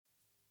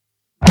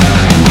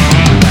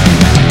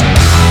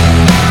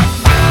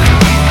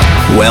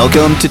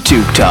Welcome to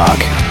TOQUE Talk,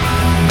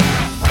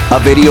 a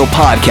video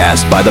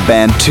podcast by the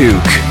band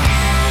TOQUE,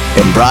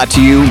 and brought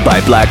to you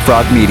by Black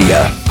Frog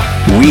Media.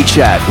 We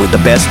chat with the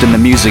best in the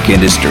music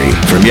industry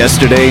from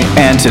yesterday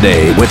and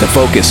today with a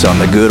focus on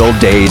the good old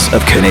days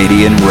of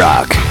Canadian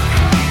rock.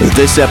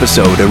 This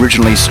episode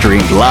originally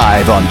streamed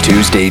live on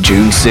Tuesday,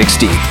 June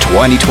 16th,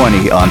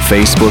 2020 on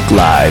Facebook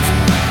Live.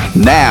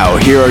 Now,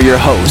 here are your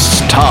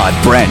hosts, Todd,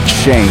 Brent,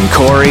 Shane,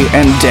 Corey,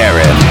 and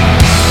Darren.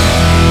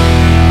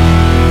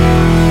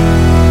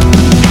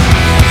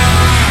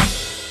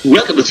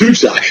 Welcome to TOQUE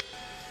Talk.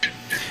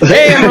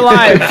 Hey, we're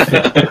live.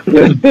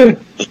 We're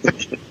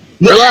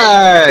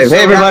live.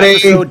 Hey, everybody.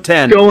 Episode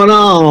 10. What's going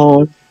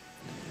on?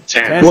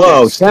 10.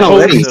 Whoa, 10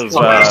 already. Of,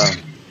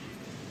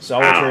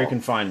 solitary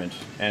confinement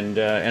and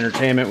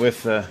entertainment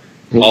with...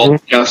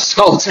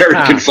 Solitary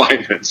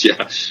confinement,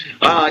 yeah.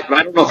 I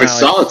don't know if it's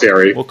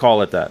solitary. We'll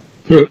call it that.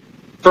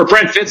 For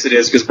Brent Fitz it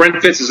is, because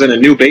Brent Fitz is in a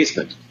new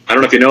basement. I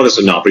don't know if you know this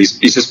or not, but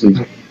he's just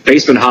been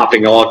basement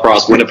hopping all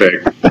across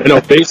Winnipeg. I know,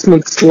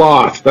 basement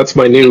sloth. That's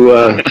my new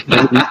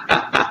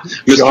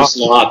Mr.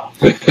 Sloth.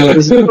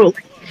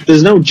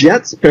 There's no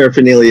Jets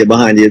paraphernalia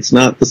behind you. It's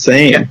not the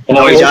same. Yeah.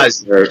 Oh, he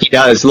does. He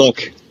does.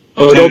 Look.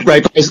 Oh, don't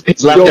right. His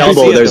left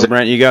elbow. There's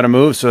Brent, you got to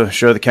move, so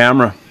show the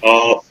camera.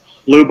 Oh,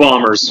 Blue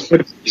Bombers.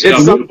 It's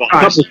a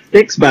couple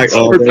sticks back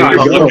there.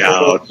 Look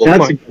out.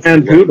 That's a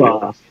grand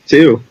poobah,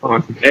 too.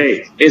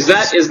 Hey, is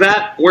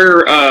that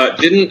where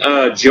didn't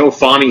Joe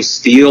Fahmy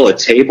steal a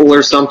table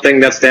or something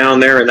that's down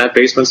there in that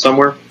basement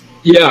somewhere?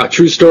 Yeah,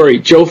 true story.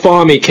 Joe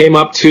Fahmy came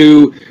up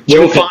to...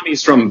 Joe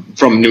Fahmy's from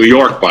New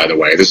York, by the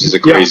way. This is a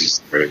crazy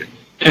story.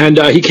 And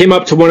he came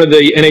up to one of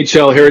the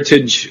NHL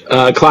Heritage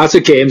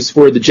Classic games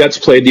where the Jets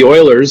played the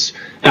Oilers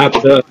at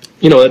the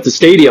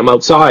stadium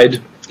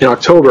outside in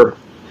October.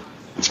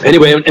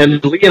 Anyway,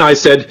 and Lee and I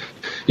said,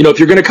 if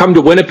you're going to come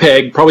to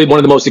Winnipeg, probably one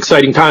of the most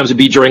exciting times would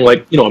be during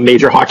a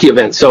major hockey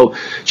event. So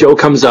Joe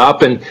comes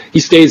up and he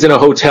stays in a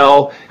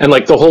hotel, and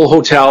the whole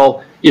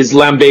hotel is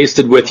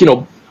lambasted with,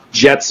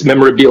 Jets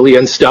memorabilia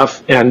and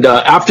stuff. And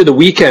after the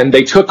weekend,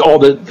 they took all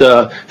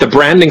the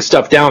branding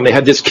stuff down. They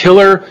had this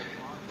killer,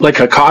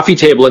 a coffee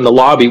table in the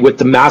lobby with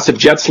the massive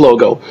Jets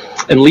logo.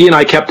 And Lee and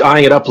I kept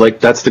eyeing it up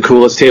that's the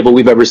coolest table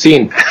we've ever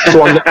seen.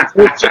 So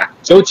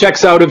Joe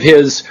checks out of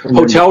his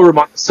hotel room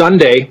on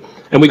Sunday,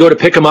 and we go to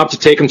pick him up to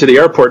take him to the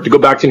airport to go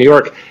back to New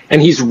York.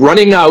 And he's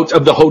running out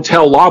of the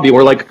hotel lobby.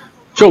 We're like,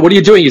 Joe, what are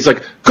you doing? He's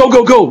like, go,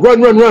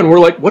 run. We're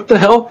like, what the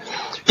hell?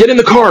 Get in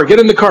the car.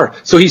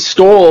 So he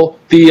stole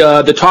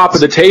the top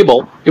of the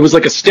table. It was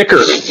like a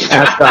sticker.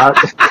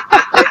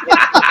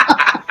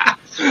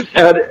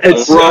 And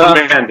it's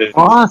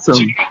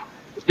awesome.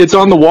 It's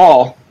on the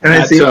wall. Can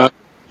I see it?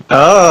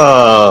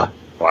 Oh,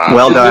 wow.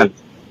 Well done.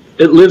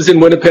 It lives in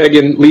Winnipeg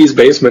in Lee's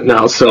basement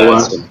now. So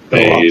that's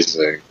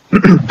amazing.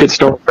 Good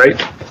story, right?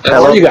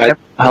 Hello, How are you guys?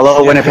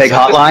 Hello, Winnipeg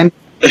hotline.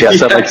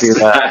 Yes, I'd like to do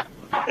that.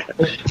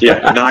 Yeah,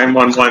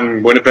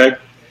 911 Winnipeg.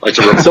 Like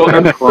to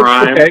report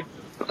crime.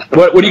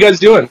 What are you guys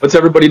doing? What's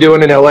everybody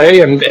doing in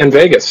LA and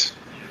Vegas?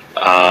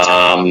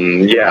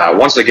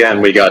 Once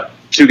again, we got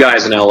 2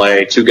 guys in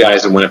LA, 2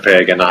 guys in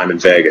Winnipeg, and I'm in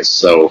Vegas.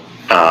 So,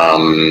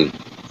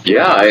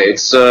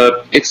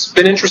 it's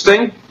been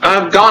interesting.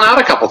 I've gone out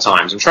a couple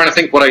times. I'm trying to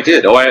think what I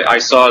did. I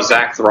saw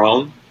Zach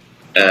Throne.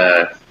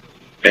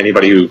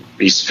 Anybody who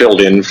he's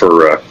filled in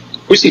for,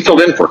 who's he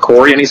filled in for?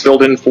 Corey, and he's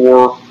filled in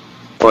for,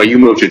 well, you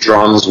moved to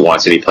drums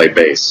once and he played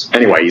bass.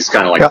 Anyway, he's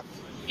kind of like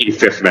the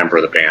 5th member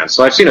of the band.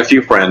 So I've seen a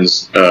few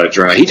friends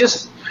during,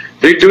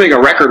 they're doing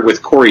a record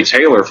with Corey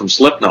Taylor from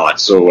Slipknot.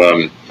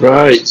 So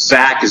right.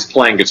 Zach is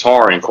playing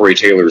guitar in Corey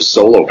Taylor's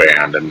solo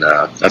band, and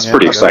that's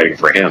pretty exciting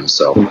for him.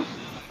 So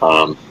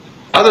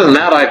other than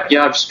that, I've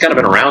just kind of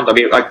been around. I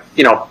mean,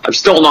 I'm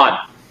still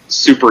not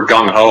super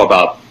gung-ho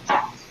about,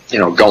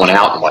 going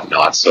out and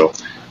whatnot. So,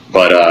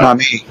 but not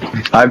me.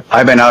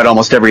 I've been out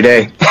almost every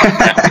day.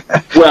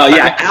 Well,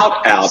 yeah,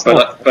 out,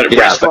 but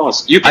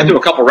restaurants. You've been to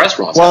a couple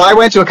restaurants. Well, I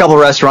went to a couple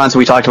restaurants.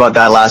 We talked about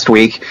that last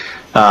week.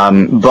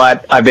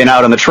 But I've been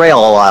out on the trail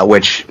a lot,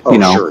 which,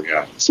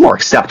 it's more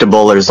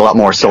acceptable. There's a lot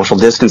more social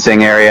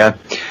distancing area.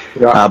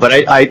 Yeah. But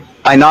I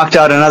knocked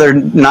out another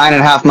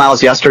 9.5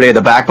 miles yesterday,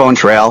 the Backbone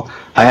Trail.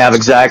 I have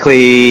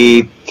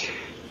exactly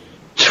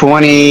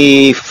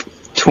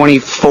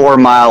 24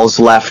 miles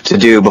left to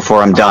do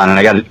before I'm done.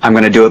 And I'm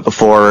going to do it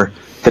before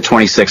the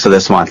 26th of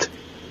this month.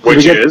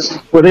 Which is?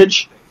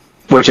 Footage?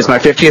 Which is my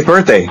 50th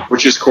birthday.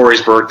 Which is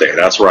Corey's birthday,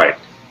 that's right.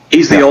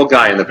 He's the old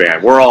guy in the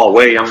band. We're all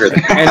way younger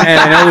than him. And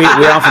I know we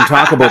often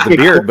talk about the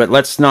beard, but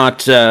let's not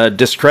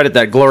discredit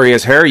that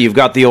glorious hair. You've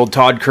got the old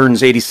Todd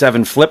Kearns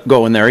 87 flip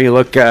going there. You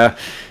look pretty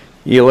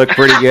good. 87?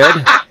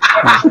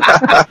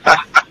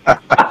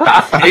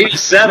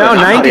 No,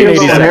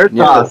 1987.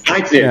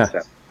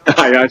 1987.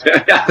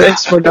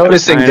 Thanks for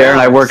noticing, Darren.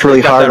 I worked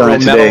really hard on it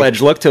today. Metal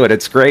edge look to it.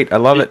 It's great. I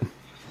love it.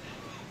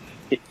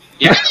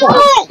 Yeah.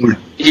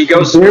 He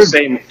goes to the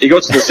same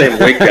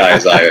wig guy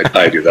as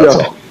I do. That's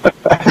all.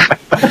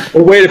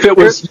 Well, wait, if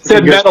it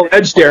said Metal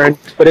Edge, Darren,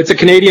 but it's a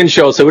Canadian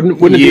show, so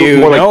wouldn't it be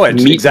more like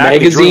Meat exactly.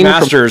 Magazine?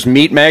 Masters,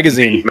 Meat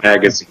Magazine. Meat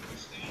Magazine.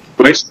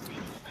 Which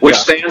which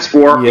stands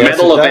for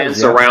Metal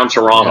Events Around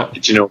Toronto.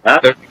 Did you know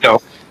that? There you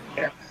go.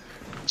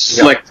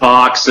 Slick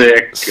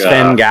Toxic,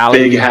 Sven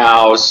Galley. Big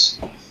House,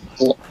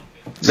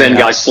 Zen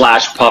Guy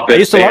 / Puppet. I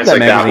used to love that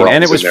magazine,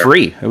 and it was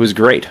free. It was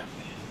great.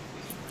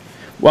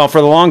 Well, for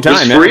the long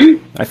time. It was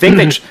free? I think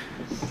they...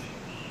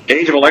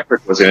 Age of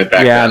Electric was in it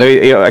back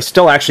then. Yeah, I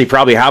still actually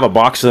probably have a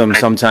box of them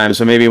sometimes.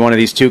 So maybe one of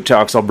these TOQUE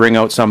talks, I'll bring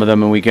out some of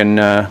them and we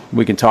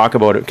can talk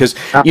about it. Because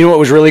you know what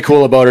was really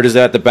cool about it is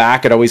that at the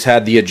back it always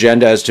had the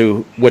agenda as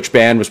to which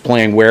band was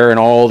playing where and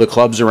all the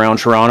clubs around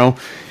Toronto.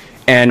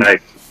 And I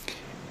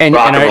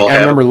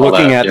remember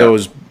looking at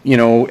those, you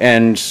know,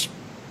 and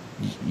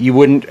you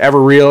wouldn't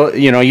ever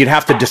you'd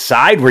have to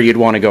decide where you'd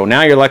want to go.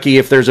 Now you're lucky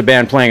if there's a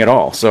band playing at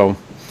all. So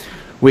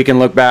we can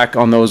look back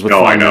on those with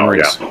fond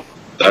memories. Yeah.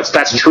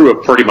 That's true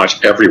of pretty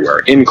much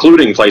everywhere,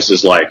 including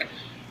places like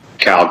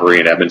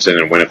Calgary and Edmonton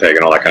and Winnipeg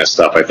and all that kind of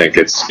stuff. I think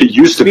it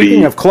used to be.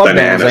 Speaking of club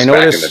bands, I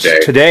noticed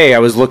today I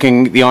was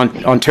looking. The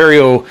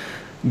Ontario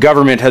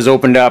government has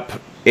opened up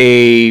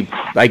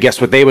I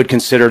guess what they would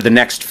consider the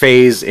next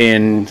phase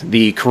in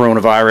the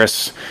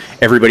coronavirus.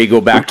 Everybody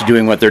go back to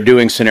doing what they're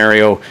doing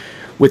scenario.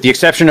 With the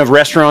exception of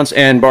restaurants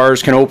and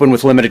bars can open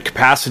with limited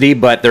capacity,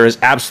 but there is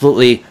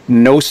absolutely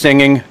no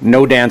singing,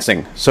 no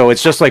dancing. So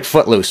it's just like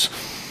Footloose.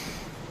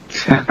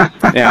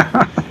 Yeah,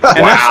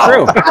 and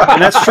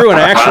that's true. And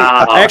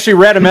I actually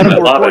read a medical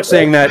report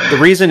saying that the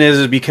reason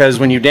is because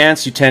when you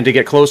dance, you tend to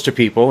get close to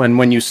people, and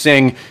when you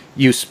sing,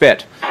 you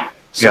spit.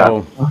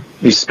 So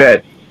you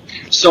spit.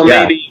 So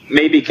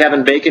maybe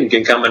Kevin Bacon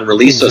can come and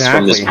release us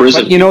from this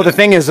prison. But you know, the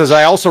thing is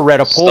I also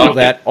read a poll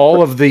that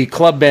all of the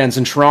club bands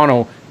in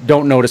Toronto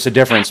don't notice a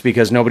difference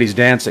because nobody's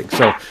dancing.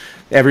 So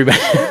everybody.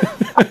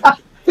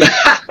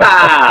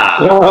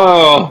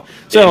 Oh.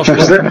 So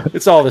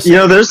it's all the same. You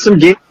know, there's some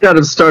gigs that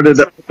have started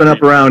to open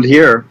up around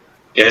here.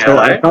 Yeah, so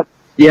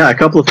a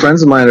couple of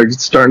friends of mine are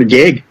starting to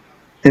gig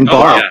in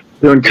bar,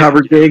 doing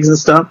cover gigs and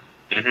stuff.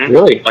 Mm-hmm.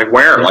 Really? Like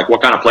where? Like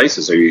what kind of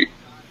places are you?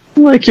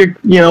 Like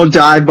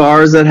dive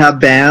bars that have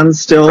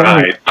bands still.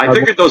 Right. I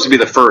figured those would be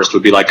the first.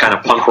 Would be like kind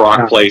of punk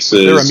rock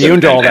places. They're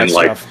immune to all that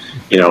stuff.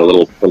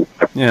 Little.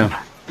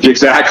 Yeah.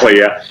 Exactly.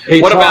 Yeah.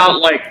 Hey, what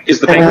about is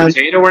the baked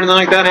potato or anything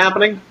like that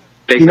happening?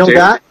 Baked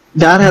potato?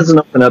 That hasn't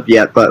opened up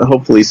yet, but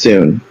hopefully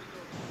soon.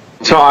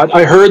 Todd,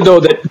 I heard, though,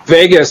 that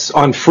Vegas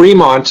on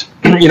Fremont,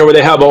 where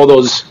they have all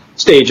those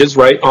stages,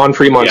 right, on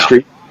Fremont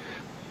Street,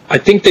 I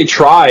think they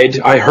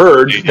tried, I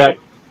heard, that,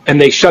 and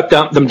they shut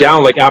them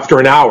down, like, after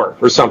an hour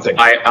or something.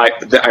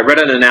 I read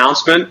an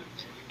announcement,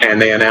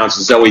 and they announced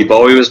Zoe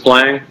Bowie was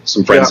playing,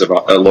 some friends of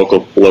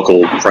local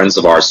friends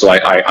of ours. So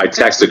I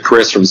texted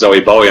Chris from Zoe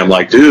Bowie. I'm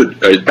like, dude,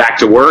 back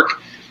to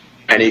work?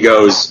 And he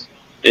goes...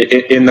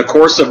 In the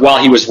course of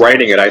while he was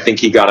writing it, I think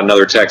he got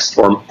another text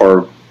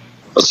or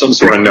some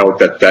sort of note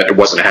that it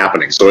wasn't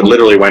happening. So it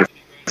literally went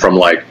from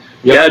like,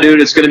 yeah,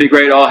 dude, it's going to be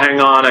great. Oh, hang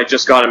on. I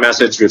just got a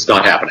message. It's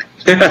not happening.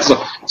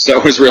 So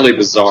it was really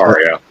bizarre.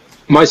 Yeah.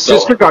 My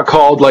sister got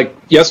called like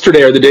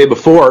yesterday or the day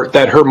before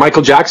that her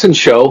Michael Jackson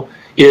show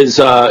is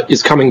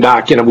coming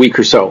back in a week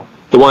or so.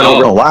 The one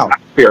over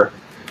here.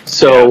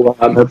 So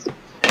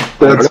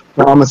that's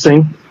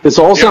promising. This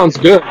all sounds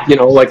good,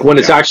 like when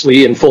it's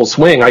actually in full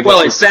swing. I guess.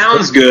 Well, it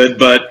sounds good,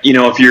 but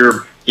if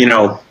you're,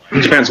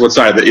 it depends what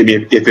side of the. I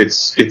mean, if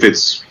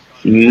it's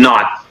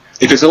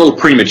a little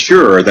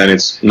premature, then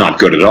it's not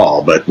good at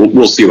all. But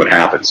we'll see what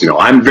happens.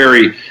 I'm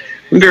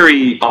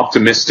very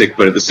optimistic,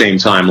 but at the same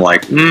time,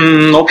 like,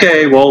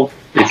 okay, well,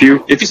 if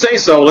you say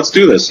so, let's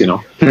do this.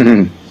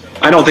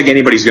 I don't think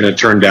anybody's going to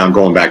turn down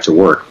going back to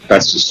work.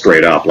 That's just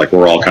straight up. Like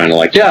we're all kind of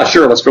like, yeah,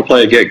 sure, let's go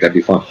play a gig. That'd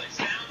be fun.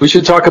 We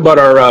should talk about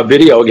our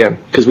video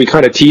again, because we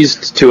kind of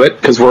teased to it,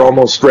 because we're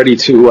almost ready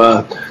to,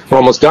 we're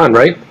almost done,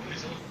 right?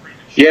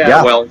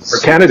 Yeah. Well, for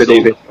Canada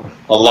Day.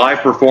 A live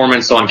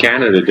performance on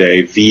Canada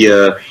Day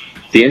via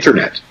the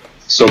internet.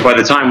 So by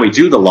the time we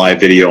do the live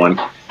video on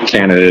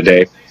Canada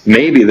Day,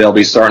 maybe they'll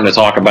be starting to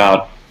talk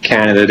about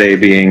Canada Day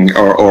being,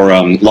 or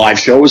live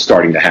shows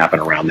starting to happen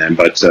around then.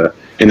 But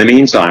in the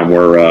meantime,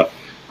 we're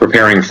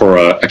preparing for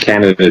a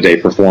Canada Day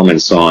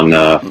performance on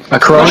a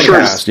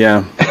Coronacast,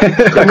 a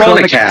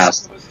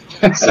Coronacast.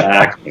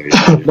 Exactly.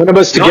 None of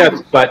us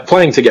together, but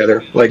playing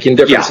together, like in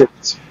different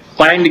cities.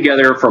 Playing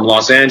together from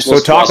Los Angeles.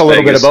 So talk to Las a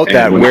little Vegas bit about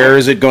that. Where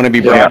is it going to be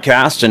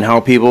broadcast, and how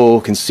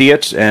people can see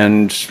it,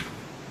 and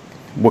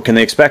what can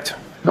they expect?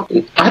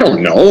 I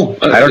don't know.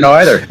 I don't know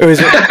either. Is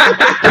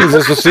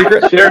this a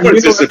secret?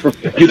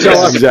 You tell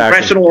us. A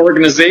professional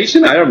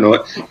organization? I don't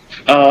know.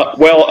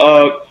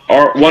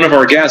 One of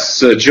our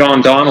guests,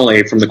 John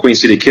Donnelly from the Queen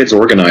City Kids,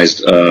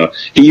 organized.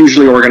 He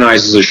usually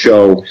organizes a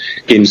show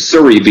in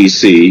Surrey,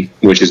 BC,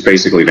 which is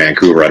basically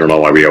Vancouver. I don't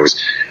know why we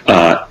always.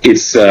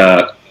 It's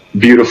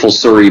beautiful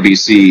Surrey,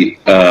 BC.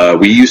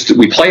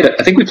 We played.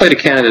 I think we played a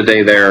Canada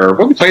Day there. What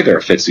did we play there,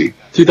 Fitzy?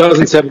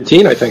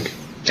 2017, I think.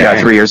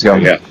 Yeah, 3 years ago.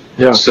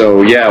 Yeah.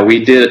 So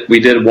we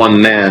did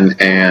one then,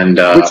 and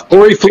which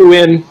Lori flew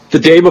in the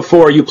day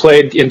before you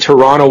played in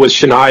Toronto with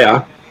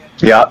Shania.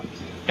 Yeah,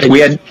 and we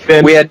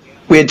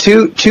had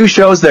two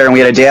shows there, and we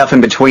had a day off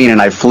in between,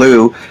 and I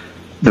flew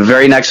the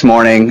very next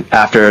morning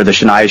after the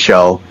Shania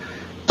show,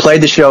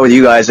 played the show with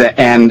you guys,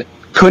 and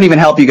couldn't even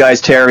help you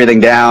guys tear everything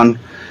down,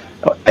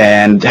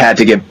 and had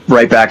to get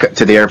right back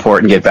to the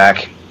airport and get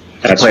back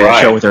to play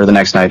a show with her the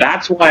next night.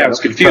 That's why I was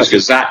confused,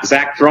 because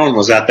Zach Throne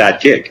was at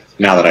that gig,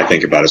 now that I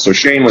think about it. So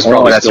Shane was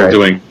probably still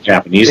doing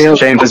Japanese.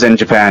 Shane was in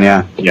Japan,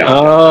 yeah.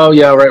 Oh,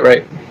 yeah,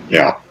 right.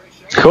 Yeah.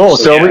 Cool.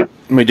 So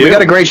we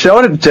got a great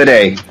show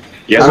today.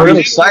 Yes, I'm really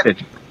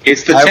excited.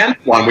 It's the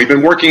 10th one. We've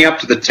been working up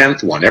to the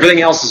 10th one.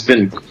 Everything else has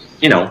been,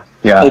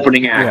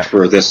 opening act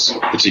for this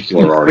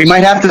particular artist. We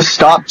might have to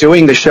stop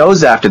doing the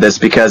shows after this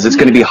because it's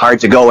going to be hard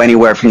to go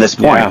anywhere from this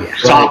point. Yeah.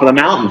 Top of the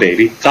mountain,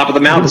 baby. Top of the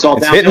mountain. It's all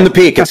down. Hitting the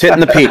peak. It's hitting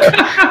the peak.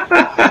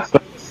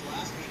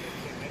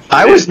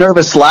 I was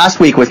nervous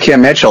last week with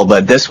Kim Mitchell,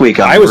 but this week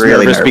I was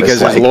really nervous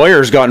because his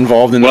lawyers got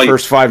involved in the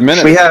first 5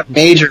 minutes. We have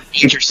major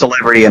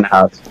celebrity in the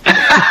house.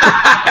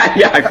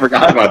 Yeah, I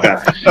forgot about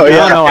that. Oh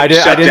yeah, no, I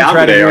didn't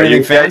try to do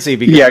anything fancy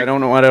because I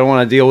don't want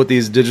to deal with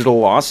these digital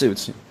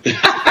lawsuits.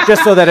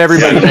 Just so that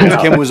everybody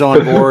knows Kim was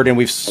on board and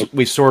we've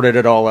sorted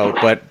it all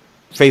out. But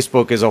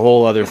Facebook is a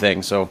whole other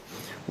thing, so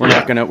we're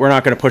not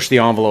gonna push the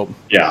envelope.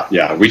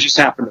 Yeah. We just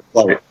happened to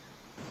play it.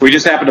 We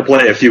just happened to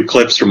play a few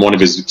clips from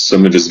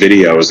some of his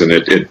videos, and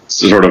it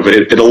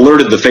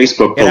alerted the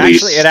Facebook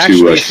police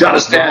to shut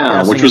us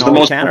down, which was the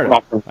most Canada.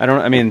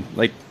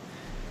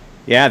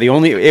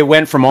 It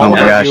went from all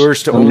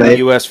viewers to only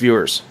U.S.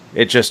 viewers.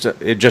 It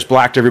just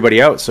blacked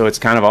everybody out, so it's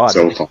kind of odd.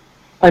 So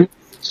fun.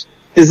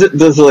 Does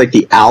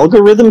the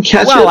algorithm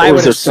catch it, or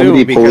is there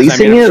somebody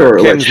policing it, or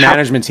Kim's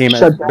management team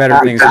has better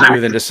things to do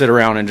than to sit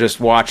around and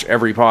just watch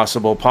every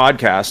possible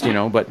podcast,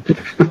 But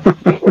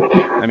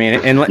I mean,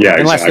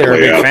 unless they're a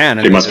big fan,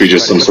 it must be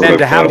just some sort of. And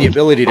to have the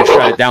ability to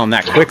shut it down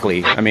that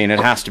quickly, I mean, it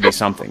has to be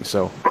something.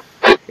 So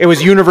it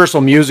was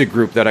Universal Music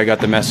Group that I got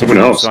the message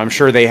from, so I'm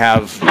sure they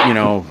have,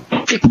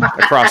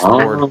 across the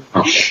board.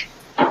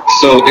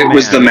 So it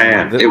was the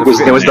man. It was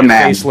the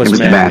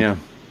man. Yeah.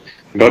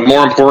 But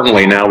more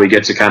importantly, now we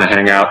get to kind of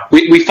hang out.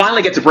 We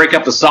finally get to break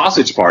up the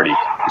sausage party,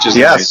 which is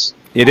nice.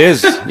 It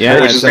is. Yeah,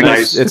 which is a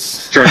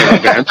nice turn of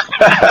events.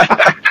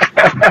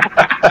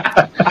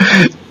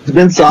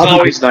 It's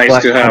always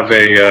nice to have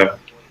a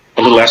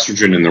little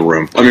estrogen in the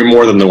room. I mean,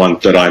 more than the one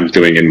that I'm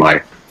doing in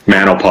my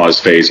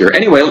menopause phase here.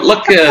 Anyway,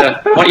 look, why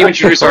don't you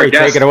introduce our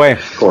guest? Take it away.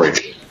 Corey.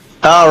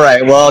 All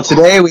right. Well,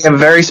 today we have a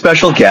very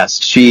special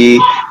guest. She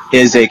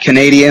is a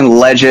Canadian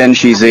legend.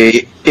 She's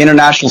a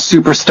international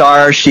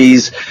superstar.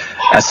 She's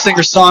a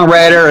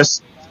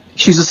singer-songwriter.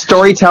 She's a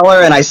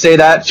storyteller, and I say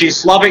that.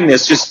 She's loving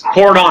this. Just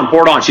pour it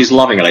on. She's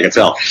loving it, I can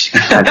tell.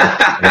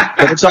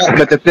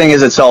 But the thing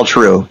is, it's all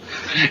true.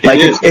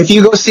 If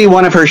you go see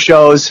one of her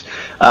shows,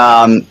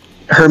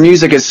 her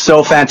music is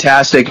so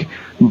fantastic,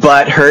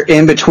 but her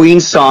in-between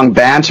song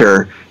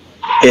banter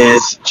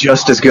is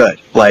just as good.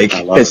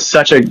 It's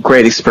such a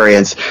great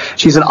experience.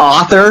 She's an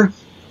author,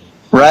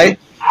 right?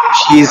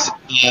 She's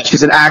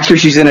an actor.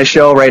 She's in a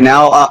show right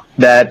now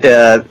that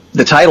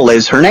the title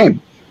is Her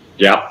Name.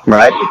 Yeah.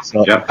 Right?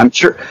 So I'm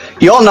sure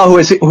you all know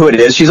who it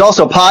is. She's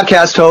also a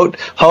podcast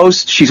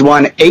host. She's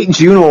won 8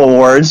 Juno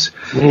Awards.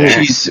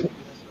 Yeah.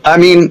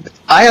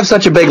 I have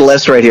such a big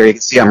list right here. You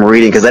can see I'm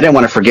reading because I didn't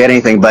want to forget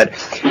anything. But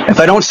if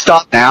I don't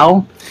stop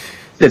now,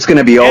 it's going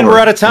to be over. And we're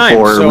out of time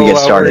before we get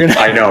started.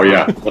 I know,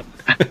 yeah.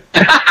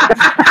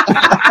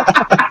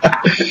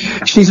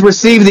 She's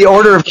received the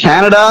Order of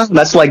Canada.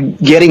 That's like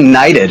getting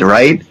knighted,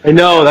 right? I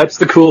know, that's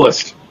the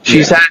coolest.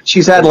 She's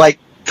had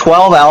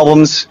 12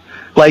 albums.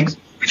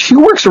 She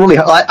works really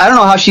hard. I don't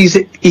know how she's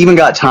even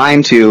got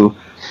time to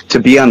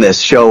be on this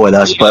show with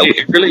us, but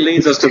it really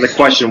leads us to the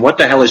question: what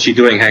the hell is she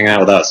doing hanging out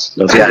with us?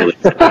 Exactly.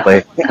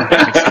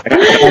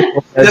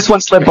 This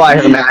one slipped by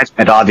her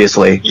management,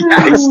 obviously.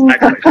 Yeah,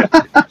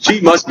 exactly.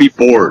 She must be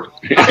bored.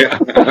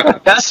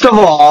 Best of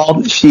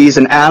all, she's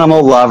an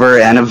animal lover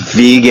and a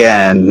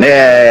vegan.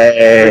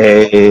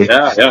 Yay!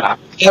 Yeah.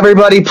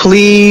 Everybody,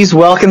 please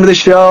welcome to the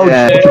show.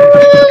 Yay!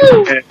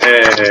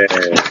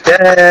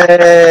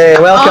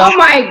 Welcome. Oh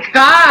my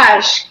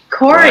gosh,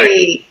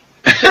 Corey.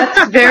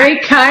 That's very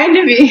kind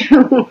of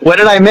you. What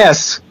did I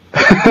miss?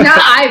 No,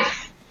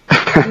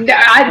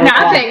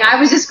 nothing. I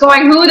was just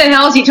going, who the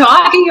hell is he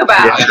talking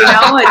about?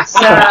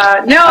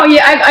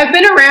 I've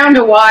been around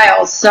a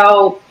while,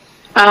 so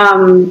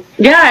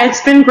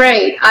it's been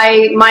great.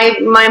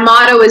 My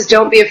motto is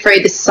don't be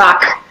afraid to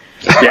suck.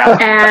 Yeah.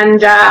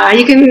 And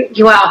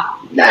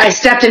I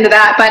stepped into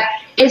that, but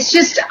it's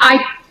just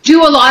I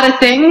do a lot of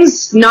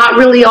things, not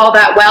really all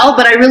that well,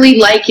 but I really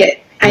like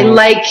it. I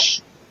like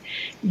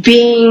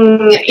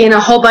being in a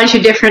whole bunch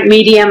of different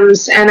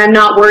mediums, and I'm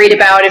not worried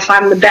about if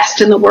I'm the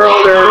best in the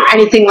world or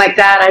anything like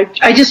that.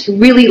 I just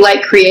really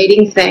like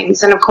creating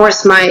things, and of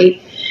course my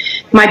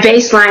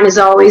baseline is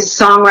always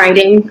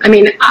songwriting. I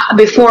mean,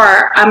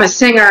 before I'm a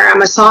singer,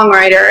 I'm a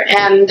songwriter,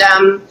 and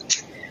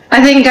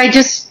I think I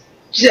just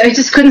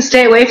couldn't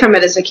stay away from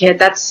it as a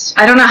kid.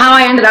 I don't know how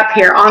I ended up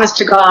here, honest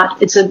to God.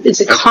 It's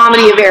a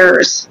comedy of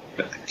errors.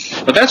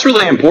 But that's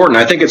really important.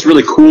 I think it's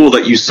really cool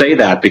that you say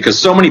that, because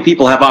so many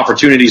people have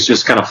opportunities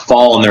just kind of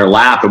fall in their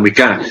lap, and we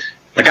kind of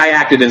like I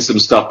acted in some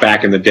stuff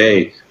back in the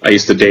day. I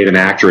used to date an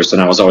actress,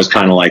 and I was always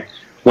kind of like,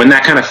 when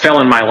that kind of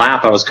fell in my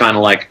lap, I was kind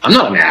of like, I'm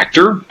not an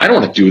actor. I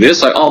don't want to do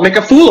this. I'll make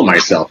a fool of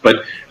myself.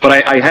 But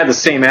I had the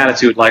same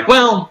attitude, like,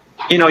 well,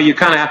 you know, you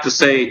kind of have to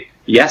say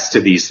yes to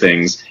these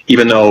things,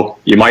 even though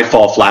you might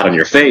fall flat on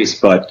your face.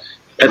 But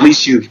at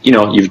least you've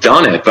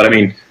done it. But I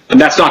mean, and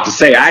that's not to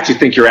say I actually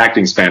think your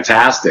acting's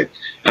fantastic,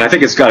 and I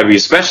think it's got to be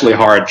especially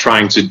hard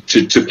trying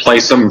to play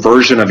some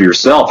version of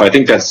yourself. I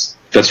think that's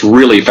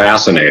really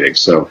fascinating.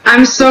 So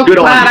I'm so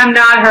glad I'm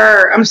not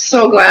her. I'm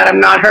so glad I'm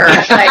not her.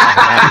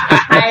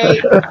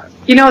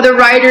 The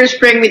writers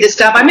bring me the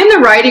stuff. I'm in the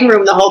writing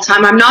room the whole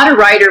time. I'm not a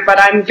writer, but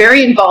I'm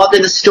very involved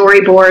in the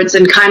storyboards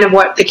and kind of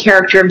what the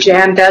character of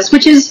Jan does,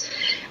 which is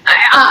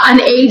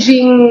an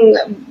aging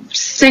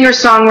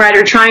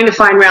singer-songwriter trying to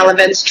find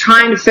relevance,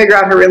 trying to figure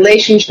out her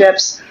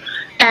relationships,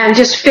 and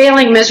just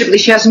failing miserably.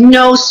 She has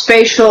no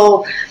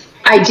spatial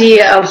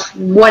idea of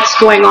what's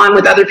going on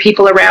with other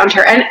people around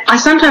her, and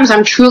sometimes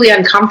I'm truly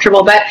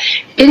uncomfortable, but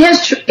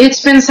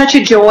it's been such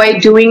a joy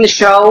doing the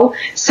show.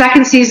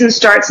 Second season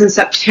starts in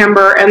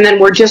September, and then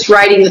we're just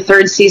writing the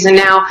third season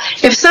now.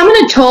 If someone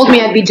had told me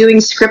I'd be doing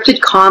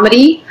scripted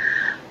comedy,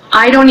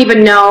 I don't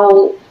even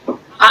know.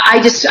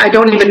 I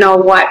don't even know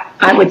what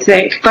I would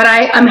think, but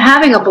I'm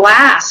having a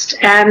blast,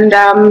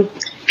 and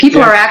people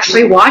are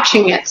actually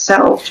watching it.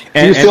 So,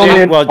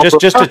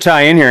 just to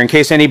tie in here, in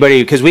case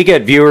anybody, because we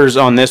get viewers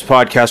on this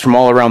podcast from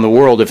all around the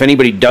world. If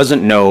anybody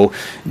doesn't know,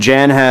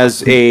 Jan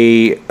has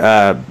a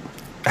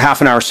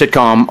half-an-hour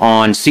sitcom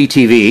on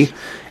CTV,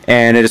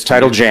 and it is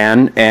titled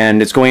Jan,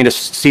 and it's going to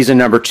season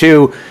number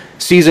 2.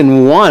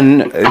 Season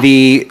 1,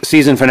 the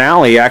season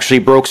finale, actually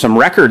broke some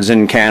records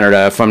in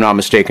Canada, if I'm not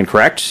mistaken,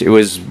 correct? It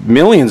was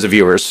millions of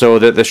viewers, so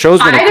the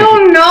show's been... I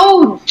don't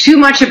know too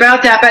much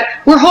about that, but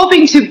we're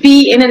hoping to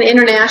be in an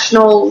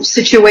international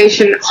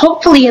situation,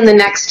 hopefully in the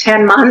next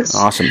 10 months.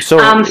 Awesome.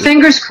 So,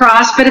 fingers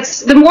crossed, but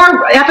it's the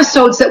more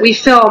episodes that we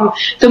film,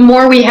 the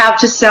more we have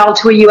to sell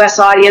to a U.S.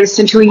 audience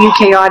and to a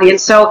U.K.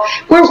 audience. So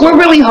we're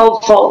really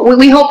hopeful.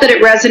 We hope that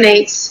it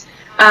resonates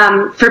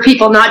for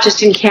people not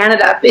just in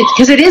Canada,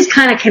 because it is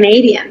kind of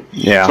Canadian.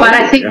 Yeah. But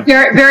I think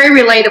very, very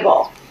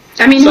relatable.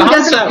 I mean, who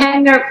doesn't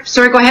hang their...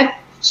 Sorry, go ahead.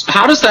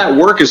 How does that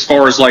work as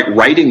far as like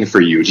writing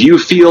for you? Do you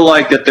feel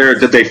like that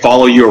they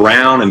follow you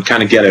around and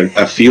kind of get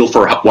a feel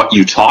for what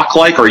you talk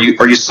like? Are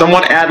you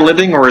somewhat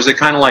ad-libbing, or is it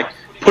kind of like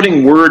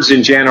putting words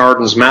in Jan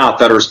Arden's mouth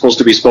that are supposed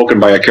to be spoken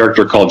by a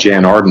character called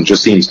Jan Arden?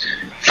 Just seems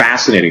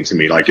fascinating to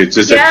me. Like,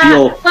 does it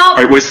feel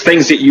with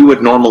things that you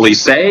would normally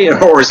say,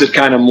 or is it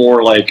kind of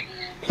more like...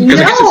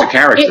 Because I guess it's a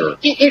character.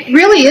 It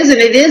really isn't.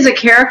 It is a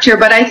character,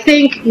 but I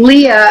think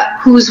Leah,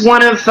 who's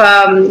one of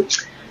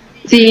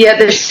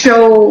the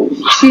show,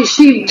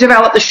 she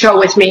developed the show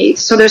with me.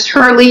 So there's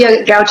her,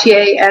 Leah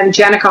Gautier, and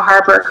Jenica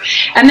Harper.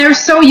 And they're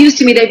so used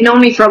to me. They've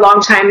known me for a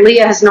long time.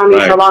 Leah has known me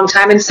for a long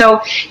time. And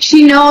so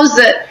she knows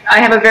that I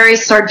have a very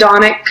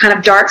sardonic, kind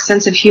of dark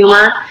sense of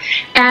humor.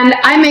 And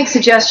I make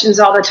suggestions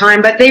all the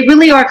time, but they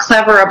really are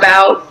clever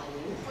about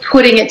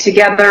putting it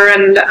together.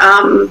 And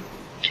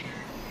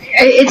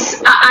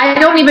I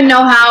don't even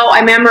know how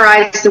I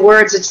memorize the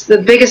words. It's the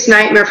biggest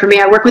nightmare for me.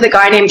 I work with a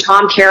guy named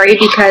Tom Carey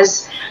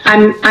because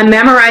I'm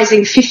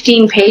memorizing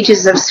 15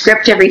 pages of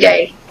script every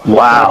day.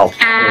 Wow.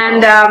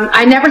 And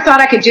I never thought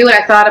I could do it.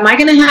 I thought, am I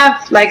going to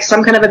have like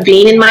some kind of a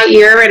bean in my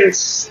ear and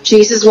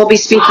Jesus will be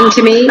speaking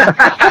to me?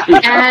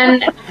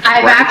 And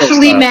I've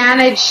actually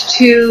managed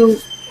to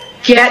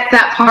get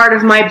that part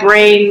of my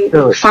brain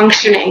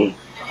functioning.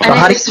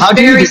 And it's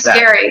very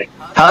scary.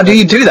 How do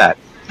you do that?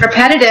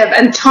 Repetitive.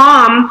 And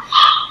Tom,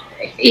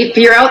 if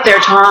you're out there,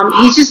 Tom,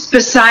 he's just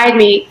beside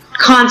me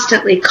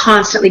constantly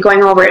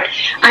going over it.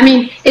 I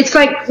mean, it's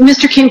like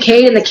Mr.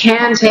 Kincaid in the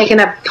can taking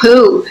a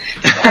poo,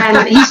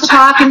 and he's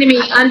talking to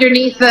me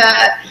underneath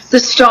the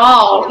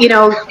stall. You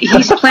know,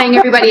 he's playing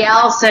everybody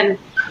else, and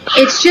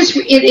it's just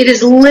it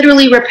is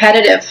literally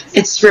repetitive.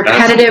 It's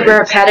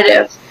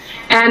repetitive.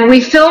 And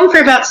we filmed for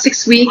about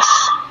 6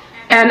 weeks,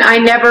 and I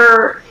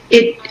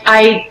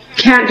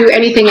can't do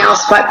anything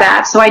else but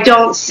that. So I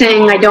don't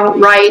sing, I don't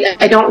write,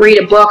 I don't read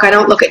a book, I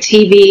don't look at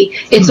TV.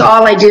 It's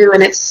all I do,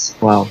 and it's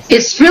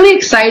really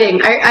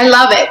exciting. I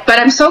love it, but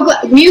I'm so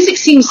glad. Music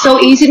seems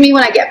so easy to me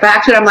when I get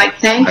back to it. I'm like,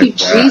 thank you,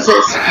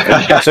 Jesus.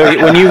 So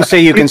when you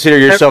say you consider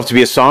yourself to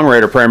be a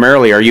songwriter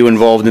primarily, are you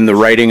involved in the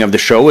writing of the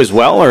show as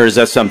well, or is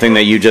that something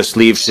that you just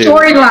leave to...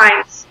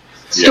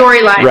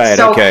 Storylines. Right,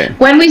 so okay.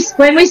 when we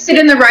sit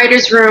in the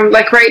writer's room,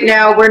 like right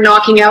now, we're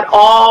knocking out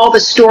all the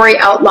story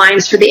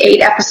outlines for the 8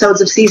 episodes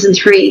of season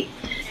 3,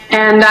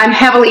 and I'm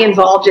heavily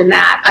involved in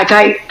that. Like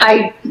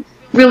I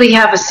really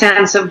have a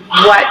sense of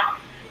what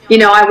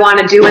I want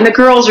to do, and the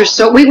girls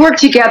are we work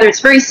together. It's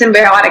very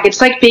symbiotic.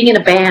 It's like being in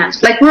a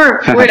band. Like we're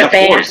in a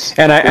band.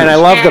 And I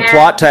love the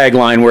plot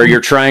tagline where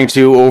you're trying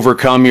to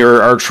overcome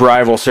your arch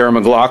rival Sarah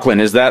McLachlan.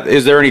 Is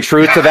there any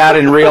truth to that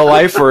in real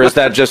life, or is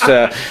that just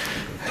a...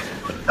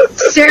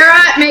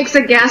 Sarah makes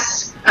a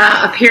guest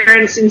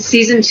appearance in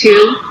season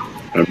 2,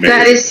 Amazing.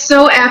 That is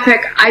so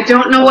epic. I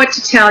don't know what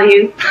to tell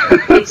you.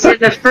 It's in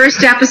the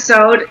first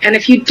episode, and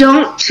if you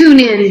don't tune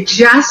in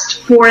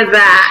just for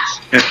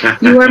that,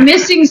 you are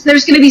missing.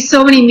 There's going to be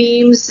so many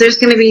memes. There's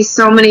going to be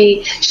so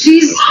many.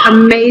 She's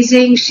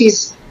amazing.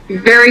 She's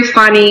very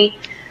funny.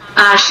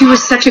 She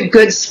was such a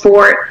good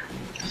sport.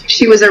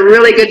 She was a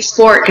really good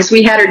sport because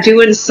we had her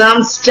doing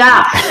some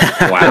stuff.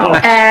 Wow.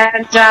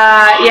 And,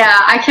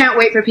 I can't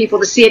wait for people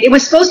to see it. It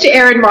was supposed to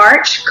air in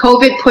March.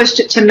 COVID pushed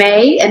it to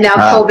May, and now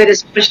COVID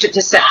has pushed it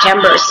to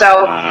September.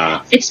 So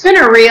it's been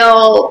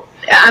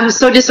I'm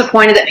so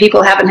disappointed that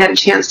people haven't had a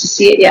chance to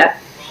see it yet.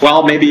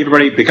 Well, maybe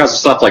everybody, because of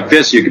stuff like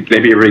this, maybe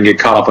everybody can get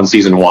caught up on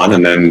season 1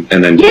 and then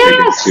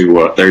yes.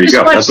 there you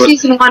go. Watch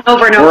season 1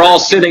 over and over. We're all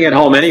sitting at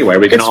home anyway.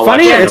 We can it's all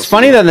funny. watch it. It's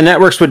funny that the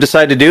networks would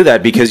decide to do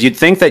that because you'd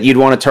think that you'd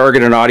want to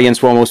target an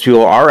audience while most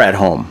people are at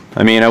home.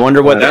 I mean, I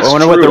wonder what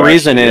the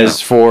reason is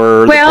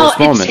for the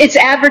postponement. It's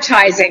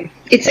advertising.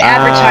 It's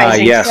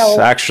advertising. Yes,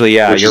 actually,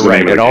 you're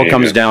right. It all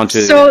comes down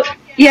to. So.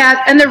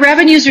 Yeah, and the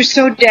revenues are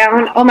so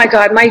down. Oh my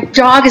God, my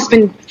dog has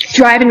been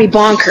driving me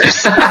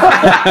bonkers.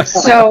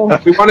 So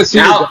we want to see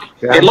now.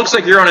 It looks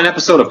like you're on an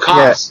episode of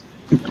Cops.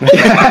 Who's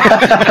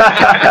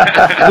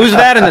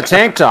that in the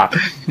tank top?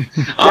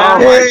 Oh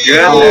my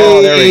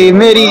God! Hey,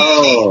 Mitty.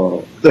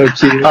 Oh. So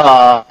cute.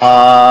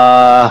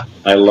 I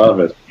love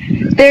it.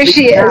 There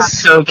she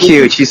is. So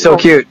cute. She's so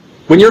cute.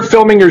 When you're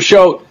filming your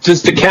show,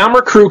 does the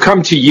camera crew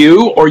come to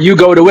you or you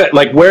go to it?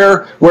 Like,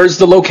 where's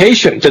the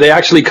location? Do they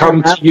actually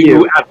come to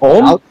you at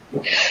home?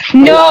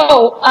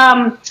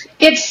 No,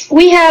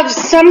 we have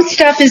some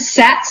stuff is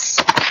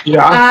sets,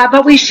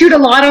 but we shoot a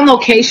lot on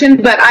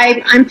location, but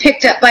I'm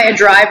picked up by a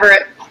driver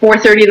at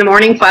 4:30 in the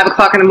morning, 5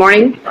 o'clock in the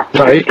morning.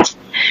 Right.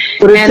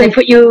 And they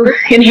put you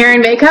in hair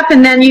and makeup,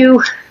 and then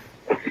you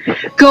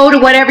go to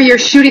whatever you're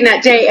shooting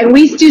that day. And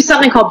we do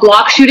something called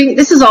block shooting.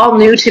 This is all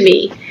new to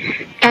me.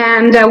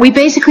 And we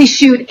basically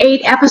shoot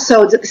 8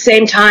 episodes at the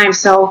same time.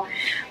 So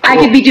I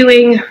could be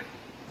doing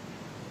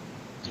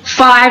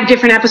 5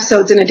 different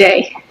episodes in a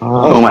day.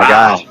 Oh my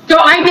God. So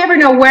I never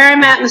know where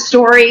I'm at in the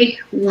story,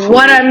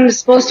 what I'm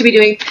supposed to be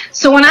doing.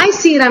 So when I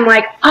see it, I'm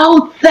like,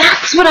 oh,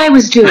 that's what I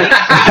was doing.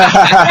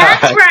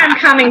 That's where I'm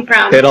coming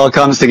from. It all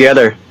comes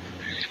together.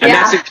 And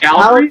that's in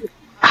Calgary?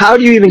 How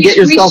do you even get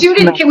yourself?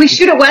 We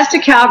shoot it west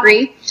of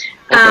Calgary.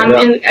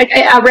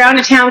 Around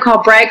a town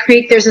called Bragg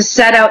Creek, there's a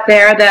set out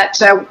there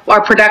that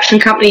our production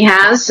company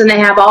has, and they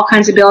have all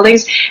kinds of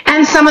buildings.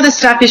 And some of the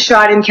stuff is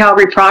shot in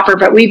Calgary proper,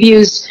 but we've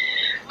used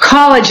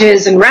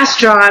colleges and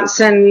restaurants,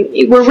 and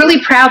we're really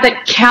proud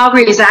that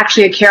Calgary is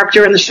actually a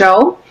character in the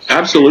show.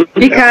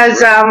 Absolutely.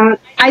 Because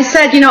I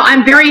said,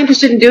 I'm very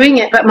interested in doing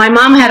it, but my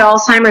mom had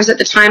Alzheimer's at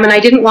the time, and I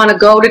didn't want to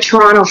go to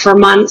Toronto for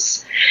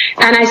months.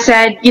 And I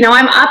said,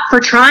 I'm up for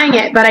trying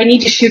it, but I need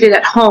to shoot it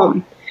at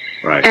home.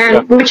 Right.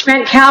 And which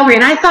meant Calgary,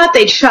 and I thought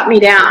they'd shut me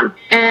down.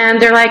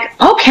 And they're like,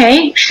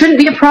 okay, shouldn't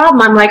be a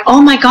problem. I'm like,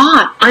 oh my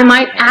God, I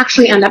might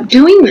actually end up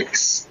doing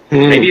this.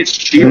 Maybe it's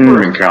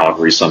cheaper in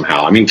Calgary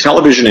somehow. I mean,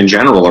 television in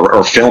general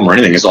or film or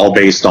anything is all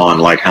based on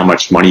like how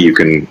much money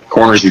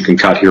corners you can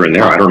cut here and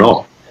there. I don't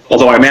know.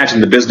 Although I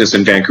imagine the business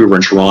in Vancouver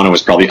and Toronto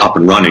is probably up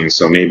and running,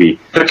 so maybe.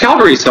 But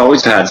Calgary's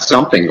always had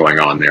something going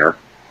on there.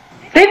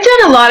 They've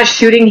done a lot of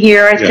shooting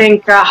here. I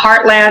think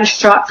Heartland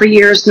shot for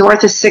years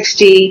north of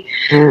 60.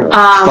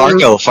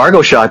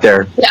 Fargo shot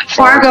there. Yeah,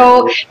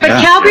 Fargo.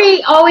 But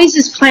Calgary always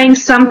is playing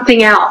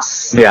something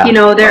else. Yeah.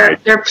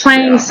 They're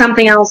playing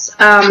something else.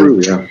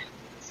 True, yeah.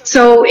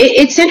 So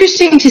it's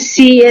interesting to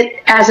see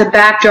it as a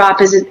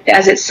backdrop as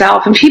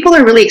itself. And people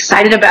are really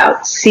excited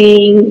about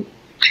seeing,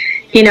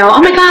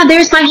 oh my God,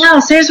 there's my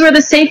house. There's where the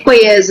Safeway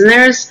is.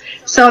 And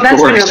so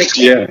that's been really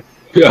cool. Yeah.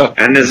 Yeah.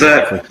 And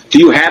do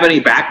you have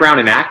any background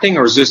in acting,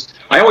 or is this,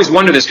 I always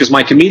wonder this because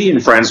my comedian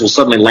friends will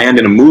suddenly land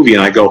in a movie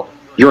and I go,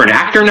 you're an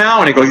actor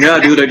now? And I go, yeah,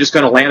 dude, I just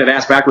kind of landed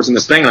ass backwards in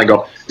this thing. And I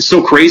go, it's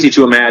so crazy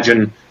to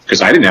imagine,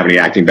 because I didn't have any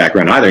acting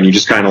background either, and you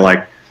just kind of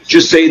like,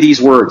 just say these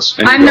words.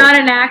 And I'm not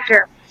an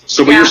actor.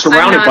 So, but you're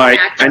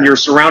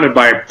surrounded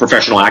by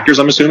professional actors,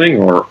 I'm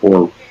assuming,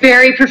 or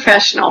very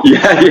professional.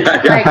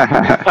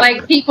 Yeah.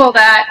 Like people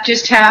that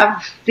just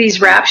have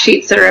these rap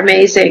sheets that are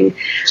amazing.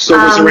 So,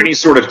 is there any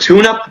sort of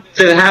tune-up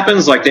that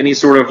happens? Like any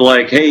sort of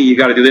like, hey, you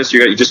got to do this.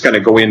 You just got to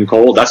go in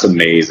cold. That's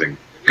amazing.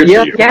 Good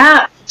for you.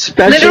 Yeah.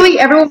 Literally,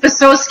 everyone was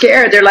so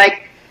scared. They're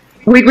like,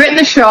 we'd written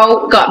the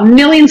show, got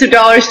millions of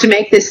dollars to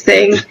make this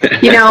thing,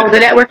 the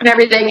network and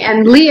everything.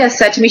 And Leah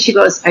said to me, she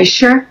goes, I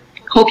sure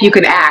hope you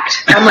could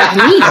act. I'm like,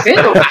 me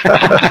too.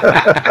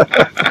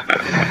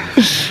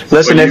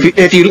 Listen,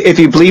 if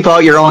you bleep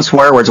out your own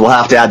swear words, we'll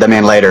have to add them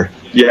in later.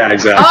 Yeah,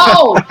 exactly.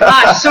 Oh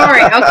gosh,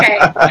 sorry. Okay.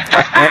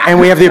 And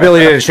we have the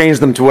ability to change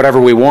them to whatever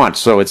we want.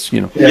 So it's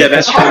Yeah,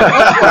 that's true.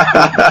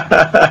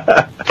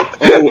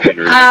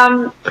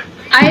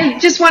 I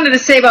just wanted to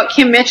say about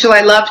Kim Mitchell. I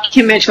loved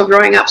Kim Mitchell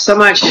growing up so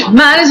much.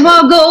 Might as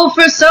well go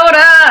for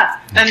soda,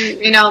 and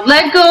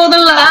let go of the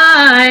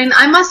line.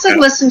 I must have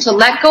listened to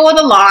 "Let Go of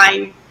the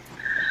Line."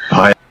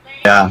 Oh,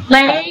 yeah.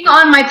 laying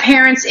on my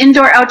parents'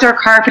 indoor-outdoor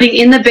carpeting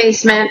in the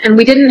basement, and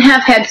we didn't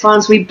have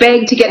headphones. We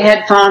begged to get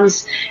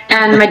headphones,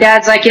 and my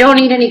dad's like, you don't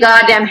need any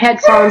goddamn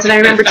headphones. And I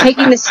remember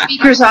taking the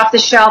speakers off the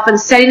shelf and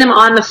setting them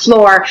on the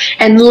floor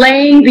and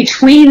laying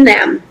between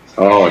them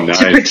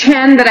to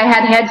pretend that I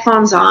had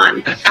headphones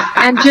on,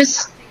 and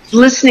just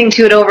listening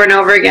to it over and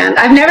over again.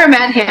 I've never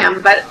met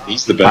him, but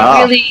he's the best.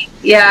 Really,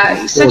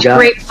 yeah, such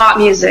great pop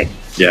music.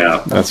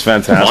 Yeah, that's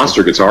fantastic.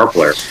 Monster guitar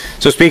player.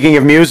 So speaking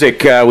of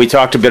music, we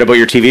talked a bit about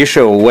your TV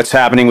show. What's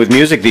happening with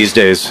music these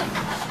days?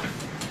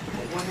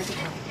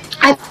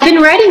 I've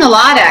been writing a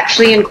lot,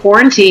 actually, in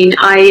quarantine.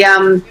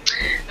 I've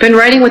been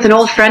writing with an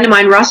old friend of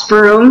mine, Russ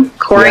Broom.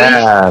 Corey.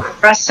 Yeah.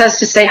 Russ says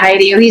to say hi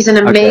to you. He's an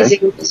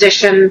amazing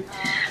musician,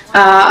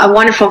 a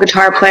wonderful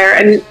guitar player.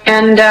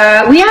 And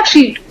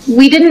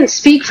we didn't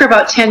speak for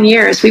about 10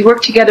 years. We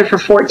worked together for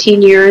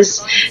 14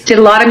 years, did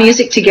a lot of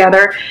music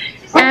together.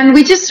 And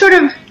we just sort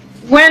of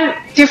went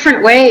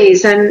different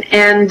ways, and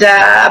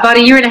about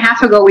a year and a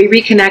half ago we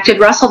reconnected.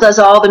 Russell does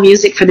all the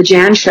music for the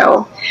JANN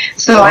show,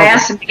 so I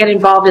asked him to get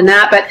involved in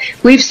that, but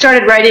we've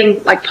started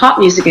writing like pop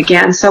music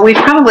again, so we've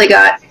probably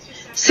got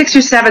 6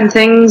 or 7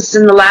 things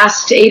in the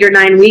last 8 or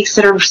 9 weeks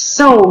that are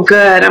so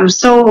good. I'm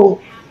so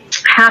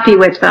happy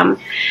with them.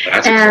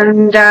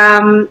 And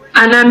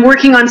I'm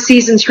working on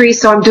season 3,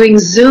 so I'm doing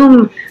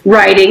Zoom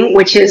writing,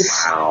 which is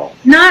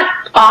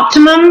not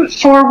optimum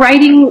for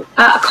writing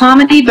a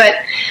comedy, but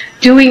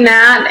doing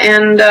that.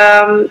 And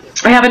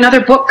I have another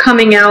book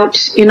coming out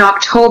in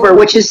October,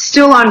 which is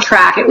still on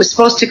track. It was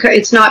supposed to,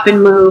 it's not been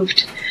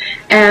moved.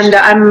 And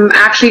I'm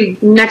actually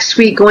next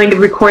week going to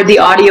record the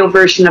audio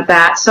version of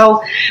that.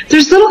 So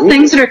there's little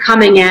things that are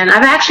coming in. I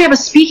actually have a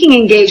speaking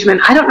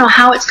engagement. I don't know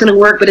how it's going to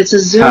work, but it's a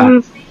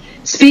Zoom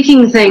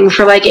speaking thing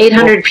for like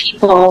 800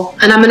 people.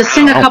 And I'm going to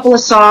sing a couple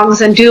of songs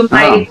and do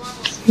my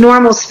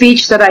normal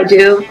speech that I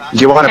do. Do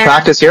you want to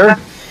practice here?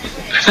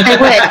 I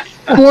would.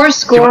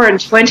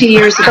 20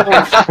 years ago.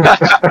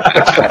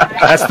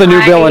 That's the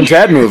new Bill and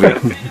Ted movie.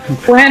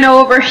 Went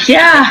over,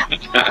 yeah.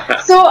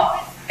 So,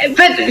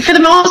 but for the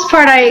most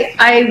part,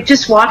 I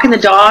just walking the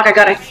dog. I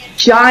got a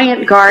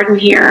giant garden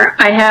here.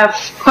 I have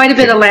quite a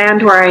bit of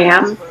land where I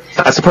am.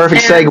 That's a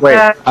perfect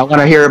segue. I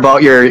want to hear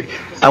about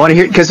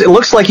because it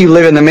looks like you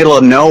live in the middle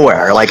of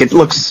nowhere. Like it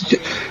looks,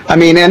 I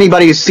mean,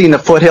 anybody who's seen the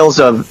foothills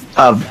of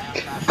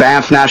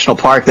Banff National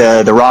Park,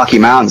 the Rocky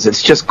Mountains,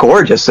 it's just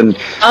gorgeous. And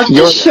I'll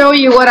just show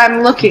you what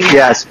I'm looking at.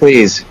 Yes,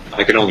 please.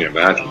 I can only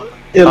imagine.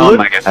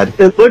 My God.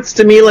 It looks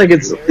to me like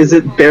is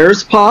it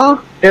Bears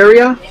Paw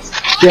area?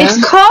 Yeah.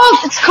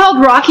 It's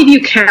called Rocky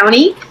View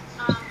County.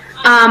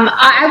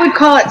 I would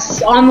call it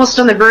almost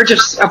on the verge of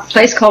a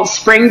place called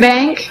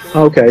Springbank.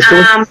 Okay.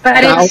 So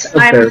but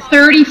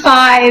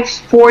I'm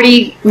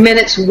 40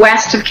 minutes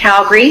west of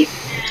Calgary.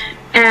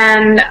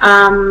 And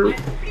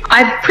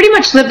I've pretty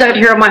much lived out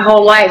here my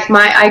whole life.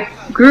 I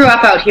grew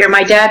up out here.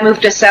 My dad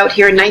moved us out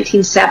here in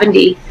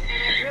 1970.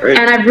 Great.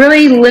 And I've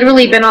really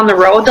literally been on the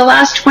road the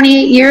last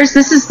 28 years.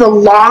 This is the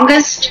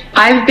longest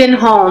I've been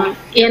home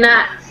in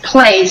a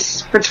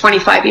place for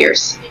 25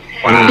 years.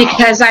 Wow.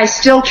 Because I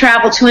still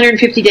travel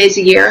 250 days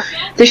a year.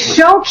 The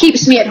show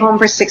keeps me at home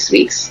for 6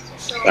 weeks.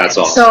 That's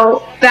awesome.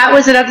 So that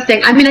was another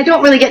thing. I mean, I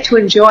don't really get to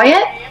enjoy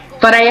it,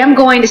 but I am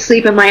going to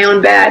sleep in my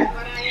own bed.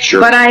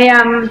 Sure. But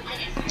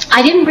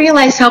I didn't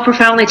realize how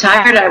profoundly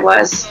tired I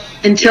was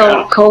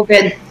until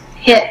COVID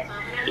hit.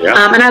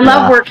 Yeah. And I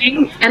love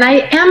working, and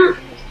I am,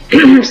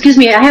 excuse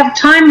me, I have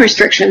time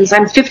restrictions.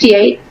 I'm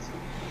 58.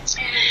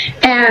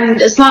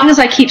 And as long as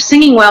I keep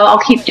singing well, I'll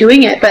keep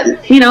doing it. But,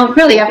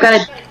 really, I've got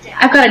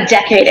a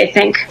decade, I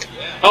think.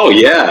 Oh,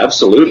 yeah,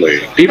 absolutely.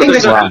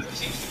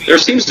 There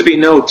seems to be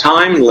no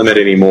time limit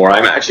anymore.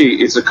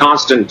 It's a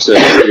constant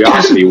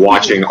curiosity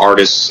watching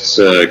artists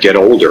get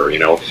older,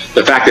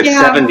 The fact that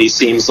 70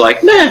 seems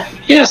like,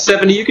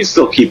 70, you can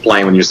still keep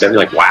playing when you're 70.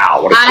 Like, wow.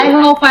 What I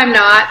hope I'm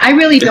not. I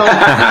really don't.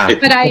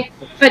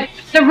 But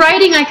the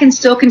writing I can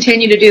still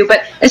continue to do.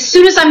 But as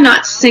soon as I'm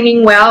not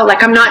singing well,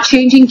 like I'm not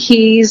changing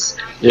keys,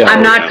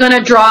 I'm not going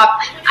to drop.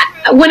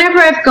 Whenever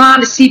I've gone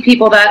to see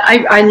people that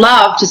I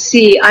love to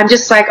see, I'm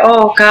just like,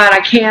 oh, God, I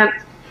can't.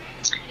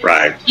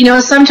 Right.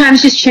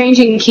 Sometimes just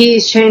changing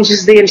keys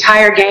changes the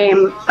entire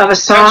game of a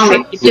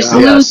song. It just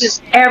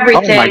loses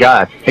everything. Oh, my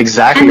God.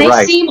 Exactly right. And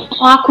right. they seem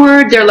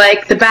awkward. They're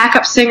like, the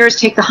backup singers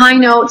take the high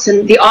notes,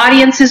 and the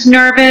audience is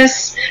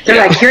nervous. They're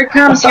like, here it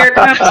comes, here it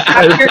comes,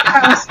 here it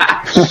comes.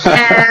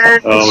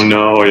 And, oh,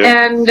 no.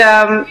 Yeah.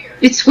 And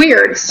it's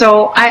weird.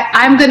 So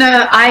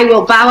I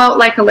will bow out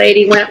like a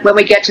lady when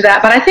we get to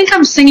that. But I think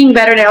I'm singing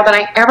better now than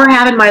I ever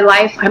have in my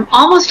life. I'm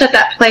almost at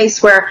that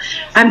place where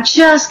I'm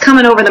just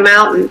coming over the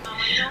mountain.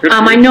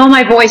 I know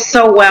my voice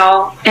so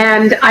well,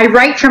 and I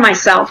write for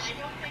myself.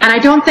 And I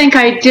don't think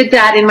I did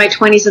that in my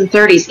 20s and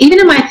 30s. Even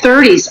in my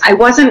 30s, I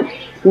wasn't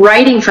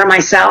writing for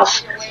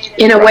myself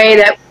in a way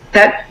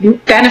that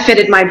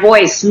benefited my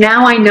voice.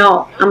 Now I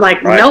know. I'm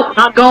like, nope,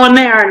 not going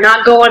there,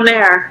 not going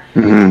there.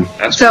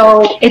 Mm-hmm.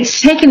 So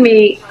it's taken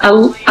me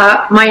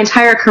my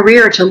entire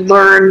career to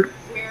learn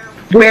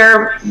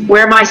where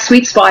my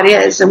sweet spot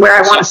is and where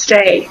I want to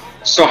stay.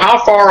 So how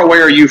far away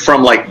are you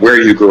from like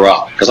where you grew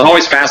up? Because I'm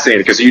always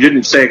fascinated because you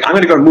didn't say I'm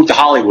going to go move to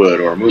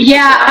Hollywood or move.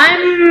 Yeah,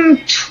 I'm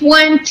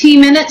 20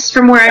 minutes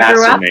from where I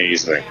grew up.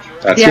 That's amazing.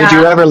 Did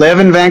you ever live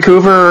in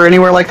Vancouver or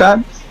anywhere like that?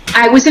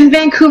 I was in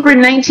Vancouver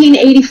in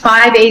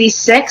 1985,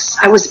 86.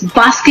 I was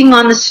busking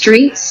on the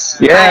streets.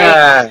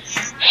 Yeah.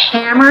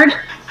 Hammered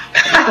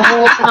the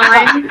whole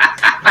time.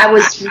 I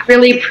was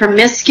really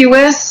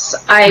promiscuous.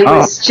 I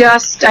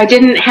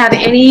didn't have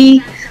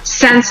any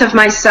sense of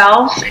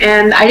myself,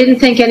 and I didn't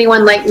think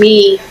anyone like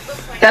me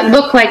that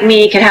looked like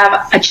me could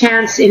have a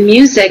chance in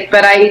music,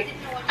 but I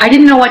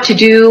didn't know what to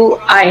do.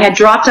 I had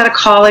dropped out of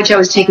college. I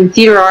was taking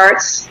theater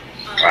arts.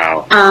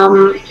 Wow.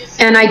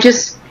 And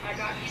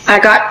I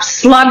got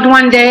slugged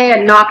one day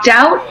and knocked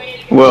out.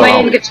 Whoa.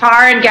 Playing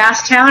guitar in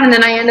Gastown, and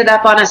then I ended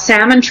up on a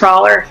salmon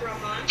trawler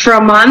for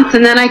a month,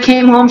 and then I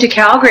came home to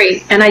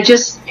Calgary, and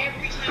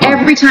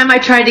every time I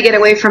tried to get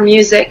away from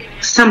music,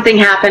 something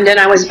happened and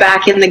I was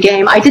back in the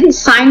game. I didn't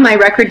sign my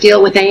record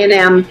deal with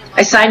A&M.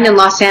 I signed in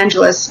Los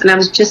Angeles, and I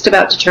was just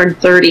about to turn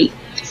 30.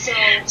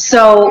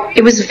 So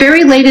it was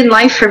very late in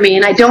life for me,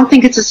 and I don't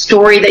think it's a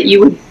story that you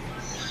would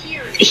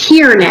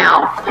hear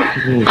now.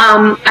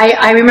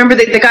 I remember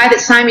the guy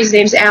that signed me, his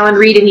name's Alan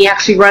Reed, and he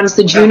actually runs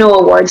the Juno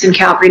Awards in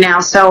Calgary now.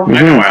 So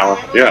I know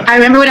Alan, yeah. I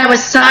remember when I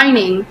was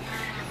signing,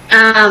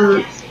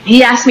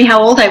 he asked me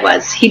how old I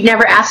was. He'd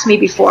never asked me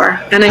before,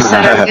 and I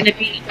said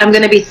I'm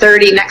going to be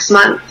 30 next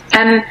month.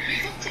 And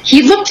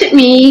he looked at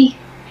me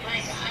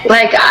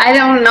like I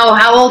don't know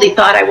how old he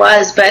thought I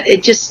was, but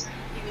there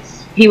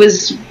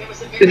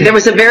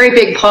was a very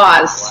big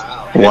pause.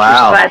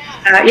 Wow. But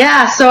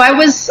yeah, so I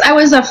was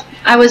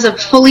a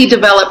fully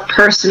developed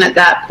person at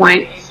that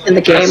point in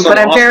the game. But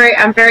awesome.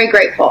 I'm very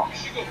grateful.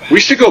 We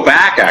should go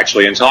back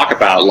actually and talk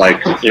about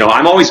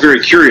I'm always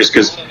very curious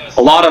because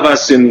a lot of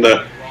us in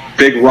the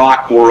big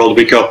rock world,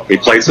 we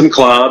played some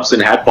clubs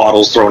and had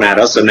bottles thrown at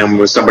us, and then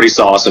when somebody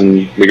saw us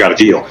and we got a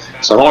deal.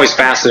 So I'm always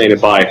fascinated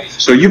by.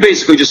 So you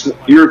basically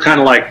you're kind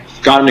of like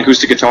got an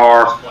acoustic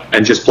guitar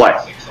and just play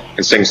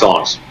and sing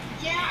songs.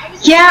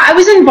 Yeah, I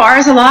was in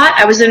bars a lot.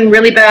 I was in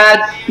really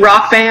bad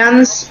rock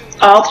bands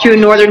all through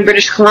northern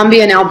British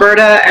Columbia and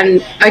Alberta,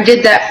 and I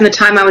did that from the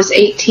time I was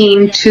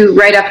 18 to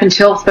right up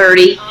until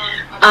 30.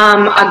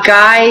 A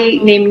guy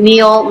named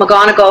Neil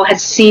McGonigal had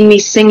seen me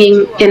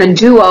singing in a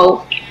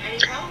duo,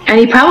 and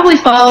he probably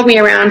followed me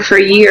around for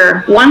a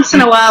year. Once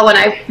in a while when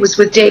I was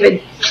with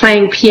David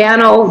playing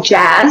piano,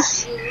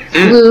 jazz,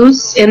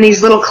 blues in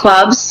these little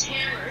clubs,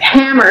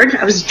 hammered.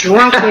 I was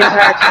drunk the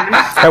entire time.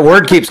 That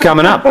word keeps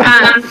coming up.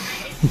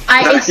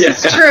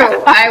 It's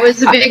true. I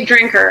was a big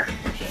drinker.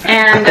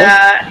 And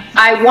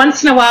I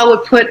once in a while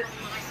would put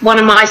one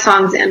of my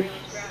songs in.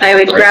 I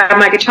would grab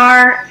my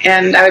guitar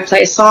and I would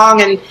play a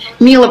song, and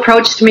Neil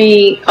approached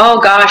me,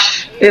 oh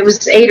gosh, it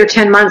was 8 or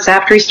 10 months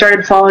after he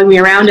started following me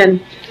around, and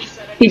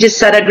he just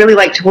said, I'd really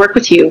like to work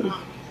with you.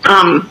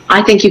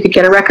 I think you could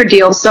get a record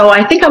deal. So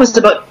I think I was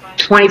about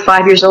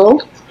 25 years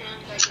old,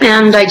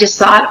 and I just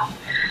thought,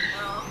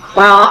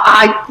 well,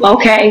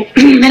 okay.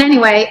 And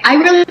anyway, I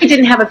really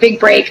didn't have a big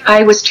break.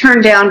 I was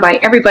turned down by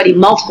everybody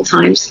multiple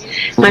times.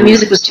 My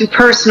music was too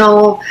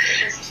personal.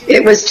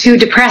 It was too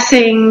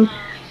depressing.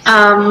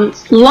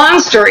 Long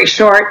story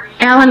short,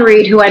 Alan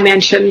Reed, who I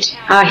mentioned,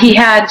 he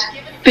had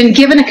been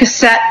given a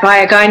cassette by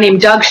a guy named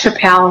Doug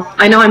Chappelle.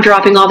 I know I'm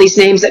dropping all these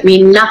names that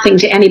mean nothing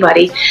to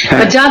anybody,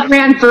 but Doug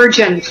ran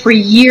Virgin for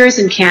years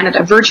in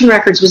Canada. Virgin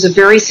Records was a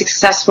very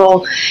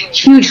successful,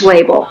 huge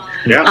label.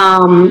 Yeah.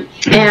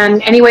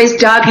 And anyways,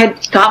 Doug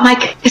had got my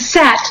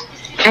cassette,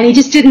 and he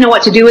just didn't know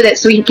what to do with it,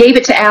 so he gave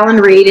it to Alan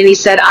Reed, and he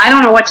said, I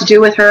don't know what to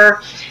do with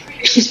her.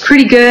 She's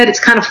pretty good. It's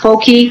kind of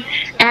folky.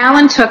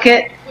 Alan took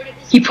it.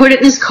 He put it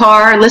in his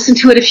car and listened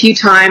to it a few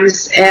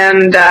times,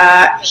 and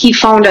he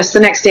phoned us the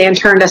next day and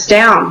turned us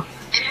down.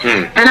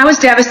 And I was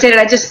devastated.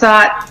 I just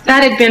thought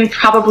that had been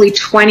probably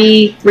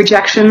 20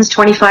 rejections,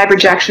 25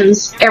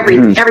 rejections,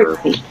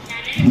 everybody.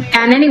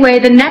 And anyway,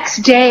 the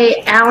next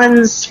day,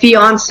 Alan's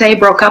fiance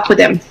broke up with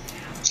him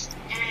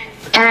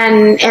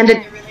and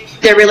ended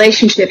their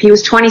relationship. He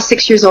was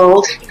 26 years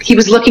old. He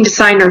was looking to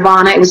sign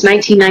Nirvana. It was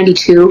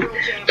 1992.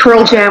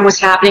 Pearl Jam was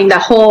happening, the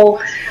whole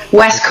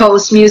West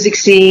Coast music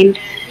scene.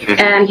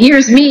 And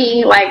here's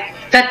me, like,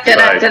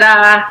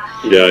 da-da-da-da-da.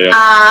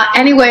 Yeah.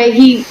 Anyway,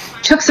 he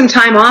took some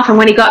time off, and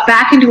when he got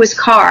back into his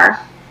car,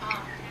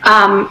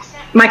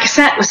 my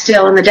cassette was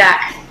still in the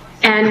deck.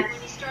 And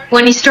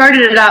when he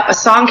started it up, a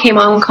song came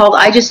on called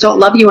I Just Don't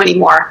Love You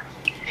Anymore.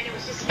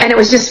 And it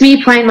was just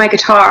me playing my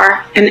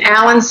guitar, and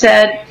Alan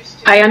said,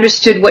 I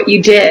understood what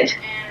you did.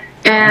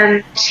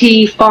 And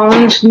he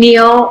phoned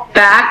Neil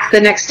back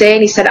the next day,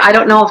 and he said, I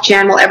don't know if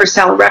Jan will ever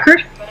sell a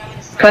record,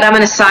 but I'm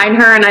going to sign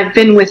her, and I've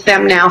been with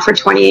them now for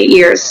 28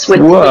 years.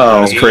 Whoa,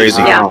 that's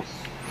crazy. Yeah.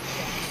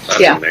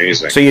 That's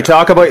amazing. So you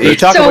talk about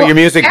your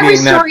music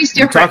being that.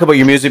 You talk about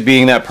your music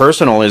being that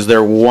personal. Is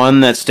there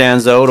one that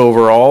stands out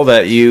overall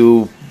that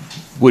you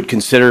would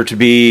consider to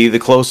be the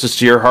closest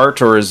to your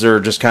heart, or is there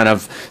just kind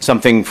of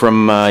something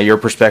from your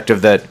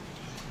perspective that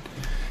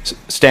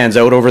stands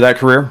out over that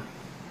career?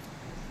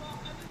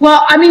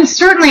 Well, I mean,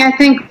 certainly I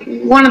think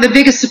one of the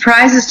biggest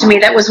surprises to me,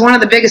 that was one of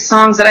the biggest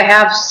songs that I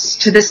have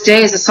to this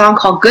day, is a song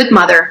called Good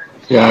Mother.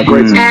 Yeah,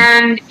 great song.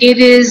 And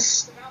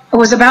it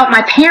was about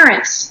my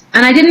parents,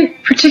 and I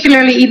didn't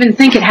particularly even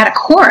think it had a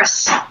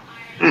chorus.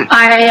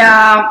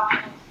 I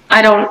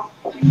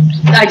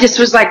just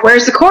was like,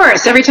 where's the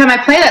chorus? Every time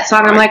I play that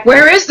song, I'm like,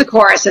 where is the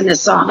chorus in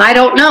this song? I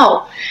don't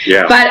know.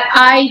 Yeah. But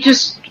I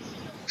just,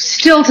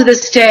 still to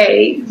this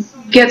day,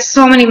 get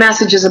so many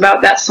messages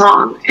about that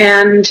song.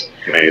 And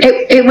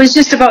it was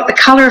just about the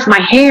color of my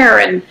hair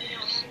and,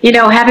 you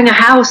know, having a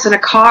house and a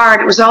car.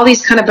 And it was all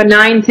these kind of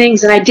benign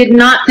things. And I did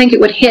not think it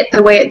would hit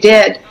the way it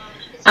did.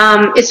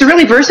 It's a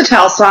really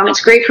versatile song.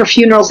 It's great for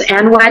funerals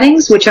and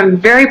weddings, which I'm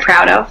very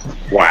proud of.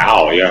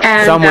 Wow, yeah.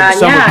 And, some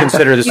would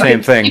consider the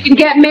same thing. You can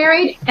get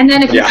married, and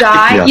then if you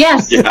die,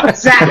 yes,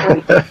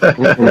 exactly.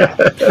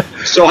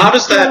 So how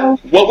does that,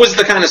 what was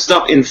the kind of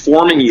stuff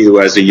informing you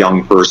as a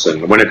young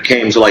person when it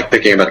came to like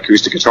picking up an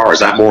acoustic guitar?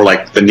 Is that more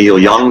like the Neil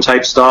Young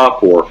type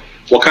stuff, or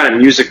what kind of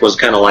music was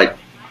kind of like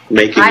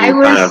making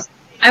you kind of...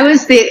 I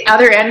was the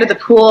other end of the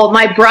pool.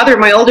 My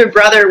older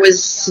brother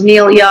was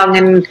Neil Young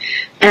and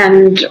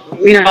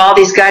you know, all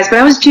these guys. But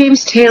I was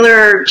James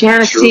Taylor,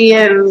 Janis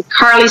Ian,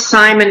 Carly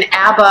Simon,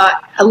 ABBA,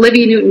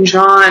 Olivia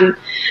Newton-John,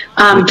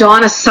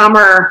 Donna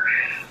Summer.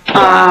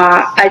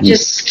 I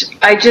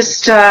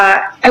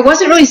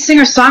wasn't really a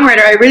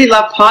singer-songwriter. I really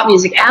loved pop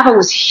music. ABBA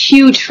was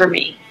huge for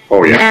me.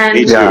 Oh, yeah. And,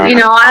 you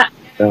know,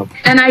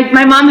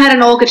 my mom had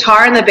an old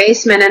guitar in the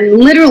basement, and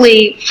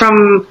literally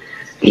from...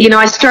 You know,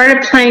 I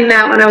started playing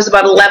that when I was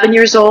about 11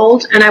 years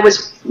old, and I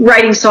was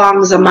writing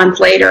songs a month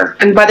later.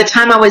 And by the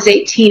time I was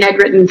 18, I'd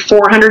written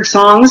 400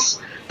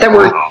 songs that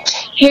were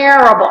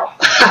terrible.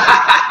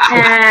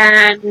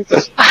 And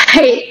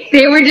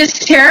they were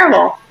just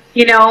terrible,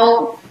 you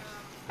know.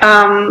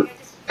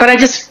 But I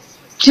just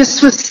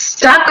was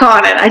stuck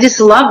on it. I just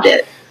loved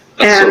it.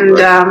 And,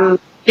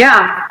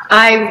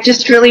 I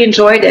just really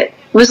enjoyed it.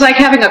 It was like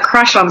having a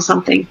crush on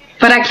something.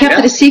 But I kept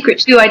it a secret,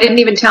 too. I didn't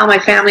even tell my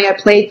family I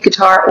played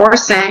guitar or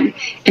sang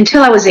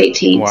until I was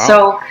 18. Wow.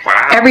 So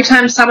every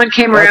time someone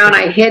came around,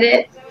 I hit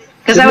it.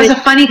 Because I was a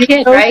funny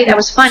kid, right? I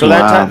was funny. So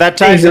that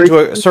ties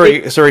into a...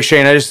 Sorry,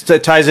 Shane.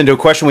 That ties into a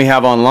question we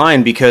have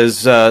online,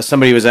 because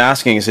somebody was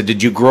asking, said,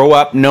 did you grow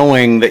up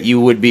knowing that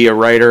you would be a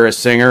writer, a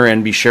singer,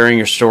 and be sharing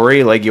your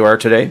story like you are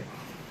today?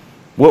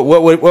 What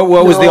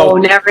was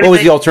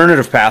the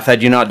alternative path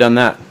had you not done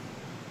that?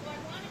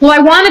 Well, I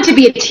wanted to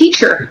be a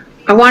teacher.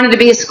 I wanted to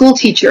be a school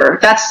teacher.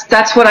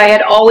 That's what I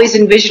had always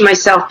envisioned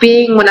myself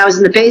being. When I was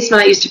in the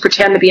basement, I used to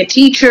pretend to be a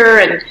teacher.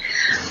 And,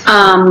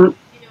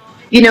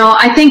 you know,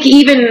 I think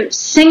even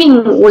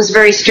singing was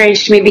very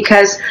strange to me,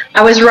 because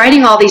I was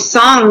writing all these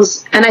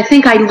songs, and I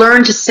think I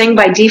learned to sing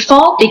by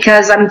default,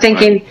 because I'm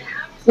thinking,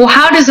 well,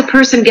 how does a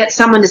person get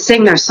someone to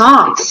sing their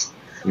songs?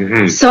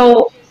 Mm-hmm.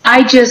 So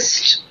I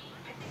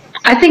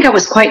think I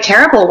was quite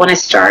terrible when I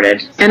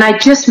started, and I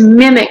just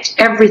mimicked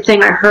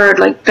everything I heard,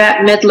 like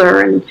Bette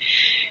Midler and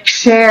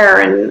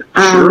Cher, and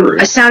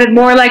I sounded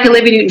more like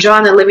Olivia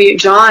Newton-John than Olivia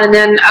Newton-John. And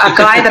then a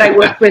guy that I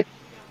worked with,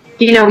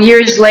 you know,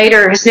 years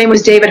later, his name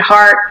was David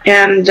Hart,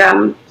 and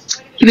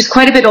he was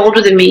quite a bit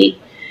older than me,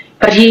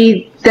 but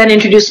he then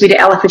introduced me to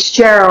Ella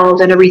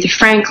Fitzgerald and Aretha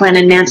Franklin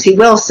and Nancy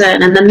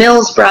Wilson and the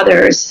Mills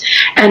Brothers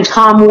and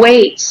Tom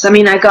Waits. I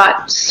mean, I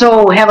got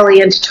so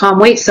heavily into Tom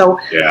Waits, so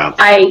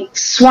I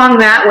swung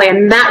that way,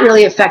 and that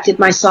really affected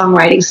my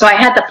songwriting. So I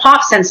had the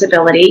pop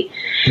sensibility,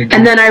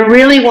 and then I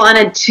really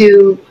wanted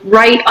to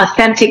write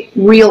authentic,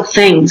 real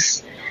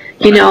things,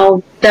 you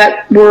know,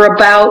 that were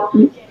about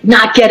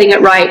not getting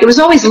it right. It was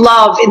always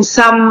love in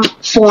some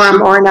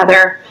form or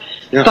another.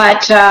 Yeah.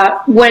 But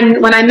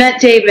when I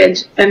met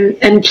David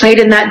and played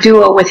in that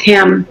duo with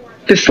him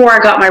before I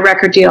got my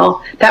record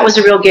deal, that was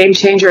a real game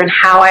changer in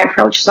how I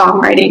approach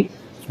songwriting.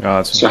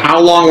 So how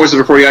long was it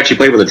before you actually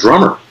played with a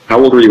drummer? How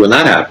old were you when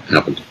that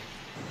happened?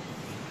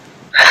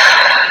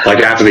 Like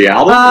after the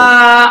album?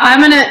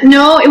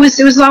 No, it was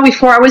long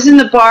before. I was in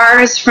the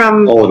bars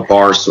from the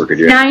bar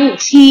circuit,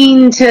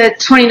 19 to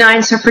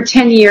 29, so for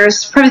 10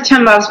 years. Probably the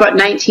time I was about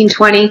 19,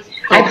 20. Okay.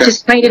 I've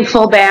just played in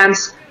full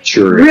bands.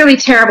 Sure. Really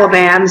terrible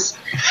bands.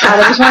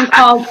 There was one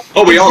called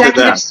we all did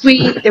that.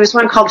 Suite. There was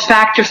one called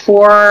Factor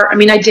 4. I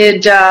mean, I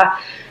did,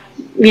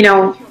 you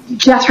know,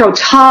 Jethro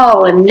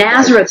Tull and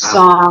Nazareth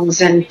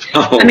songs, and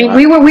I mean,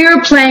 we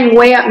were playing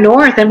way up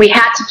north, and we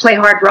had to play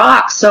hard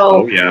rock.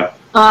 So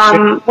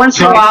once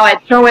in a while,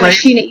 I'd throw in a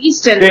Sheena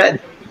Easton.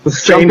 But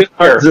Shane,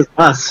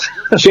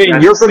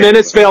 you're from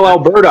Innisfail,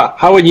 Alberta.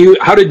 How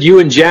did you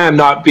and Jan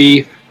not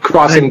be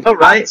crossing? Oh,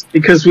 right,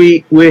 because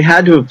we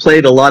had to have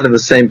played a lot of the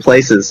same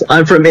places.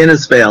 I'm from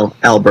Innisfail,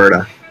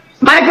 Alberta.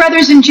 My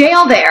brother's in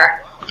jail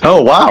there.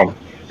 Oh, wow.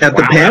 At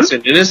the pen? That's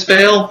in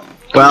Innisfail?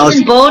 Well,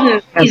 in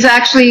Bowden. He's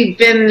actually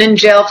been in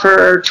jail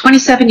for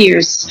 27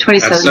 years.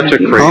 27 That's such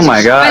years. a crazy. Oh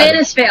my God. But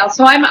Innisfail,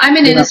 so I'm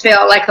in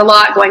Innisfail like a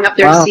lot, going up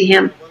there to see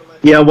him.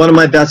 Yeah, one of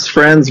my best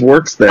friends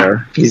works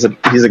there. He's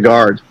a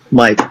guard,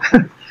 Mike.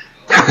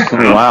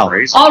 Wow.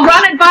 I'll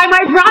run it by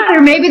my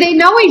brother. Maybe they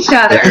know each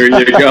other. There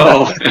you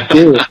go.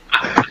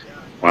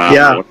 Wow.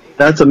 Yeah.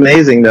 That's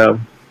amazing, though.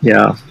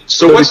 Yeah.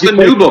 So what's the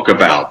new book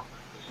about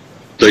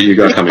that you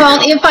got coming out?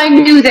 Well, If I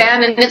Knew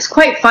Then, and it's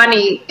quite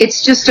funny.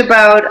 It's just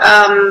about,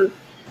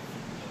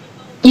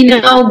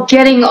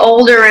 getting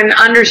older and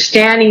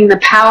understanding the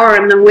power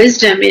and the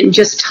wisdom in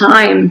just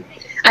time.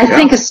 I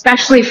think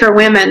especially for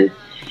women,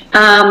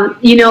 I'm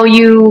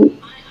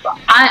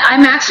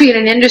actually in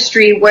an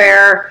industry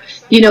where,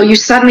 you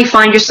suddenly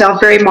find yourself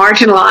very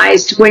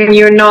marginalized when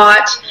you're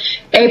not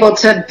able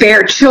to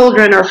bear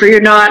children, or if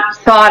you're not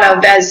thought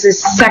of as a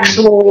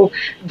sexual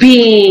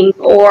being,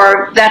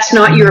 or that's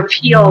not your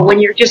appeal, when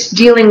you're just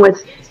dealing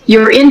with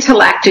your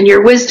intellect and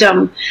your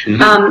wisdom.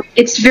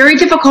 It's very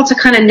difficult to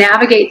kind of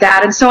navigate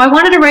that. And so I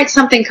wanted to write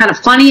something kind of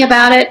funny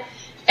about it,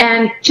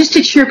 and just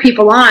to cheer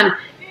people on.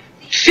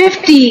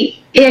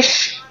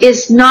 50-ish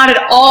is not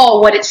at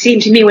all what it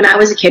seemed to me when I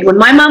was a kid. When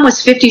my mom was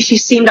 50, she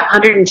seemed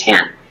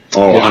 110.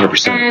 Oh,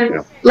 100%.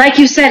 And like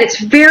you said, it's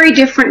very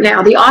different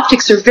now. The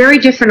optics are very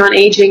different on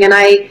aging, and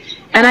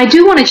I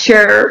do want to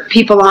cheer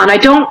people on. I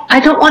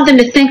don't want them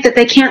to think that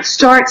they can't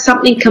start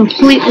something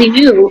completely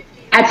new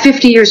at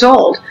 50 years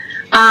old.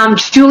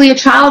 Julia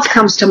Childs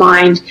comes to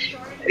mind.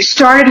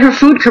 Started her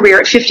food career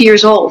at 50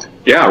 years old.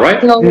 Yeah,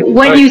 right. So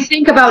when you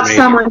think about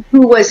someone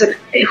who was an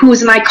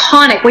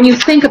iconic, when you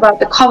think about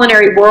the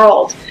culinary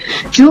world,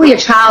 Julia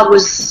Child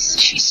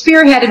she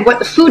spearheaded what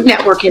the Food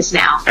Network is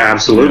now.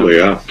 Absolutely,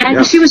 yeah.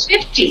 And she was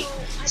 50.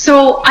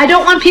 So I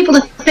don't want people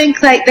to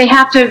think like they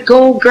have to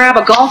go grab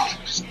a golf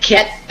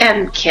set.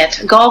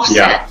 Golf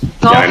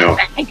I know.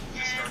 Bag,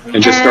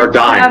 and just start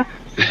dying.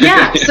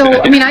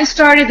 So I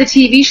started the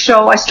TV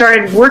show. I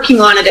started working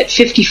on it at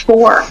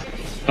 54.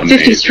 Amazing.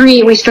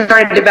 53, we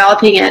started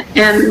developing it,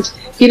 and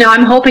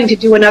I'm hoping to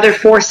do another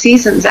 4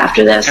 seasons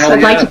after this.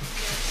 I'd like to,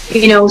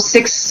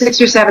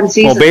 6 or 7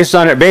 seasons. Well, based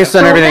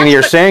on everything that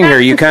you're saying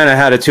here, you kind of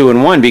had a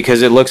 2-in-1,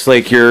 because it looks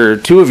like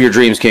 2 of your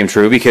dreams came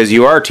true, because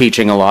you are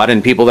teaching a lot,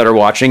 and people that are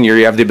watching,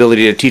 you have the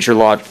ability to teach a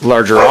lot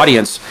larger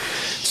audience.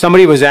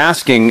 Somebody was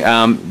asking,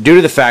 due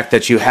to the fact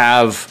that you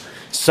have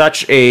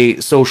such a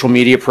social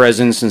media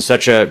presence and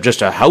such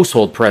just a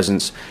household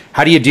presence,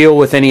 how do you deal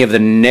with any of the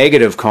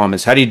negative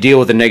comments? How do you deal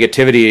with the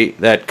negativity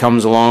that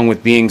comes along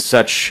with being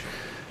such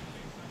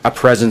a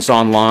presence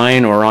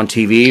online or on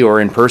TV or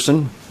in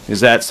person?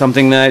 Is that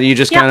something that you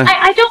just kind of...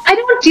 I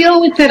don't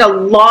deal with it a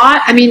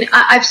lot.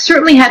 I've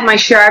certainly had my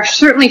share. I've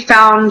certainly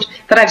found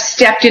that I've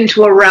stepped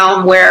into a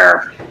realm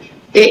where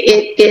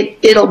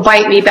it'll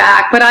bite me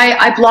back, but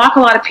I block a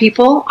lot of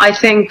people. I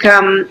think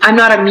I'm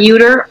not a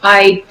muter.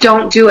 I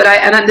don't do it.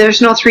 And there's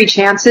no 3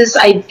 chances.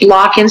 I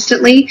block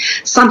instantly.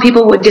 Some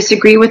people would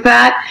disagree with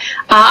that.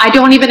 I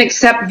don't even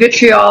accept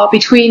vitriol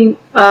between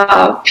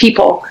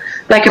people.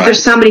 Like if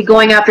there's somebody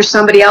going after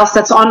somebody else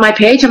that's on my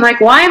page, I'm like,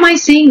 why am I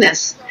seeing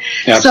this?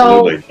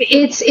 Absolutely. So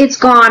it's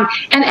gone.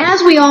 And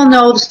as we all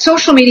know,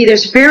 social media,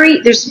 there's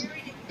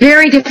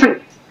very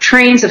different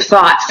trains of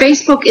thought.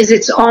 Facebook is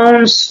its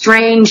own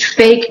strange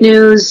fake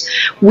news,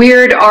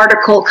 weird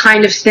article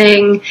kind of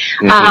thing.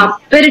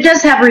 But it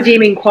does have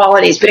redeeming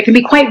qualities, but it can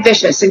be quite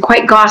vicious and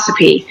quite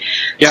gossipy.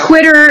 Yeah.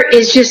 Twitter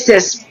is just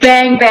this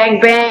bang, bang,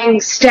 bang,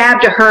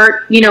 stab to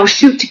hurt,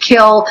 shoot to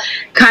kill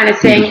kind of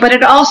thing. But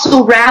it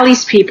also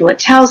rallies people. It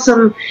tells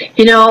them,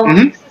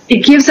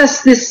 it gives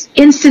us this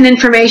instant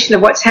information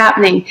of what's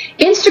happening.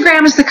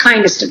 Instagram is the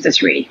kindest of the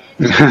 3.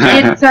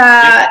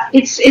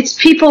 It's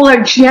people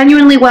are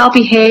genuinely well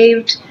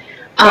behaved.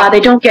 They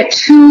don't get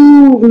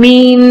too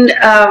mean.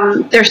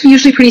 They're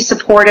usually pretty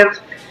supportive.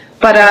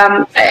 But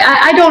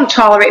I don't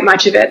tolerate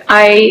much of it.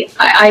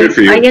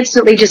 I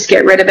instantly just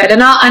get rid of it,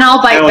 and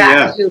I'll bite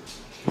back too.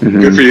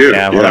 Good for you.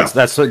 Yeah, well,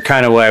 that's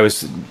kind of why I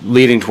was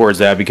leading towards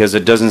that, because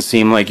it doesn't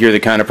seem like you're the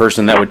kind of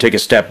person that would take a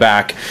step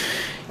back.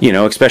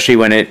 Especially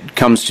when it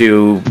comes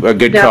to a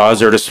good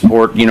cause or to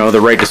support, the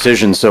right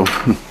decision. So,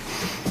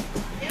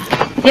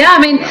 yeah,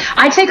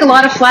 I take a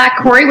lot of flack.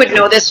 Corey would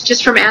know this,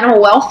 just from animal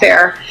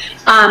welfare.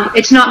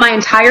 It's not my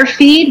entire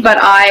feed, but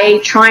I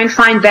try and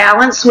find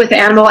balance with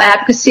animal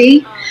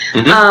advocacy.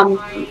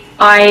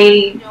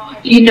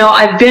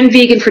 I've been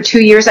vegan for 2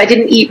 years. I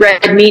didn't eat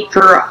red meat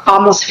for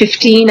almost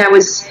 15. I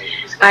was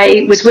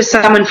with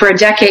someone for a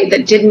decade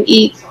that didn't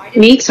eat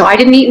meat, so I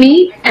didn't eat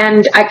meat,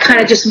 and I kind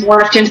of just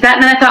morphed into that.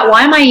 And then I thought,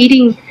 why am I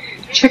eating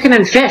chicken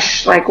and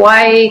fish? Like,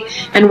 why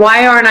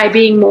aren't I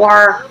being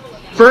more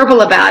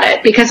verbal about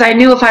it? Because I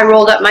knew if I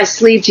rolled up my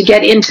sleeve to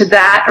get into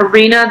that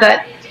arena,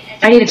 that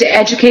I needed to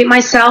educate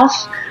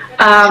myself.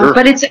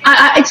 But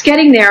it's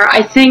getting there.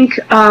 I think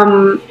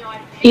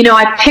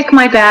I pick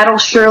my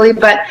battles, surely,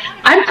 but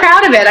I'm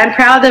proud of it. I'm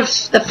proud of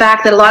the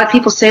fact that a lot of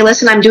people say,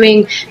 listen, I'm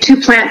doing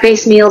 2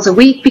 plant-based meals a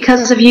week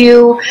because of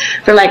you.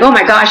 They're like, oh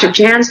my gosh, if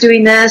Jan's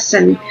doing this,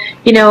 and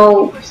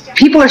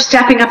people are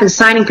stepping up and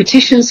signing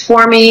petitions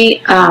for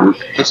me.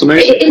 That's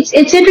amazing.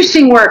 It's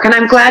interesting work, and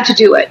I'm glad to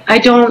do it. I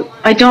don't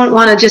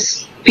want to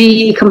just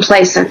be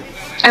complacent.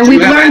 And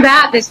we've learned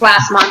that this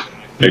last month.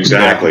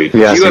 Exactly.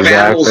 Yes, do you have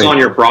animals on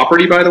your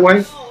property, by the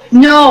way?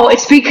 No,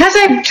 it's because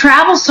I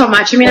travel so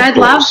much. I mean, I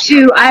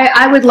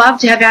would love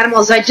to have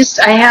animals. I used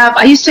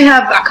to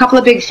have a couple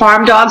of big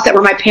farm dogs that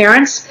were my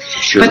parents,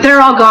 but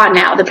they're all gone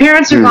now. The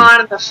parents are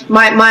gone.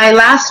 My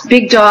last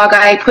big dog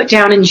I put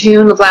down in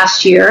June of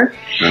last year,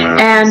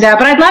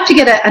 but I'd love to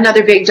get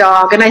another big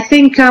dog, and I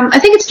think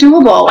it's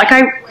doable. Like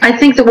I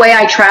think the way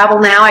I travel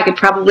now, I could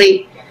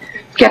probably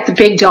get the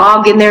big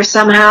dog in there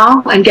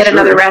somehow and get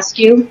another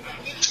rescue.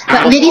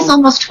 But Liddy's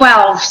almost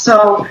 12,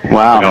 so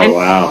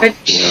but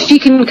she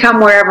can come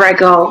wherever I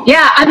go.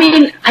 Yeah, I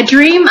mean,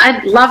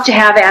 I'd love to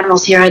have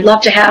animals here. I'd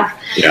love to have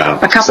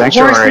a couple of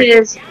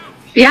horses.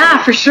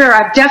 Yeah, for sure.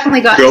 I've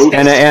definitely got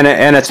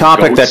and a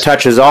topic that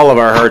touches all of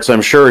our hearts,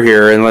 I'm sure,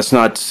 here. And let's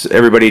not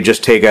everybody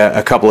just take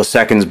a couple of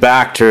seconds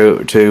back to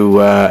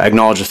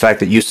acknowledge the fact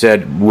that you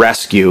said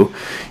rescue.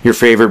 Your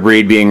favorite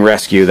breed being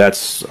rescue.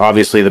 That's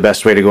obviously the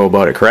best way to go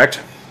about it,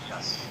 correct?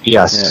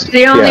 Yes.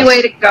 The only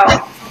way to go.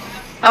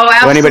 Oh,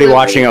 absolutely. So anybody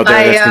watching out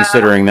there that's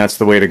considering, that's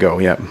the way to go.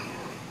 Yeah.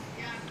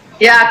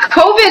 Yeah,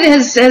 COVID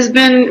has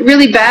been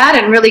really bad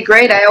and really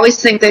great. I always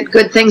think that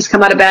good things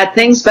come out of bad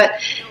things, but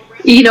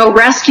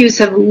rescues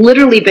have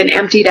literally been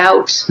emptied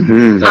out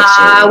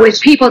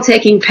with people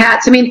taking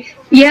pets. I mean,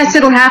 yes,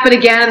 it'll happen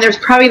again, and there's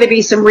probably going to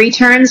be some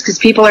returns because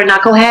people are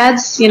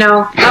knuckleheads,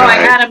 I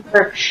had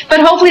them but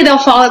hopefully they'll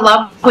fall in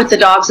love with the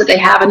dogs that they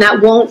have, and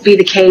that won't be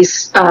the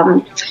case,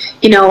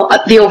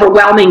 the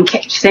overwhelming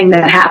thing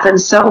that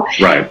happens. So,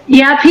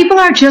 yeah, people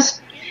are just,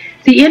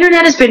 the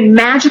internet has been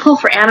magical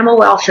for animal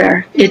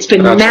welfare. It's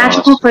been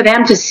magical for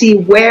them to see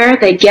where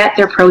they get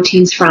their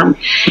proteins from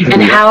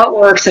and how it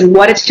works and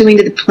what it's doing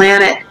to the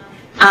planet.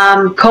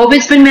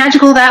 COVID's been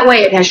magical that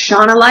way. It has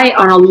shone a light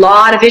on a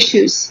lot of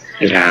issues.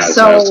 It has.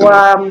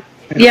 So,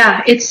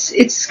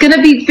 it's going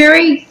to be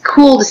very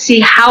cool to see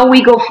how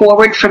we go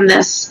forward from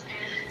this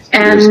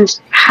and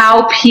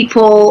how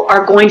people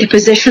are going to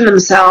position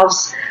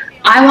themselves.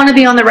 I want to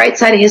be on the right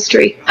side of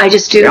history. I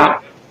just do.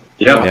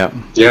 Yeah.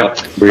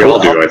 We all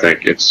do, I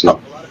think. It's a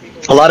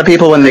lot of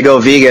people, when they go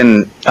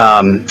vegan,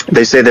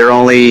 they say the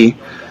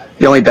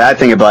only bad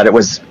thing about it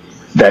was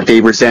that they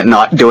resent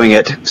not doing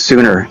it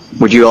sooner.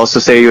 Would you also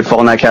say you would fall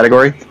in that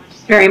category?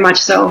 Very much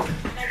so.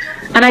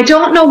 And I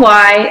don't know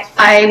why.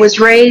 I was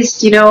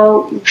raised, in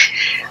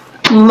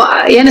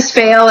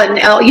Innisfail,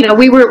 and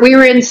we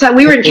were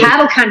in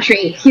cattle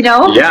country,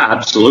 Yeah,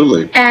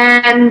 absolutely.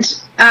 And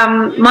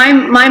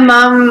my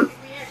mom,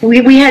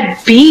 we had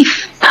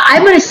beef.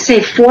 I'm going to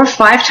say 4 or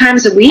 5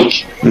 times a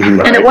week, and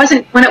when it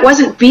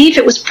wasn't beef,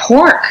 it was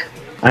pork.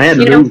 I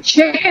had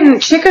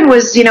chicken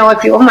was,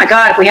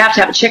 if we have to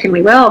have a chicken,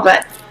 we will.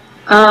 But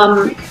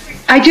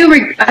I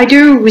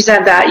do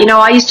resent that.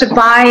 I used to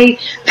buy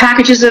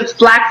packages of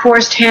Black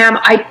Forest ham.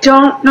 I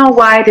don't know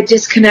why the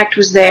disconnect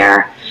was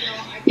there.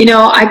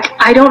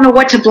 I don't know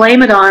what to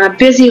blame it on, a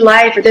busy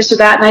life or this or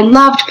that. And I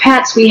loved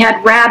pets. We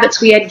had rabbits,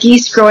 we had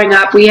geese growing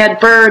up, we had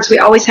birds, we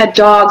always had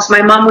dogs.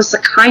 My mom was the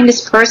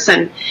kindest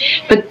person,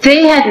 but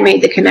they hadn't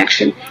made the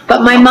connection.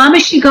 But my mom,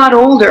 as she got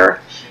older,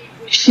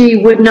 she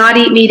would not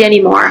eat meat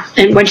anymore.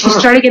 And when she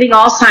started getting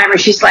Alzheimer's,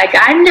 she's like,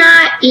 I'm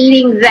not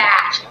eating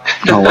that.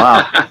 Oh,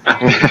 wow.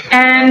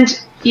 And,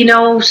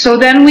 so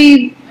then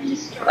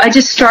I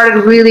just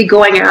started really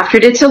going after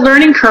it. It's a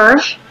learning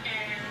curve.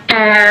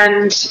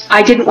 And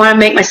I didn't want to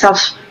make myself,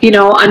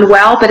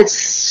 unwell, but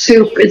it's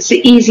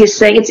the easiest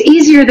thing. It's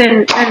easier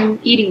than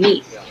eating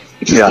meat.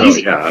 It's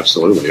easy. Yeah,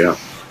 absolutely, yeah.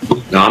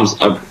 No,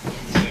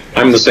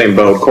 I'm the same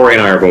boat. Corey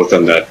and I are both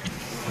in that.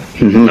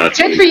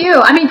 Good for you.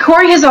 I mean,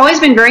 Corey has always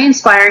been very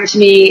inspiring to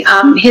me.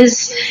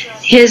 His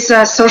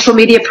social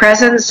media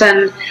presence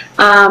and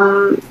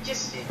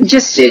it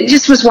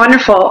just was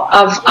wonderful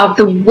of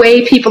the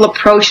way people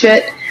approach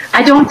it.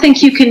 I don't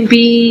think you can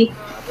be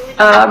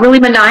really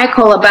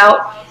maniacal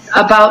about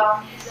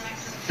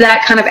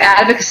that kind of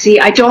advocacy.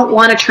 I don't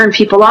want to turn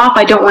people off.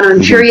 I don't want to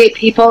infuriate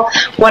people.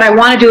 What I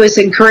want to do is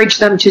encourage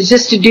them to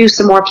do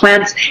some more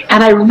plants,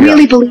 and I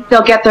really believe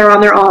they'll get there on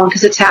their own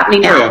because it's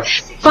happening now.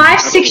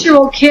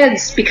 5-6-year-old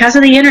kids, because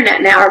of the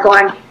internet now, are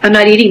going, I'm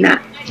not eating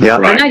that.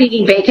 I'm not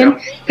eating bacon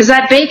because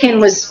that bacon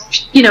was,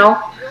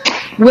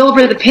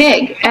 Wilbur the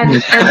pig.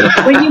 And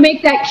when you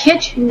make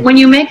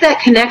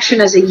that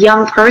connection as a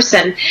young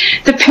person,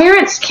 the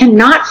parents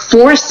cannot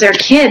force their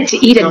kid to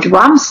eat a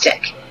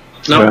drumstick.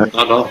 No, not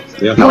at all.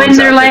 Yeah. When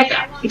they're like,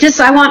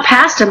 I want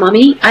pasta,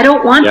 Mommy. I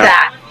don't want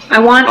that. I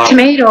want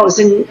tomatoes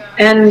and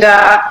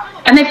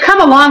they've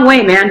come a long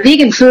way, man.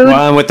 Vegan food.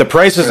 Well, and with the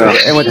prices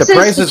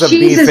of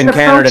beef in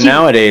Canada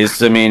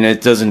nowadays, I mean,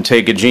 it doesn't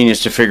take a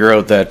genius to figure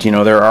out that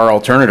there are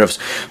alternatives.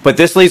 But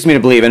this leads me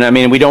to believe, and I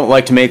mean, we don't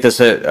like to make this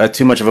a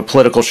too much of a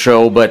political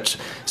show, but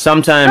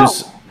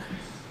sometimes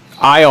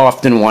I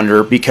often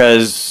wonder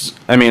because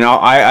I mean,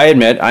 I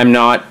admit I'm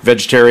not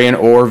vegetarian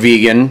or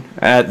vegan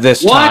at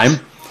this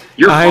time.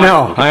 I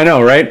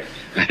know, right?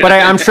 But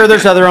I'm sure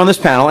there's other on this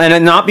panel,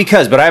 and not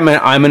because, but I'm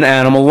an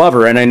animal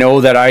lover, and I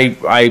know that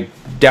I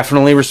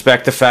definitely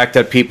respect the fact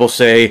that people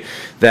say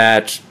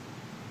that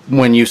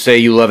when you say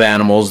you love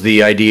animals,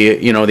 the idea,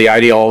 the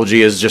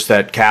ideology is just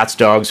that cats,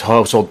 dogs,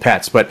 household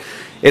pets, but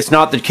it's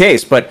not the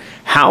case. But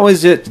how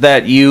is it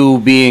that you,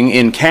 being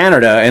in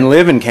Canada and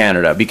live in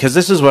Canada, because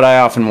this is what I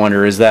often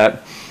wonder, is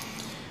that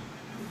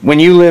when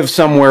you live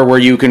somewhere where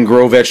you can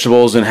grow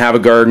vegetables and have a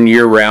garden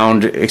year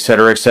round, et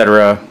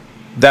cetera,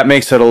 that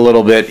makes it a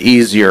little bit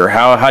easier.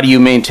 How do you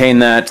maintain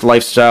that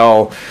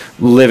lifestyle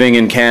living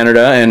in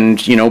Canada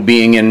and,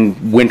 being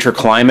in winter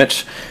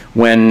climate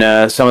when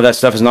some of that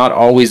stuff is not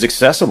always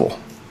accessible?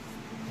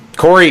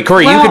 Corey, you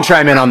can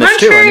chime in on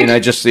this too. I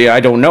mean, I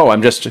don't know.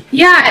 I'm just...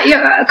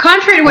 Yeah,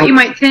 contrary to what you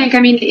might think,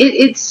 I mean,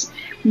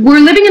 we're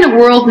living in a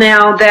world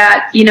now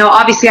that,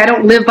 obviously I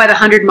don't live by the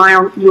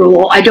 100-mile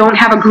rule. I don't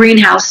have a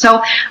greenhouse.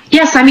 So,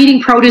 yes, I'm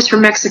eating produce from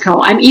Mexico.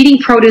 I'm eating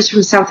produce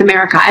from South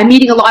America. I'm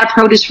eating a lot of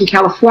produce from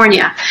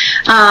California.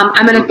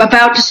 I'm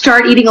about to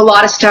start eating a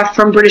lot of stuff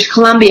from British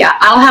Columbia.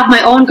 I'll have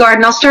my own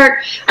garden.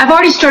 I've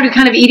already started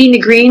kind of eating the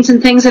greens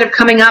and things that are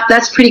coming up.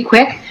 That's pretty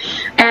quick.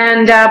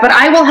 And but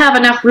I will have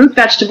enough root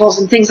vegetables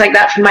and things like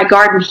that from my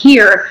garden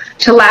here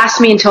to last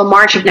me until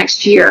March of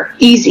next year.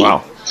 Easy.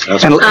 Wow.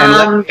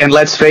 And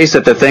let's face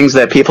it, the things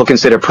that people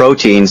consider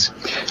proteins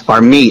are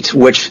meat,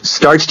 which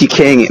starts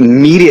decaying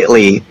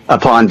immediately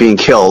upon being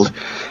killed.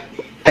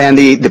 And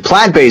the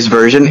plant-based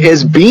version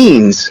is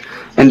beans.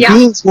 And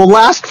beans will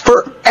last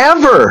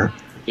forever.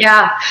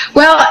 Yeah.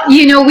 Well,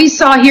 we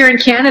saw here in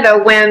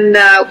Canada when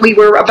we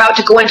were about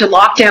to go into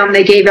lockdown,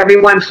 they gave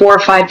everyone 4 or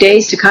 5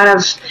 days to kind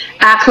of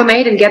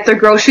acclimate and get their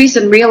groceries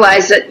and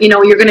realize that,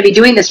 you're going to be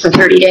doing this for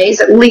 30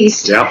 days at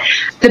least. Yeah.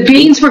 The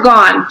beans were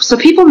gone. So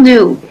people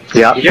knew.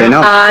 Yeah, they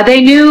know.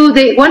 They knew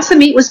once the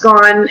meat was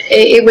gone,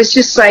 it was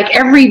just like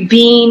every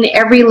bean,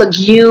 every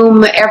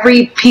legume,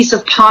 every piece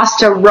of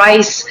pasta,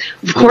 rice.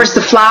 Of course,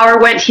 the flour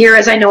went here,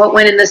 as I know it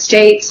went in the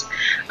States.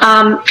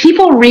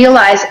 People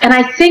realized, and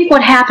I think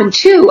what happened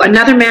too,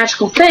 another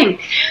magical thing,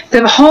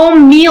 the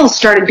home meals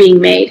started being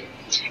made.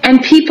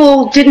 And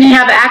people didn't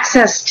have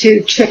access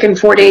to chicken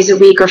 4 days a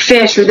week or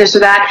fish or this or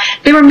that.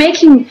 They were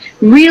making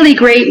really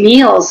great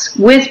meals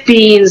with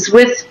beans,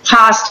 with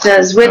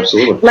pastas, with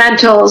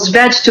lentils,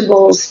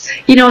 vegetables,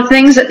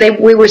 things that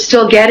we were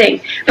still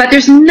getting. But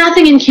there's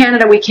nothing in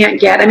Canada we can't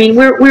get. I mean,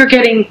 we're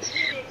getting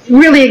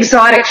really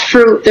exotic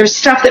fruit. There's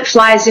stuff that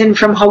flies in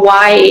from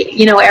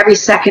Hawaii, every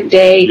second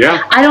day.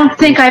 Yeah. I don't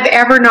think I've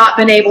ever not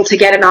been able to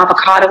get an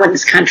avocado in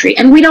this country.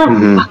 And we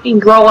don't fucking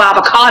grow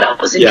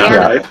avocados in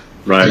Canada.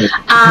 Right.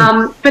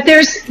 But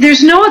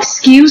there's no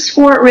excuse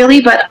for it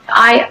really, but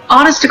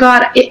honest to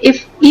God,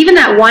 if even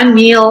that one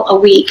meal a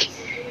week,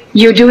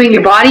 you're doing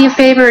your body a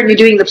favor and you're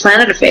doing the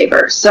planet a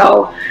favor.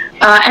 So,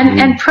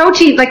 and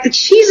protein, like the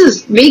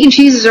cheeses, vegan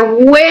cheeses are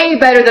way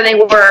better than they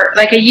were.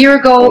 Like a year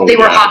ago, they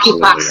were hockey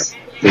pucks.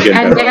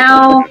 And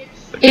now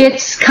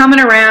it's coming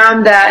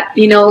around that,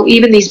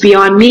 even these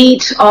Beyond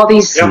Meat, all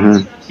these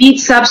meat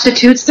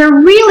substitutes, they're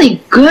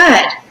really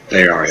good.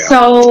 They are, yeah.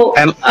 So,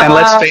 and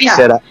let's face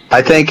it,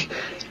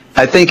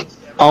 I think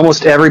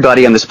almost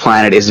everybody on this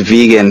planet is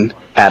vegan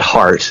at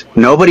heart.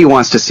 Nobody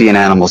wants to see an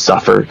animal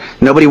suffer.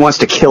 Nobody wants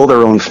to kill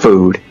their own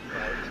food,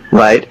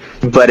 right?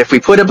 But if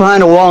we put it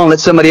behind a wall and let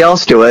somebody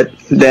else do it,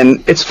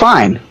 then it's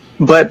fine.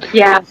 But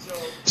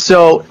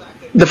so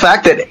the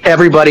fact that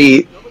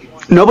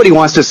nobody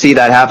wants to see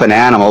that happen to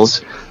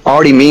animals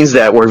already means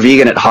that we're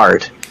vegan at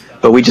heart.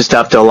 But we just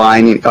have to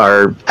align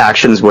our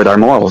actions with our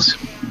morals.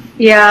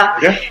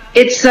 Yeah.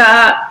 It's,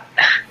 the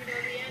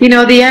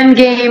end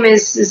game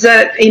is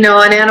that,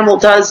 an animal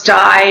does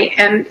die.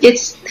 And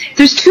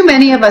there's too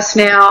many of us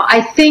now.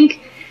 I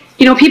think,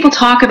 people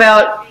talk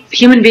about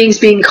human beings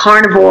being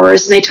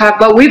carnivores, and they talk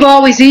about we've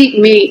always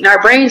eaten meat, and our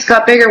brains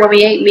got bigger when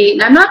we ate meat.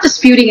 And I'm not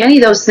disputing any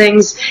of those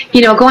things,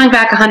 going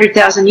back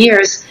 100,000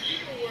 years.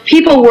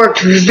 People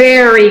worked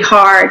very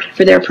hard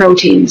for their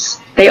proteins.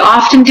 They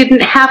often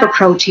didn't have a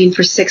protein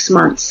for 6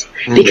 months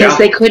because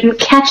they couldn't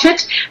catch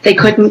it, they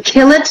couldn't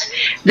kill it.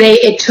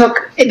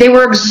 They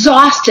were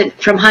exhausted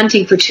from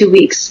hunting for 2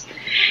 weeks.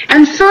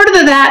 And further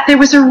to that, there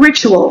was a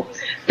ritual,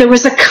 there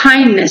was a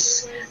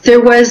kindness,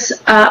 there was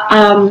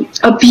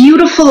a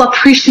beautiful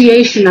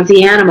appreciation of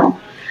the animal.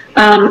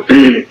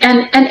 And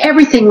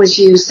everything was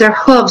used, their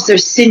hooves, their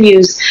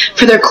sinews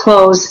for their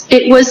clothes.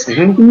 It was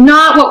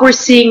not what we're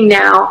seeing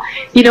now.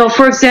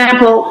 For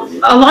example,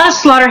 a lot of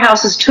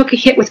slaughterhouses took a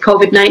hit with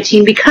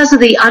COVID-19 because of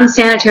the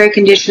unsanitary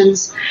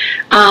conditions,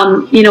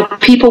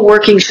 people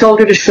working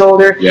shoulder to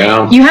shoulder.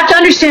 Yeah. You have to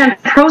understand,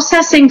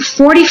 processing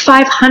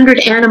 4,500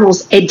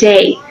 animals a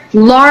day,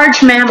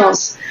 large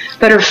mammals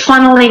that are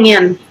funneling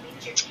in,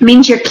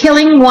 means you're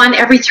killing one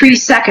every 3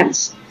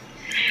 seconds.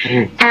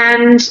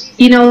 And,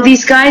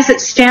 these guys that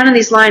stand in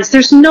these lines,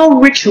 there's no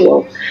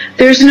ritual.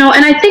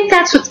 And I think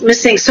that's what's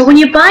missing. So when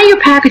you buy your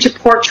package of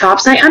pork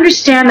chops, I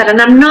understand that,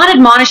 and I'm not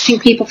admonishing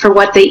people for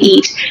what they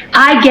eat.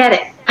 I get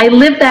it. I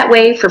lived that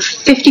way for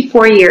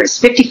 55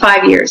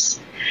 years.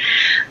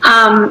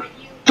 But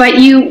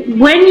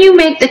when you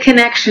make the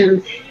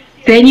connection,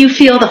 then you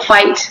feel the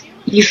fight.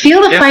 You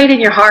feel the fight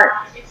in your heart.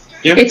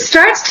 Yeah. It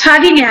starts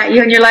tugging at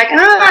you, and you're like,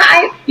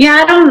 I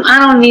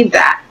don't need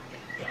that.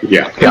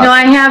 Yeah. You know,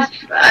 I have.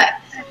 But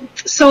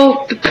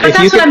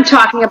that's what I'm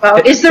talking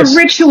about. Is the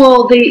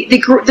ritual,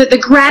 the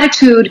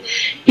gratitude.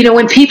 You know,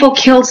 when people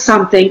killed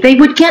something, they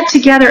would get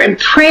together and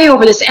pray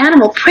over this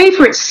animal, pray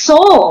for its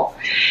soul.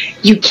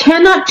 You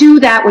cannot do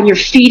that when you're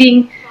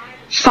feeding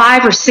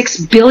 5 or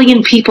 6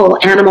 billion people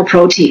animal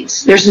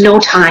proteins. There's no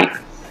time.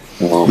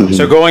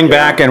 So going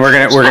back, and we're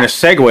gonna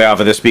segue off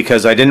of this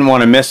because I didn't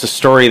want to miss a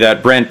story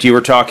that Brent, you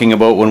were talking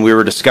about when we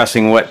were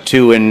discussing what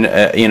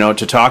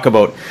to talk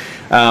about.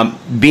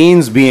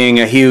 Beans being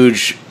a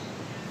huge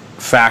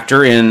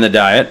factor in the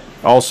diet,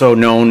 also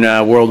known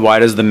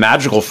worldwide as the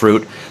magical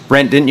fruit.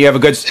 Brent, didn't you have a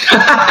good story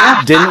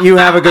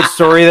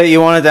that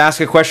you wanted to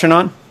ask a question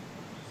on?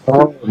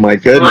 Oh my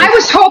goodness! I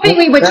was hoping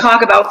we would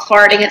talk about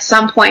farting at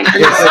some point.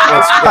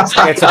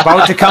 It's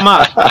about to come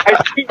up.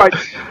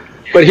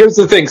 But here's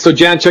the thing. So,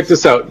 Jan, check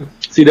this out.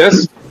 See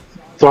this?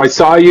 So I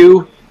saw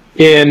you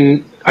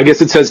in, I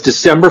guess it says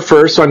December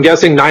 1st, so I'm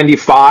guessing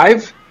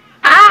 95?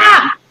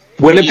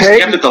 Winnipeg? He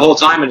kept it the whole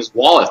time in his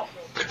wallet.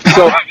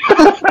 So,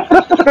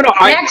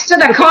 next to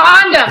the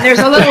condom, there's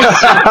a little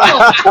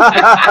circle.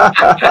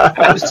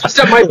 I was just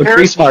at my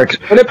parents'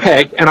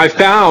 Winnipeg, and I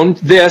found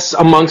this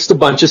amongst a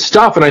bunch of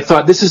stuff, and I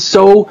thought, this is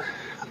so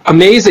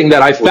amazing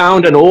that I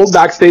found an old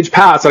backstage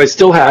pass that I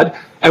still had,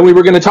 and we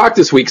were going to talk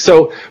this week.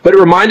 So, but it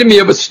reminded me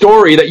of a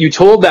story that you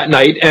told that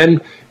night,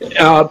 and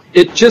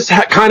it just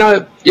kind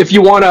of, if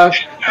you want to,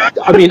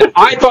 I mean,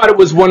 I thought it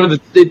was one of the,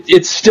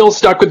 it's still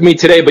stuck with me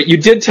today, but you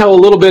did tell a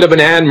little bit of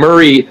an Anne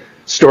Murray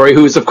story,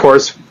 who is, of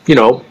course, you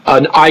know,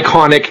 an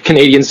iconic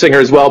Canadian singer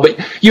as well. But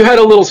you had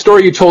a little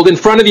story you told in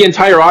front of the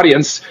entire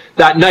audience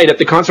that night at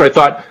the concert. I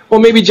thought, well,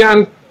 maybe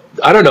Jan,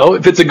 I don't know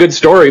if it's a good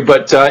story,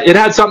 but it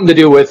had something to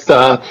do with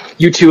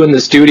you two in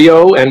the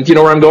studio. And do you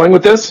know where I'm going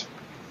with this?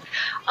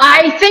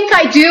 I think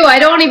I do. I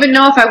don't even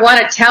know if I want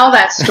to tell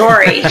that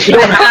story. But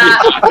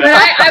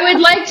I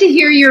would like to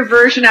hear your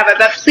version of it,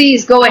 but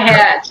please go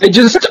ahead.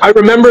 I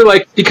remember,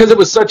 like, because it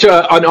was such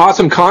an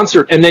awesome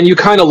concert, and then you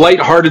kind of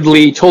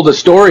lightheartedly told a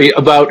story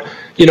about,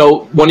 you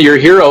know, one of your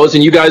heroes,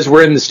 and you guys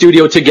were in the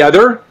studio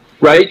together,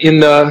 right? In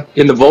the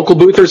vocal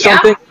booth or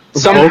something. Yeah.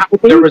 Somehow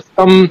there was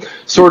some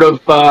sort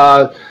of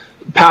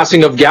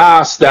passing of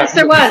gas. Yes,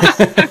 there was.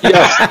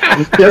 Yes,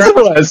 there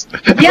was.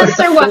 Yes,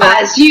 there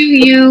was.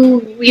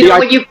 You know,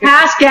 when you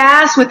pass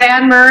gas with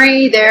Anne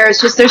Murray,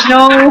 there's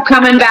no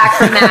coming back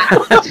from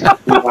that.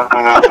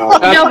 Wow.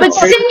 No, but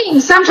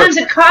singing, sometimes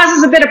it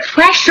causes a bit of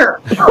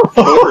pressure. Of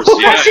course,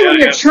 especially when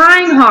you're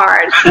trying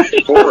hard. Of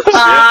course,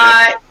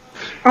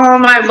 oh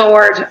my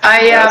Lord!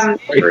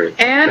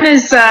 Anne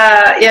is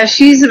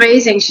she's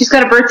amazing. She's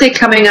got a birthday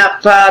coming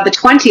up the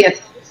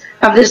 20th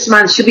of this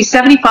month. She'll be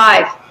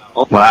 75.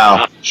 Oh,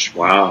 wow!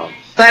 Wow!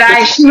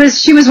 But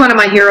she was one of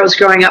my heroes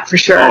growing up for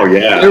sure. Oh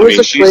yeah, there was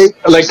a great,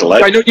 like,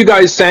 I know you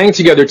guys sang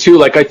together too.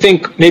 Like, I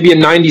think maybe in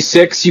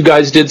 '96 you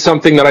guys did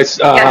something that I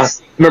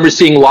remember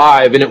seeing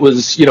live, and it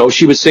was, you know,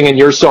 she was singing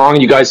your song,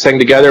 and you guys sang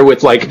together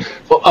with like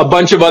a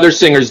bunch of other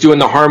singers doing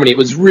the harmony. It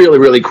was really,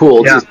 really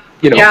cool. Yeah. Just,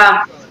 you know.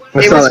 Yeah.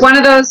 It was one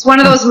of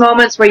those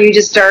moments where you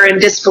just are in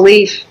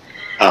disbelief.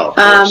 Oh,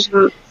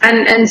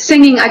 and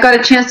singing, I got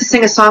a chance to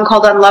sing a song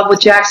called "On Love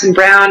with Jackson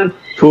Brown"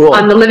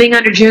 on the Living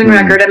Under June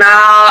record, and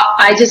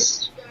I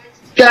just,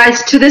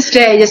 guys, to this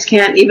day, I just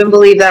can't even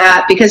believe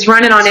that, because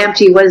 "Running on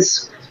Empty"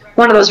 was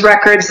one of those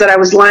records that I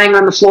was lying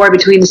on the floor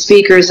between the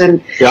speakers,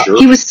 and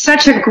he was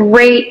such a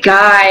great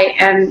guy,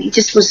 and he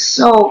just was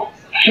so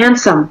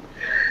handsome.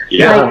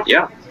 Yeah,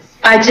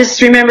 I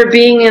just remember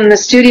being in the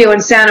studio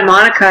in Santa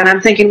Monica, and I'm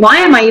thinking, why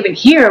am I even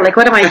here? Like,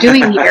 what am I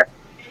doing here?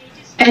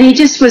 And he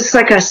just was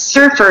like a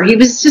surfer.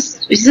 He's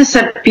just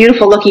a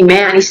beautiful looking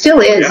man. He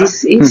still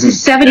is. Yeah.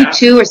 He's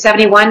 72 or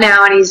 71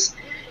 now, and he's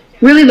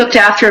really looked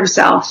after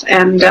himself.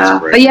 And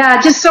but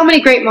yeah, just so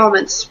many great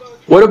moments.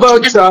 What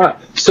about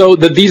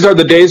These Are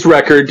the Days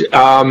record,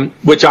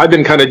 which I've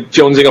been kind of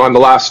jonesing on the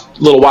last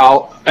little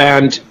while,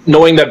 and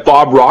knowing that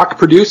Bob Rock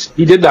produced,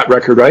 he did that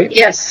record, right?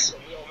 Yes.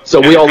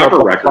 So we all know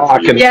Bob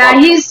Rock. And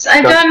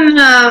I've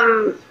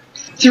done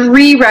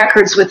 3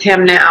 records with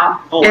him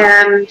now,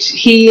 and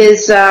he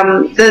is These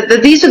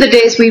Are the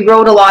Days. We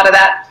wrote a lot of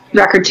that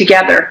record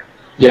together.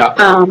 Yeah.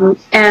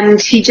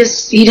 And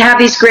he'd have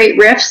these great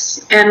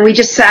riffs, and we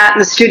just sat in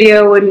the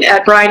studio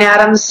at Bryan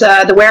Adams,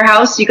 the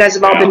Warehouse. You guys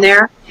have all been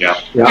there. Yeah.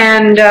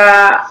 And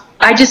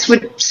I just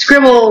would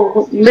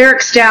scribble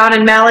lyrics down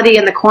and melody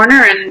in the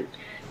corner,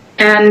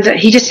 and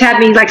he just had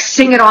me like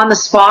sing it on the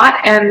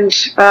spot, and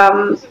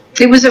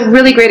it was a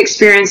really great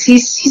experience.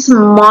 He's a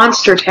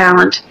monster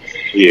talent.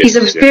 He's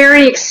a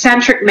very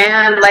eccentric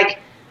man. Like,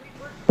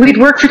 we'd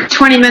work for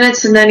 20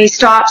 minutes, and then he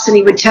stops and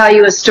he would tell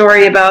you a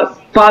story about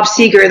Bob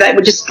Seger that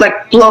would just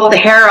like blow the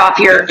hair off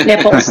your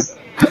nipples.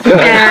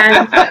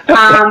 And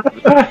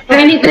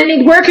then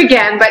he'd work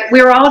again, but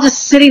we were all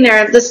just sitting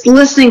there just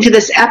listening to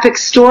this epic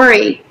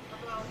story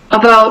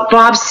about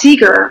Bob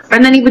Seger.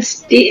 And then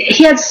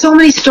he had so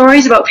many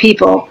stories about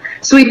people.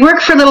 So he'd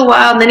work for a little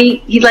while, and then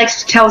he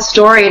likes to tell a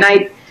story, and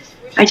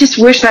I just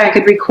wish I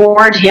could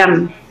record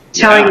him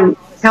telling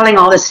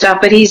all this stuff.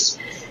 But he's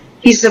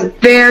he's a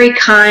very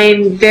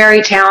kind,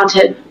 very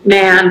talented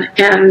man,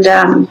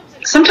 and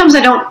sometimes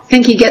I don't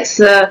think he gets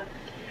the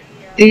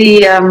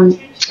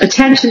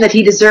attention that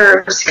he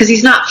deserves because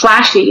he's not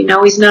flashy. You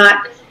know, he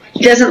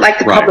doesn't like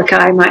the public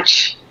eye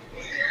much.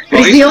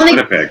 But he's the only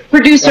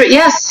producer.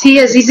 Yes, he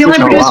is. He's the only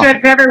producer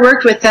I've ever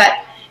worked with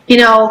that. You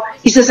know,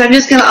 he says,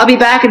 I'll be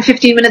back in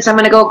 15 minutes. I'm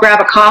going to go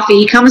grab a coffee.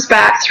 He comes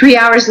back 3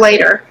 hours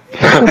later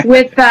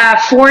with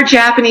 4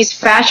 Japanese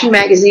fashion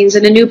magazines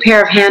and a new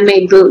pair of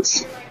handmade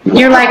boots.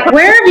 You're like,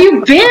 where have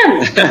you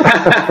been?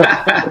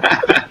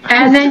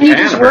 And then you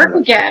just work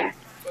again.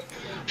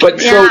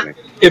 But so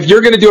if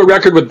you're going to do a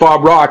record with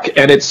Bob Rock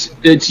and it's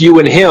you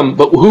and him,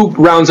 but who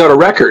rounds out a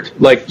record?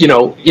 Like, you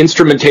know,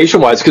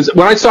 instrumentation wise? Because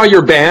when I saw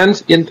your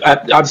band,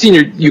 I've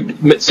seen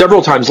you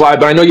several times live,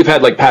 but I know you've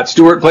had like Pat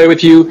Stewart play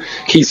with you,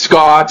 Keith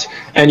Scott,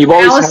 and you've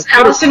always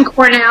Alison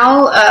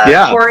Cornell,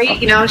 Corey,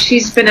 you know,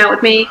 she's been out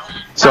with me.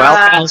 So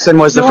Alison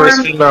was the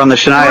first fiddler on the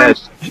Shania.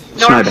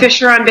 Norm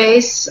Fisher on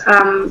bass,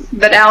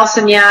 but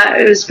Alison,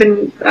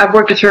 I've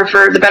worked with her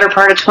for the better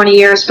part of 20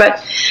 years,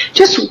 but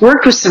just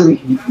worked with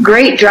some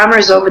great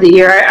drummers over the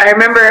year. I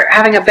remember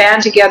having a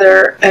band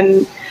together,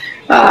 and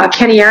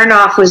Kenny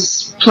Aronoff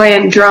was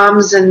playing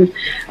drums, and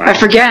I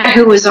forget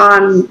who was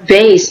on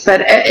bass,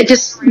 but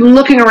just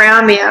looking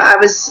around me,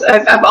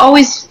 I've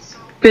always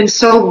been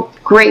so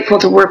grateful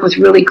to work with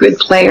really good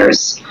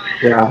players.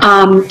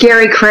 Yeah.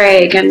 Gary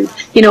Craig and,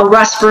 you know,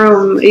 Russ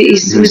Broom, he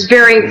was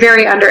very,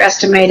 very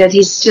underestimated.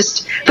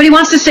 But he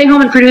wants to stay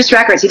home and produce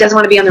records. He doesn't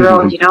want to be on the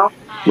road, you know?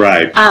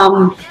 Right.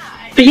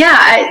 But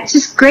yeah,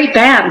 just great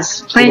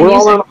bands playing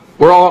music.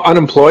 We're all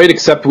unemployed,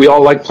 except we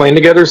all like playing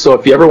together. So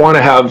if you ever want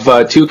to have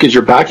TOQUE as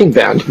your backing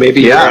band,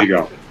 maybe. Yeah. There you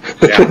go.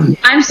 Yeah.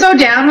 I'm so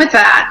down with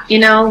that. You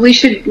know, we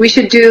should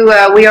do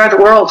We Are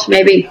the World,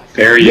 maybe.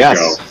 There you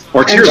go.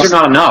 Or Tears Are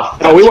Not Enough.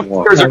 Oh, we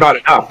want Tears Are Not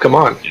Enough. Come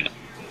on.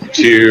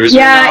 Tears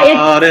Are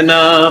Not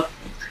Enough.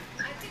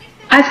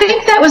 I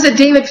think that was a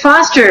David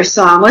Foster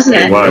song, wasn't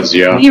it? It was,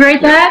 yeah. Did you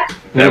write that?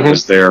 That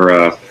was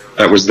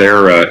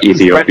their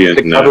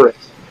Ethiopian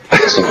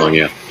song,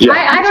 yeah.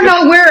 I don't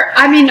know where.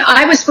 I mean,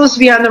 I was supposed to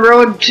be on the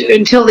road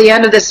until the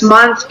end of this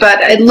month, but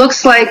it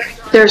looks like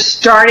they're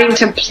starting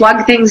to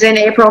plug things in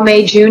April,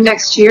 May, June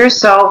next year.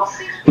 So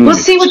we'll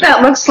see what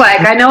that looks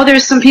like. I know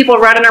there's some people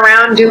running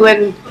around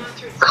doing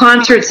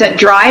concerts at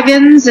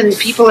drive-ins, and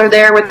people are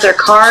there with their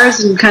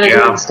cars and kind of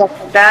doing stuff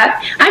like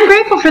that. I'm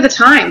grateful for the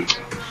time.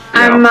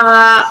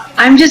 Yeah.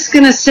 I'm just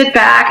gonna sit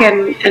back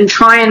and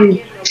try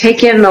and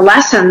take in the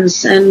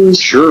lessons and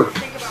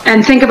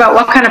think about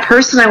what kind of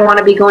person I want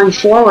to be going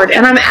forward.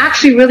 And I'm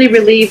actually really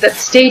relieved that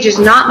stage is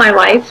not my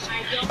life.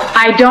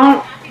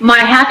 My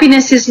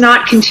happiness is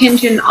not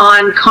contingent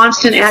on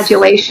constant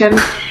adulation.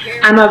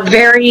 I'm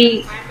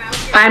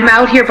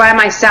out here by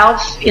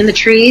myself in the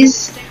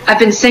trees. I've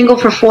been single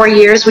for 4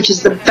 years, which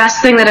is the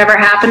best thing that ever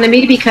happened to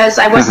me because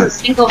I wasn't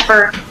single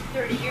for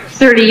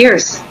 30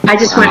 years. I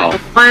just went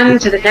from one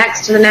to the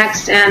next to the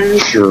next,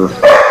 and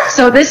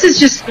so this is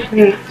just,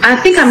 I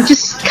think I'm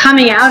just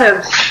coming out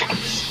of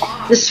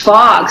this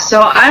fog.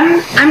 So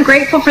I'm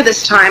grateful for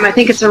this time. I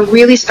think it's a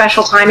really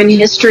special time in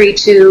history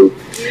to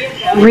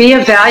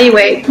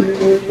reevaluate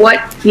what,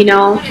 you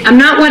know, I'm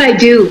not what I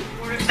do.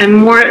 I'm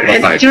more,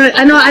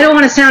 I know I don't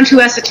want to sound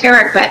too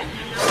esoteric, but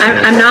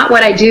I'm not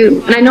what I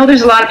do. And I know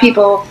there's a lot of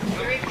people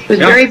with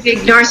very big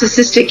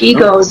narcissistic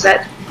egos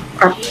that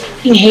are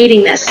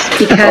hating this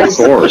because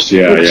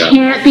they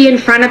can't be in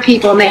front of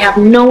people and they have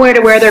nowhere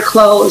to wear their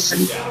clothes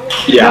and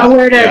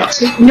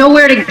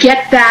nowhere to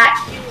get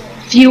that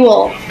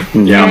fuel.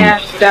 Yeah.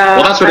 And,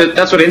 well,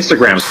 that's what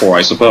Instagram's for,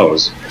 I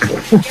suppose.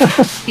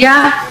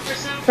 Yeah.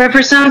 But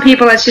for some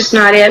people, it's just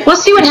not it. We'll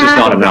see what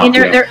happens. I mean,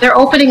 they're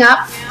opening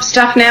up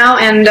stuff now,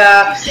 and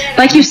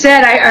like you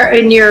said,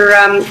 in your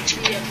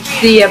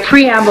the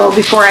preamble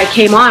before I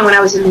came on, when I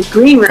was in the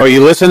green room. Oh,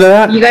 you listened to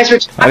that? You guys were.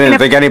 I didn't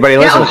think anybody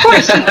listened. Yeah, of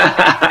course.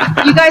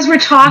 You guys were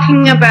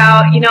talking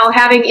about, you know,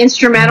 having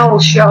instrumental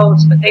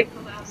shows, but they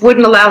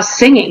wouldn't allow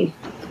singing.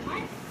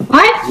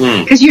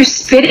 What? Because you're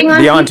spitting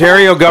on the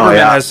Ontario government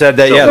has said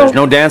that there's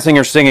no dancing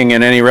or singing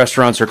in any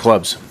restaurants or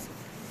clubs.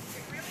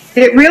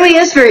 It really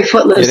is very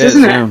footloose,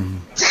 isn't it?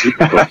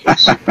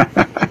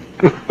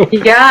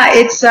 Yeah,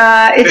 it's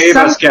save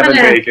us, Kevin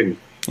Bacon.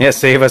 Yeah,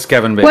 save us,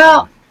 Kevin Bacon.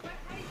 Well,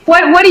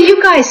 what do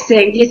you guys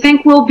think? Do you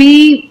think we'll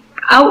be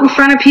out in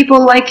front of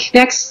people like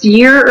next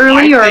year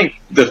early? I think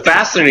the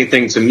fascinating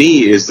thing to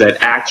me is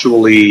that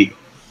actually,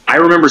 I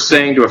remember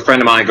saying to a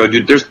friend of mine, I go,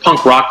 dude, there's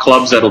punk rock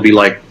clubs that'll be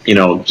like, you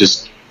know,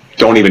 just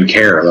don't even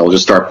care. They'll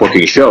just start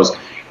booking shows.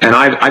 And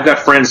I've got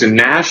friends in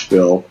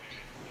Nashville.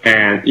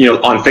 And, you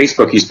know, on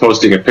Facebook, he's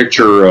posting a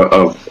picture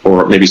of,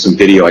 or maybe some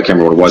video, I can't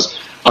remember what it was,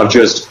 of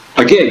just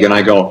a gig. And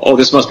I go, oh,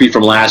 this must be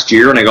from last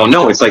year. And I go,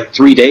 no, it's like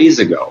 3 days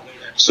ago.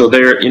 So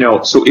there, you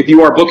know, so if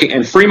you are booking,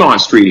 and Fremont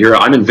Street here,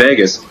 I'm in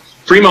Vegas,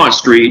 Fremont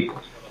Street,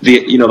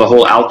 the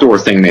whole outdoor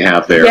thing they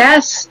have there.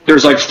 Yes.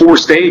 There's like 4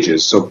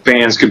 stages, so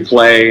bands can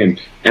play and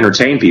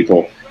entertain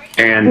people.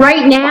 And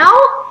right now?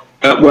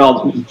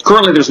 Well,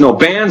 currently there's no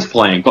bands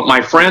playing, but my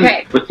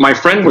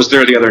friend was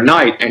there the other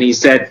night, and he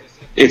said,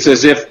 it's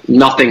as if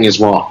nothing is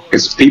wrong.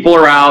 Because people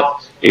are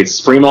out, it's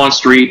Fremont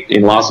Street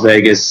in Las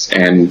Vegas,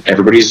 and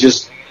everybody's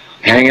just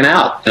hanging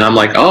out. And I'm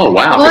like, oh,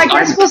 wow. Well, I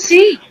guess we'll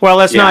see. Well,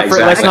 let's not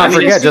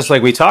forget, just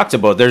like we talked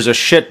about, there's a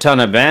shit ton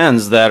of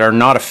bands that are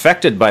not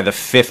affected by the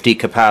 50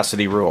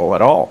 capacity rule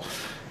at all.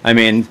 I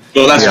mean,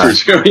 well, that's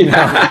true.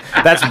 Yeah.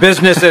 That's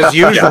business as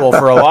usual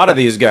for a lot of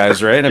these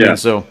guys, right? I mean,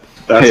 so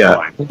that's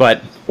fine.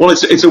 But well,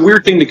 it's a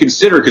weird thing to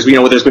consider because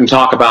there's been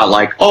talk about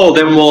like, oh,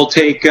 then we'll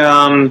take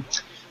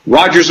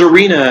Rogers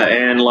Arena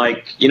and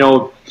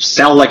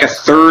sell like a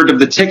third of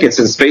the tickets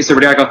and space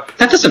every day. I go,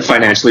 that doesn't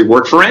financially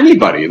work for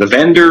anybody. The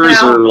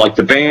vendors or like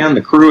the band,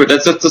 the crew,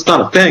 that's not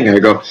a thing. And I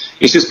go,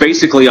 it's just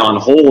basically on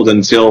hold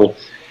until,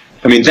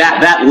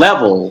 that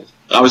level.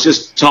 I was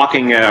just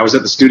talking. I was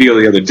at the studio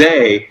the other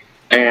day.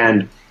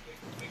 And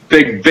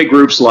big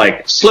groups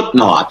like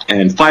Slipknot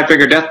and Five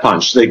Finger Death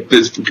Punch,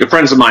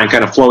 friends of mine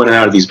kind of flow in and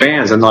out of these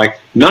bands, and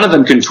none of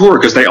them can tour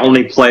because they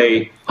only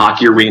play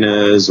hockey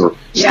arenas or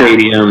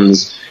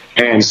stadiums.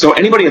 And so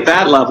anybody at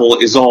that level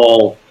is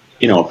all,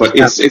 but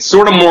it's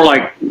sort of more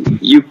like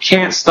you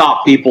can't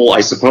stop people,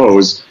 I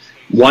suppose,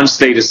 once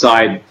they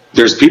decide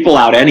there's people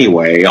out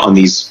anyway on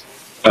these,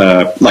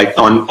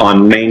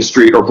 on Main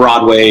Street or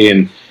Broadway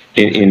and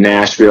in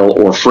Nashville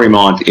or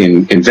Fremont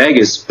in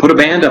Vegas, put a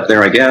band up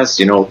there, I guess.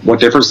 What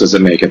difference does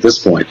it make at this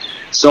point?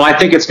 So I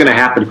think it's going to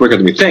happen quicker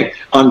than we think,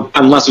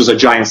 unless there's a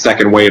giant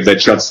second wave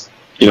that shuts,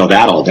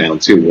 that all down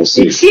too. We'll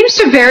see. It seems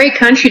to vary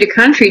country to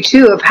country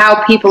too of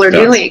how people are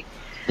doing.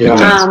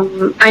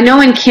 Yeah. I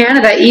know in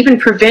Canada, even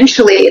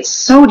provincially, it's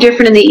so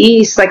different in the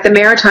East. Like the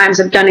Maritimes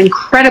have done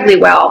incredibly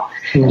well.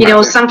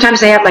 Sometimes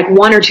they have like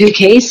 1 or 2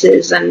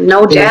 cases and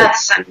no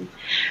deaths.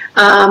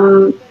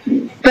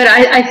 But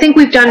I think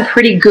we've done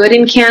pretty good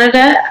in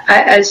Canada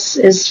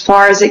as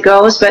far as it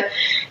goes. But,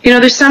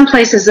 there's some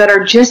places that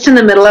are just in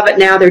the middle of it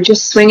now. They're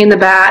just swinging the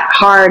bat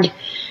hard.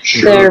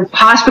 Sure. Their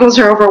hospitals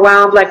are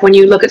overwhelmed. Like when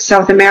you look at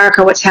South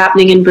America, what's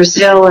happening in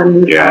Brazil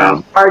and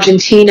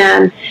Argentina.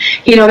 And,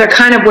 they're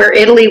kind of where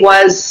Italy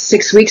was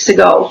 6 weeks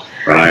ago.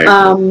 Right.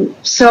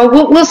 So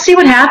we'll see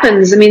what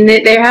happens.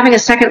 They're having a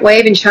second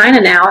wave in China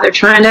now. They're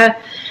trying to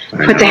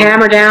put the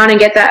hammer down and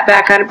get that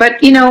back on it. But,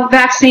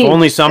 vaccine. If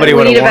only somebody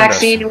would have warned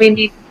us. We need a vaccine. We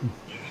need...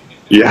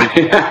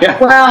 Yeah.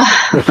 Well,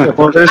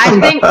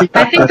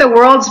 I think the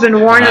world's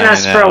been warning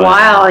us for a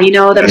while.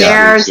 The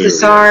MERS, the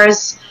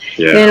SARS,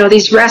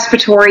 these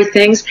respiratory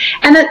things.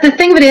 And the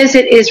thing of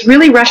it is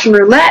really Russian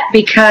roulette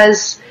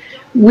because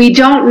we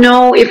don't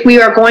know if we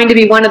are going to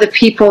be one of the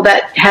people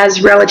that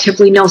has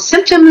relatively no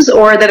symptoms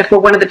or that if we're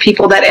one of the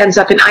people that ends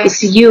up in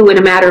ICU in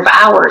a matter of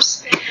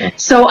hours.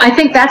 So I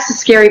think that's the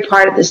scary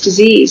part of this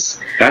disease.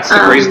 That's the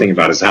crazy thing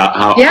about it is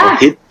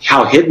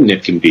how hidden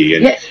it can be.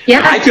 And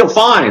I feel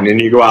fine,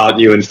 and you go out and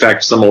you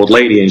infect some old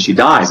lady and she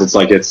dies. It's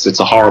like it's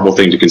a horrible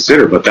thing to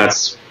consider, but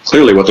that's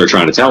clearly what they're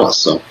trying to tell us.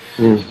 So.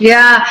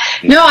 Yeah.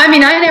 No, I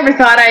never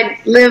thought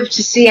I'd live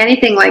to see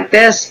anything like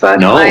this, but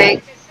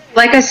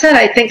like I said,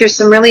 I think there's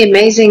some really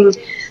amazing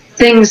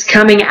things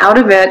coming out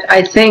of it.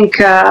 I think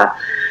the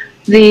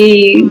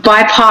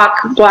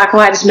BIPOC, Black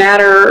Lives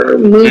Matter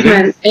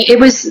movement, it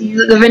was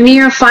the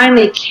veneer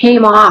finally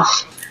came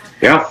off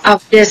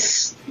of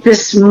this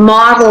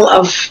model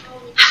of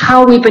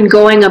how we've been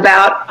going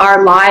about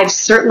our lives,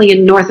 certainly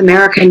in North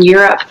America and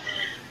Europe,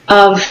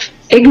 of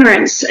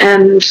ignorance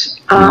and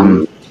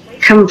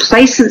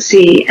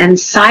complacency and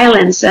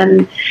silence.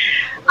 And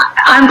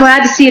I'm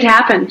glad to see it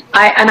happen.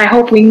 I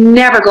hope we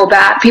never go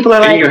back. People are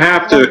like, you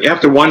have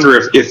to wonder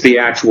if the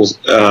actual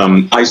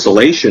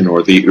isolation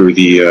or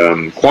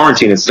the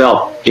quarantine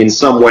itself in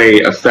some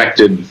way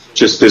affected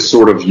just this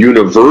sort of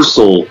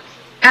universal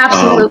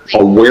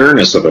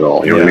awareness of it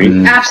all. You know what I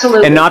mean?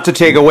 Absolutely. And not to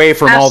take away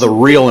from all the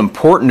real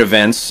important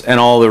events and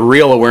all the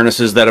real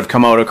awarenesses that have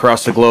come out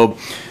across the globe.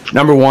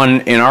 Number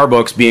one in our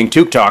books being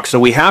TOQUE. So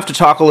we have to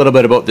talk a little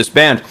bit about this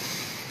band.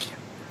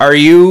 Are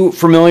you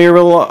familiar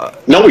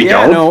with? No, we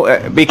don't. No,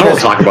 because I don't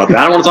talk about that.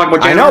 I don't want to talk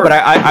about. I know, but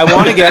I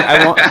want to get.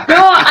 No,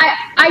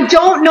 I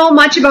don't know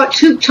much about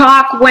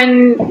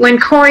TOQUE. When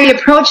Corey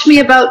approached me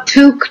about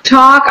TOQUE,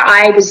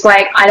 I was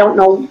like, I don't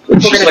know.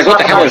 She's like, what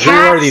the hell? Who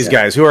are these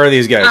guys? Who are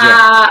these guys?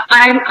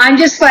 I'm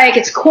just like,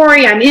 it's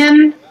Corey. I'm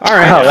in. All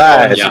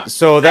right.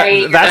 So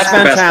that's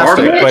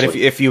fantastic. But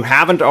if you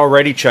haven't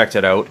already checked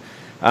it out,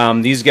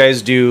 these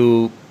guys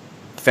do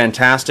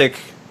fantastic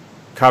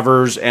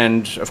covers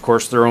and of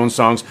course their own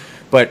songs,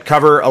 but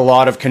cover a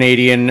lot of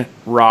Canadian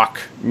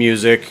rock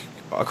music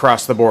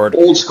across the board.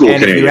 Old school and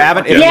Canadian.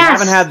 If you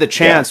haven't had the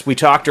chance, we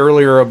talked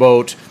earlier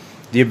about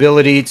the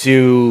ability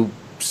to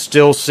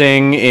still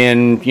sing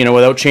in,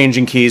 without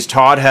changing keys.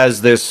 Todd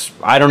has this,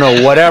 I don't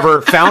know,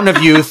 whatever fountain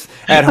of youth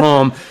at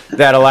home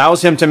that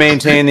allows him to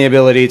maintain the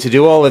ability to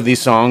do all of these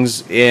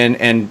songs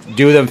and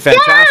do them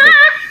fantastic.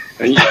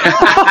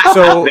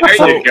 So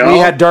we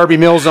had Darby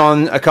Mills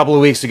on a couple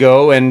of weeks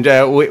ago, and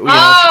Darby!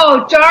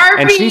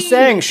 And she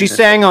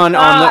sang on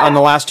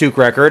the last TOQUE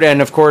record, and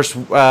of course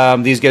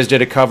these guys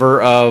did a cover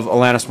of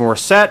Alanis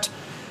Morissette.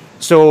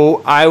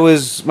 So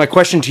my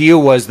question to you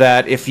was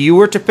that if you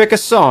were to pick a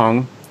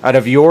song out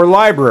of your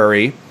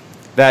library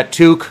that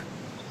TOQUE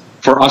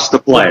for us to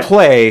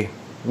play,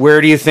 where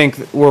do you think,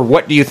 or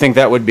what do you think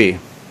that would be?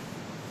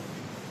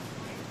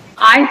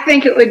 I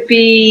think it would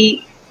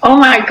be, oh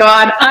my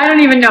God, I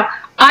don't even know.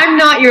 I'm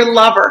Not Your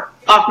Lover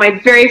off my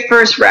very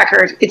first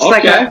record. It's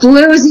like a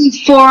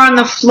bluesy, four on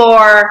the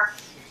floor,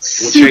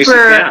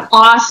 super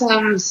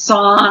awesome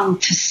song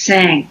to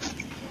sing.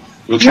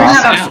 You'll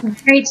have a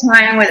great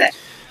time with it.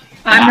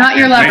 I'm Not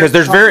Your Lover. Because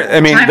there's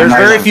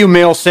very few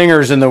male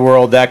singers in the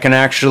world that can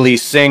actually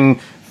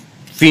sing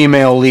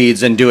female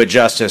leads and do it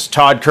justice.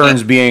 Todd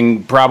Kearns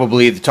being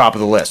probably the top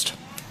of the list.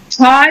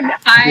 Todd,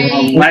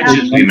 I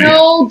have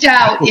no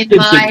doubt in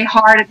my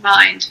heart and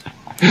mind.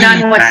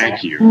 None whatsoever.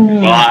 Thank you.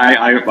 Well,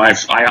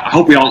 I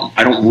hope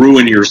I don't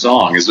ruin your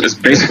song. It's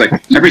basically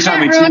every time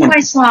we ruin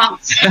my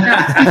songs. No.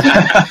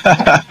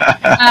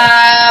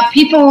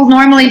 People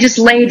normally just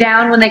lay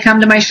down when they come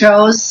to my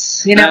shows,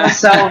 so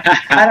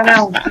I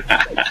don't know.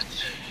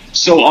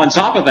 So on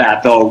top of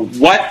that, though,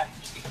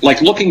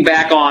 looking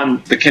back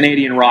on the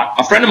Canadian rock,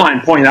 a friend of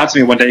mine pointed out to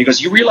me one day, he goes,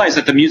 you realize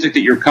that the music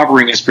that you're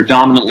covering is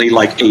predominantly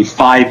like a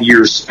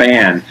 5-year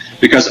span,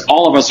 because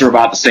all of us are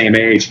about the same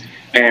age,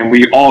 and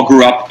we all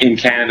grew up in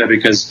Canada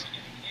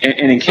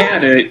and in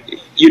Canada,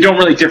 you don't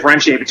really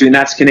differentiate between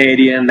that's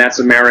Canadian, that's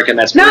American,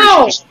 that's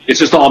British. It's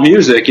just all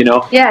music,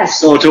 Yes.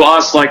 So to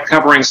us, like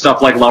covering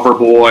stuff like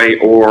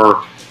Loverboy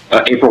or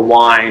April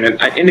Wine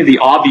and any of the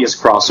obvious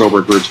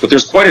crossover groups, but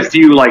there's quite a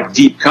few like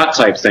deep cut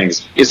type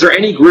things. Is there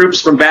any groups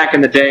from back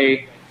in the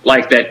day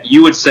like that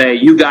you would say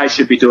you guys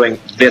should be doing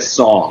this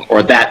song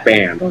or that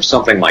band or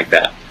something like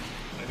that?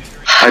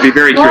 I'd be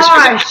very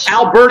curious.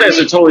 Alberta has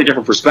a totally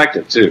different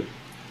perspective too.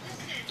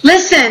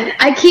 Listen,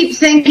 I keep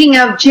thinking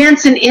of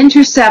Jensen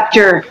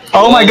Interceptor.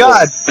 Oh my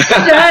God!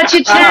 Such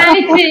a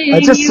tiny thing. I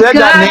just You said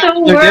got that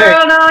the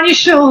world on your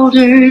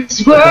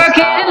shoulders,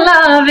 working and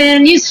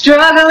loving. You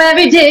struggle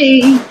every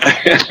day.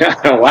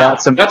 Wow,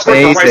 that's worth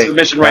the right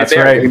submission right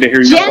there. Right. To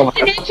hear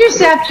Jensen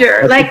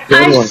Interceptor. Like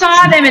I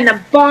saw them in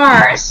the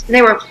bars.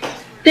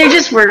 They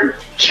just were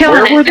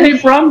killing it. Where were they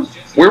from?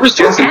 Where was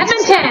Jensen?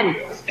 Edmonton.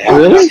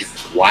 Really?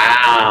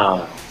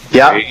 Wow.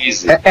 Yeah,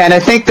 crazy. And I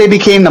think they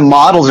became the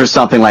Models or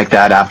something like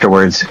that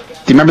afterwards. Do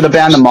you remember the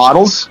band The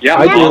Models? Yeah,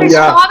 I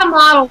saw the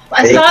Models.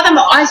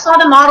 I saw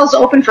the Models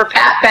open for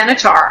Pat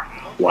Benatar.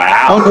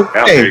 Wow. Oh,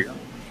 okay.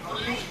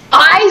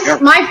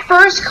 My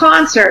first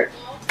concert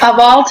of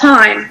all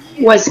time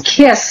was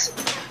Kiss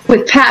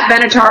with Pat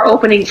Benatar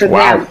opening for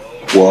them.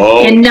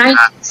 Whoa. In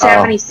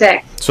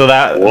 1976. So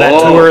that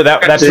tour,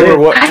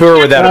 what tour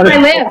would that have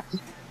been? I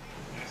lived.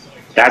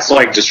 That's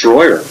like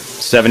Destroyer.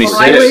 76.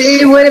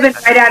 It would have been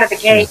right out of the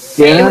gate.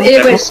 Yeah.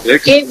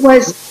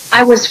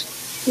 I was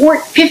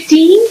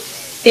 15.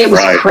 It was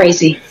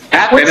crazy.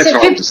 Pat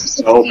Benatar was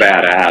so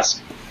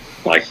badass.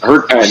 Like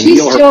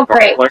she's still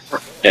great.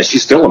 Yeah,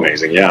 she's still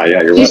amazing. Yeah,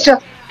 you're right.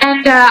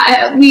 And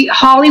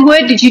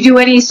Hollywood. Did you do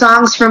any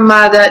songs from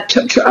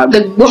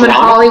the woman Toronto?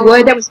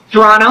 Hollywood that was in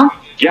Toronto?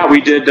 Yeah,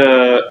 we did.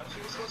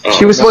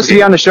 She was supposed to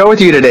be on the show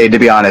with you today, to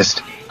be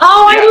honest.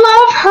 Oh, I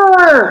love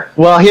her.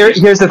 Well,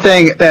 here's the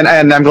thing, and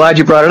I'm glad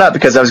you brought it up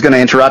because I was going to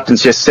interrupt and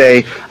just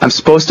say I'm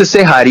supposed to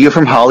say hi to you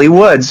from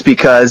Hollywoods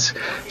because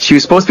she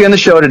was supposed to be on the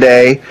show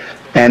today,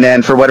 and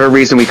then for whatever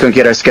reason we couldn't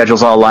get our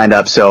schedules all lined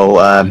up, so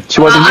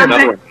she wasn't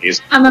here.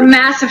 I'm a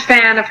massive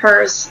fan of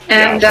hers,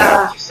 and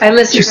I listen to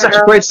her. She's such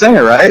a great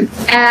singer, right?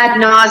 Ad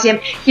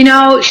nauseum.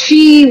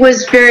 She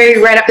was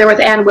right up there with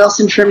Ann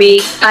Wilson for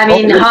me. I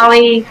mean,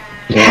 Holly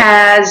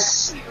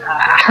has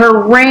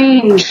her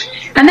range,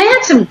 and they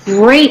had some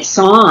great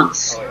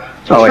songs.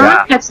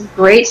 Had some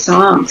great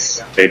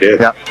songs. They did.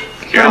 Yep.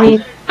 Yeah. I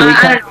mean,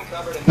 I don't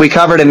know. We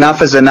covered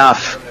Enough Is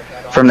Enough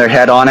from their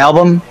Head On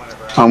album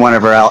on one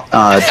of our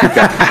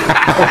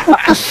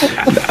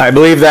I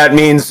believe that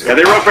means they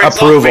wrote great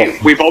approval.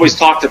 Songs. We've always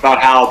talked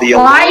about how the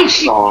Love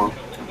song,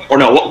 or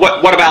no,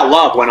 what about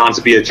Love went on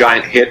to be a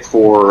giant hit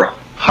for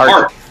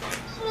Heart.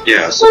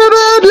 Yes. What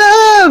about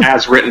love?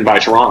 As written by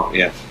Toronto,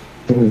 yeah.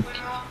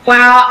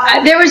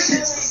 Wow, there was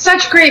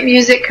such great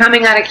music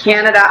coming out of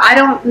Canada. I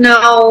don't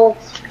know,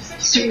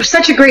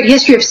 such a great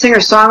history of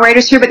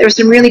singer-songwriters here, but there were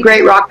some really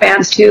great rock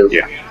bands too.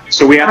 Yeah.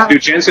 So we have to do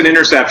Jensen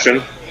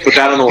Interception. Put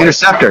that on the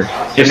list.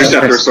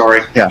 Interceptor,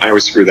 sorry. Yeah. I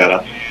always screw that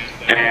up.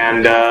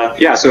 And,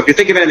 so if you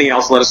think of anything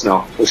else, let us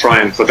know. We'll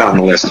try and put that on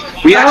the list.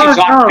 We actually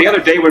talked the other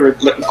day,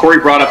 Corey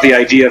brought up the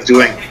idea of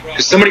doing,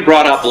 because somebody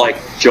brought up, like,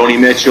 Joni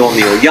Mitchell,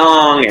 Neil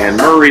Young, Anne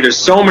Murray. There's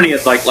so many,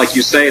 like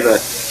you say, the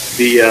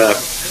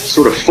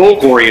sort of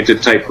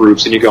folk-oriented type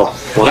groups, and you go,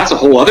 well, that's a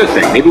whole other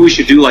thing. Maybe we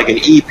should do, like, an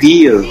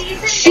EP of...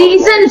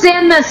 Seasons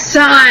in the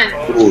Sun.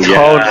 Ooh,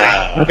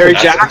 yeah. Terry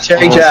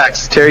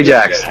Jacks.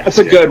 That's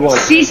a good one.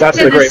 Seasons That's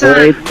in a great the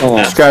one. Sun.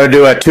 It's got to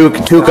do a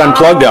TOQUE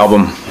Unplugged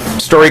album.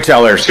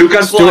 Storytellers. TOQUE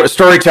Unplugged.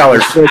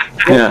 Storytellers.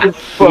 Yeah.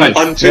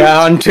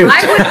 Untoot.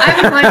 I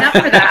would line up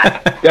for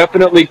that.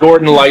 Definitely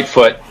Gordon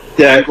Lightfoot.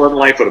 Yeah, Gordon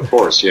Lightfoot, of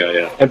course.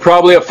 Yeah. And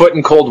probably A Foot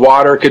in Cold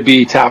Water could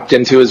be tapped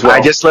into as well. I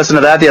just listened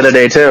to that the other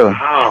day, too.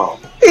 Wow.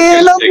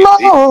 In the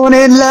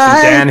morning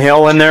light. Dan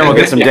Hill in there. We'll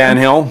get some Dan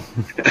Hill.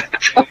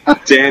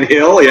 Dan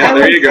Hill, yeah,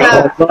 there you go.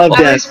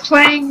 I was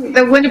playing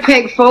the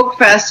Winnipeg Folk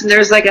Fest, and there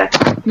was like a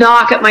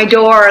knock at my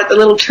door at the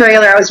little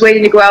trailer. I was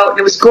waiting to go out, and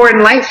it was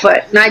Gordon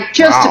Lightfoot, and I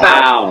just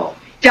about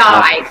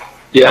died.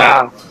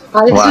 Yeah.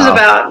 This was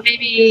about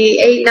maybe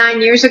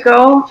 8-9 years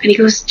ago, and he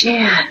goes,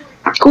 "Jan,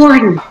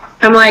 Gordon."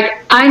 I'm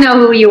like, "I know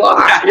who you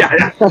are."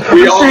 Yeah.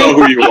 We all know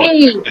who you are.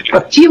 Hey,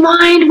 do you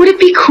mind? Would it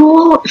be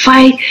cool if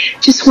I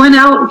just went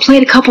out and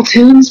played a couple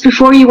tunes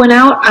before you went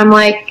out? I'm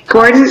like,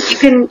 "Gordon,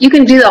 you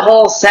can do the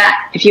whole set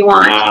if you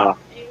want." Wow.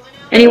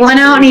 And he went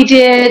out and he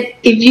did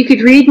 "If You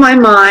Could Read My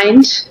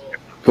Mind."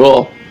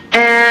 Cool.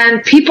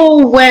 And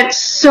people went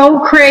so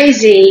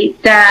crazy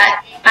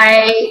that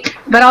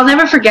but I'll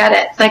never forget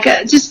it. Like,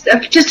 I've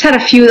just had a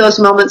few of those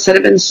moments that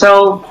have been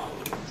so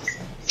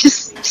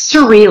just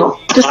surreal.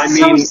 Just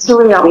so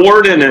surreal.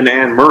 Gordon and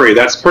Anne Murray,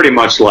 that's pretty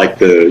much like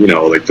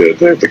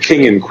the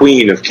king and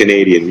queen of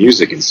Canadian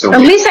music in so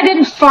many. At least I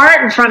didn't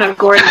fart in front of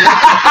Gordon.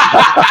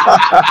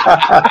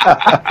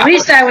 At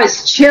least I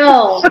was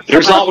chill.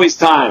 There's always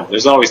time.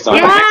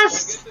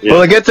 Yes. Yeah.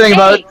 Well, the good thing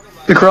about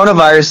the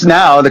coronavirus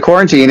now, the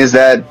quarantine, is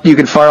that you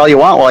can fart all you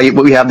want while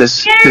we have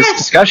this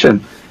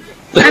discussion.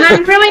 And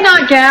I'm really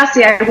not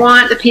gassy. I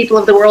want the people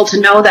of the world to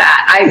know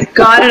that. I've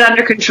got it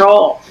under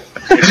control.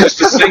 It's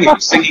just the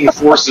singing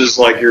forces,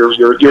 like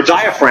your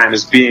diaphragm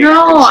is being.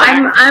 No,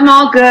 I'm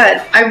all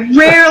good.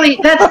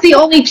 That's the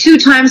only 2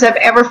 times I've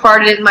ever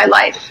farted in my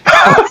life.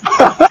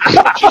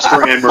 Just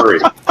for Anne Murray.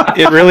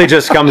 It really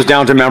just comes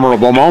down to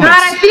memorable moments.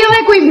 God, I feel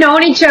like we've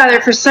known each other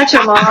for such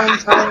a long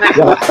time.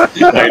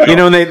 You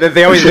know,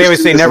 they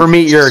always say never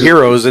meet your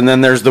heroes, and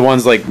then there's the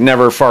ones like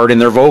never fart in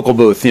their vocal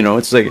booth. You know,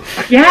 it's like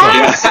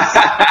yes.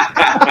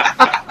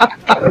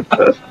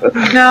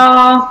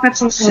 No, that's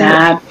so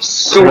sad.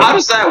 So how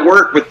does that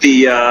work with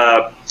the?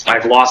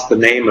 I've lost the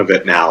name of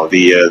it now.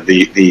 The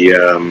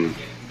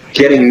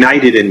getting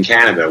knighted in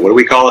Canada. What do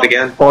we call it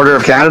again? Order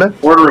of Canada.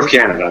 Order of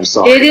Canada. I'm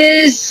sorry. It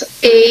is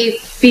a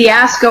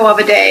fiasco of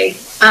a day.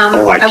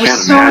 I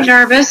was so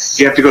nervous.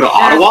 You have to go to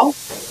Ottawa.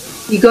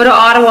 You go to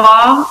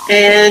Ottawa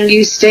and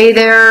you stay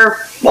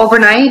there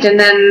overnight, and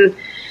then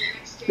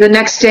the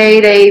next day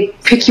they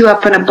pick you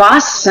up in a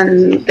bus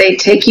and they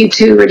take you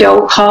to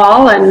Rideau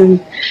Hall,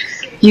 and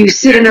you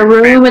sit in a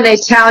room and they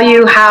tell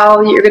you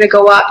how you're going to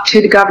go up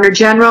to the Governor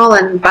General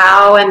and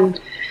bow, and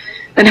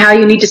how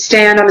you need to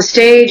stand on the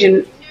stage.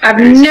 And I've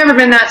never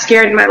been that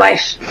scared in my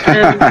life.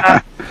 And,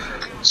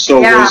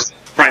 was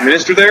Prime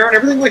Minister there and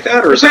everything like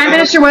that? Or the Prime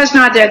Minister was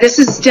not there. This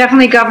is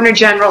definitely Governor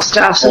General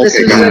stuff. So this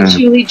was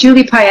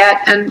Julie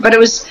Payette. But it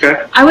was,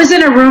 I was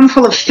in a room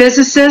full of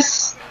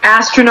physicists,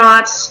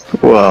 astronauts,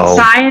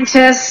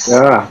 scientists,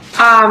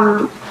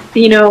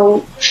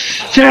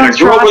 philanthropic. And a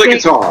girl with a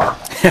guitar.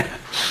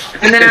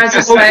 And then I was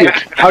just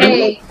like, how do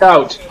you find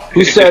out?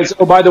 Who says,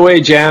 "Oh, by the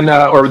way, Jan,"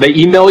 or they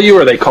email you,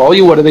 or they call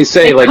you? What do they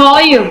say? They call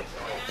you.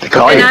 They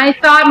call you. And I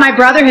thought my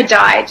brother had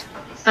died.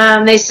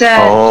 They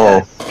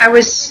said,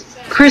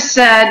 Chris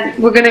said,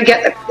 "We're going to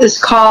get this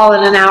call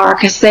in an hour,"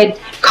 because they'd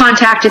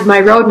contacted my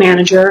road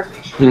manager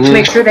to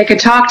make sure they could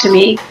talk to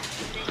me.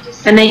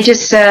 And they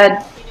just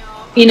said,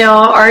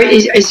 "Are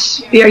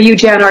you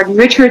Jan Arden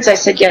Richards?" I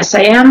said, "Yes,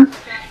 I am."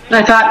 And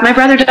I thought, my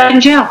brother died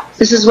in jail.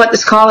 This is what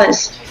this call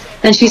is.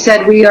 And she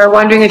said, "We are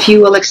wondering if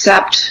you will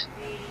accept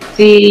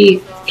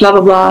the blah,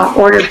 blah, blah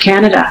Order of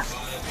Canada."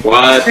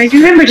 What? I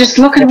remember just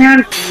looking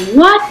around,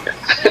 what?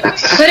 But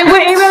it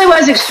really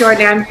was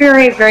extraordinary. I'm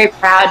very, very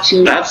proud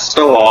to. That's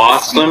so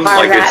awesome.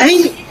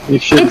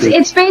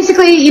 It's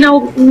basically,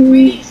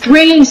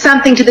 bringing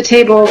something to the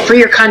table for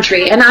your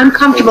country, and I'm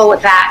comfortable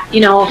with that,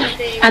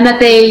 and that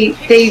they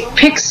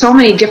pick so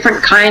many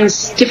different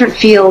kinds, different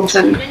fields,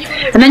 and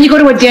then you go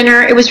to a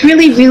dinner. It was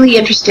really, really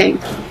interesting.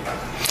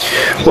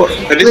 Well,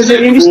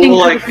 isn't it cool?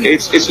 Like,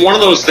 it's one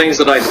of those things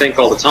that I think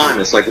all the time.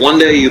 It's like one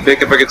day you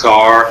pick up a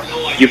guitar,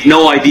 you've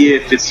no idea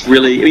if it's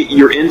really,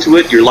 you're into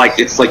it. You're like,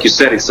 it's like you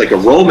said, it's like a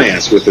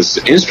romance with this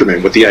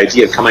instrument, with the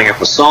idea of coming up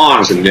with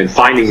songs and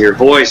finding your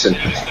voice, and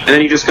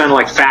then you just kind of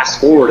like fast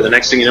forward, and the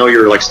next thing you know,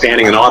 you're like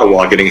standing in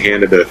Ottawa getting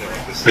handed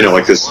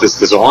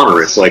this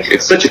honor. It's like,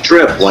 it's such a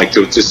trip, like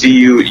to see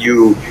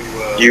you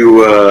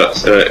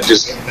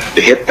just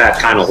hit that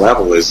kind of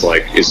level is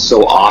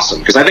so awesome,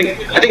 because I think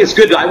it's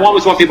good. I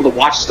always want people to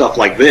watch stuff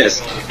like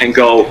this and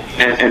go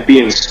and be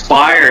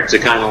inspired to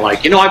kind of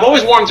like, I've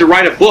always wanted to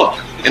write a book,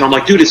 and I'm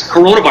like, dude, it's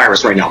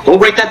coronavirus right now. Go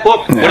write that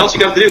book. Yeah. What else you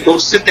got to do? Go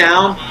sit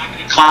down,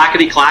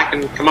 clackety clack,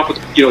 and come up with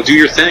do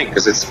your thing,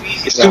 because it's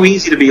too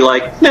easy to be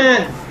like,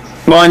 meh.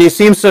 Well, and you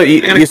seem so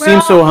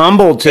seem so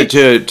humbled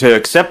to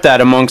accept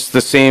that amongst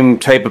the same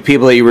type of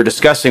people that you were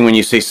discussing when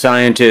you say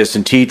scientists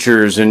and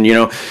teachers, and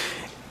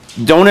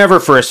don't ever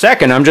for a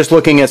second, I'm just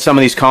looking at some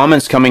of these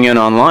comments coming in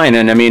online,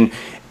 and I mean,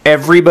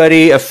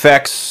 everybody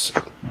affects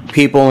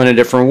people in a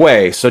different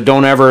way. So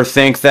don't ever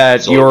think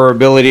that your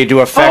ability to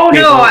affect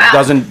people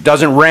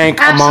doesn't rank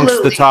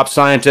amongst the top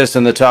scientists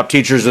and the top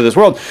teachers of this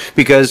world,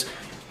 because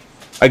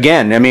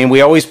again, I mean,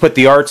 we always put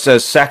the arts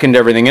as second to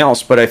everything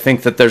else, but I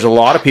think that there's a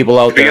lot of people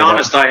out there. To be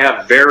honest, I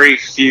have very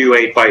few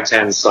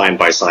 8x10s signed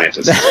by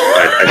scientists.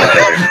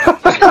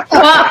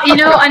 Well,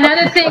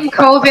 Another thing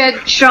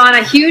COVID shone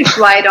a huge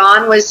light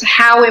on was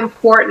how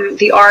important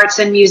the arts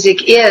and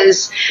music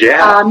is.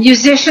 Yeah.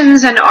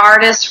 Musicians and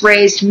artists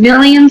raised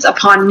millions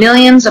upon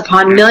millions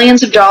upon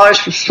millions of dollars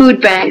for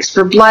food banks,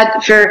 for blood,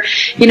 for,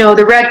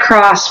 the Red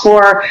Cross,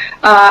 for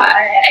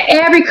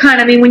every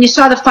kind. I mean, when you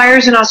saw the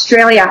fires in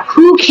Australia,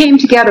 who came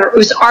together? It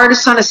was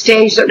artists on a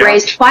stage that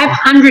raised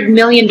 $500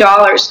 million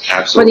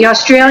for the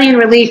Australian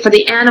relief, for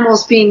the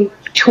animals being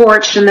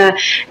torched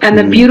and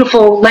the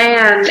beautiful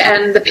land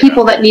and the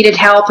people that needed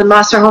help and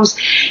lost their homes.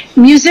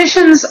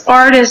 Musicians,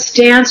 artists,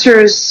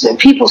 dancers,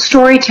 people,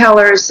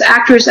 storytellers,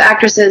 actors,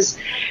 actresses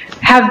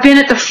have been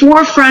at the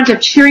forefront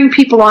of cheering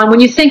people on. When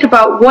you think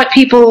about what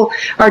people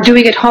are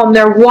doing at home,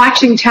 they're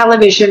watching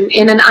television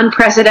in an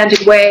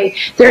unprecedented way.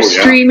 They're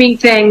streaming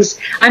things.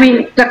 I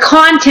mean, the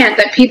content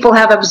that people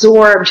have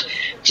absorbed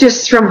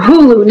just from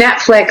Hulu,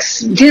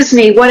 Netflix,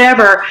 Disney,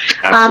 whatever.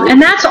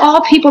 And that's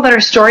all people that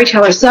are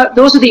storytellers.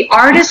 Those are the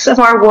artists of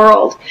our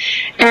world.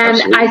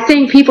 And I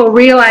think people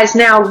realize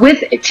now,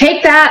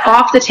 take that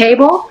off the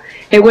table,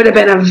 it would have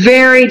been a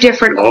very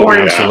different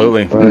corner.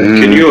 Absolutely.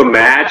 Can you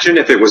imagine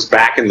if it was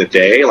back in the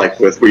day, like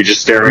with we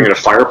just staring at a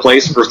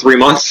fireplace for 3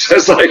 months?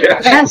 It's like,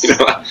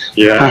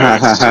 you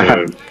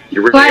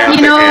really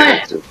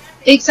have to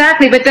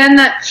exactly. But then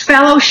that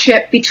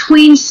fellowship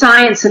between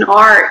science and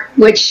art,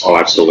 which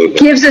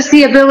gives us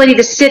the ability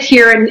to sit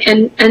here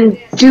and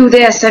do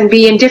this and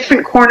be in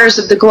different corners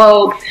of the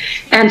globe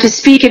and to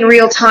speak in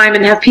real time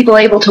and have people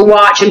able to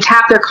watch and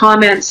tap their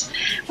comments.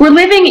 We're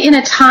living in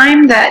a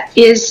time that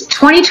is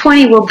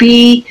 2020 will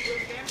be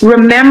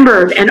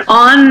remembered and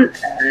on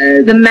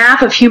the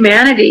map of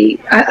humanity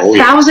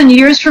 1,000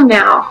 years from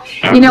now.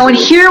 And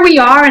here we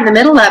are in the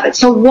middle of it.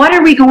 So what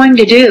are we going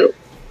to do?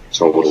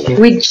 Totally.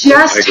 We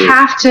just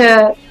have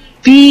to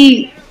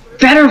be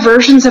better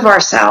versions of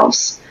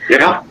ourselves.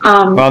 Yeah.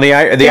 Well, the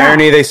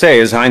irony they say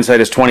is hindsight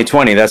is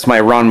 2020. That's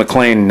my Ron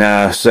McLean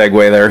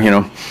segue there.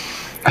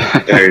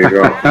 There you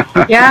go.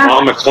 Yeah.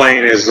 Ron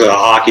McLean is a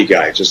hockey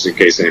guy, just in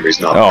case anybody's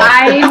not.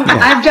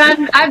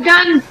 I've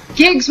done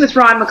gigs with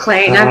Ron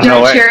McLean. I've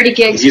done charity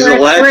gigs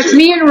where it's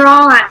me and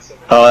Ron.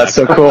 Oh, that's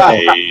so cool.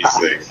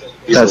 Amazing.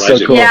 That's so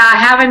cool. Yeah,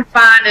 having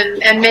fun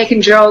and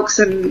making jokes,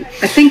 and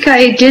I think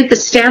I did the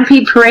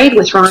Stampede Parade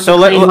with Ron. So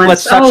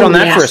let's touch on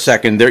that for a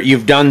second.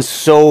 You've done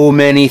so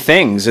many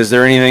things. Is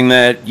there anything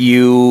that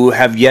you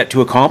have yet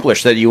to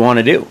accomplish that you want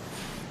to do?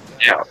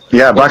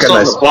 Yeah, bucket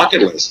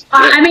list.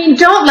 I mean,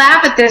 don't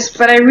laugh at this,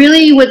 but I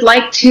really would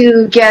like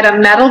to get a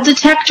metal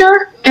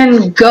detector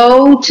and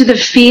go to the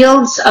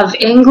fields of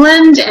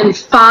England and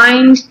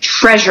find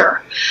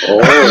treasure.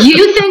 Oh.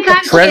 You think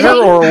I'm treasure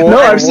kidding? Or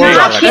no, I'm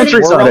not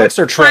kidding. Relics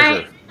or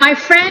treasure? My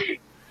friend,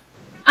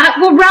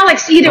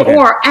 relics, either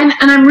or. And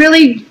I'm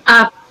really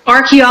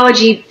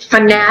archaeology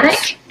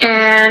fanatic,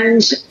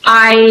 and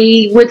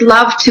I would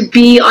love to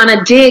be on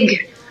a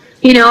dig.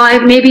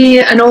 Maybe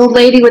an old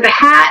lady with a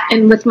hat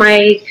and with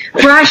my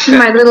brush and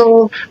my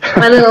little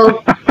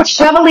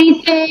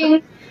shovel-y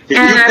thing. If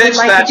you pitch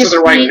that to the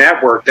right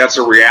network, that's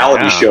a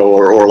reality show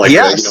or like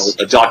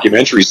a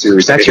documentary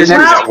series. That's your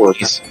network.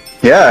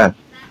 Yeah.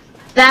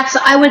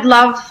 I would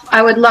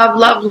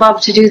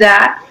love to do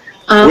that.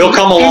 We'll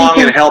come along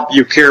and help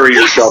you carry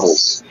your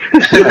shovels.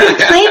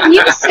 Play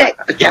music.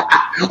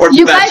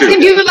 You guys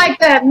can do like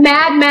the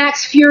Mad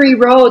Max Fury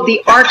Road,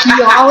 the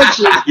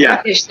archaeology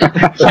edition.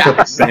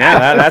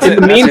 That's a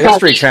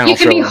History Channel You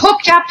can be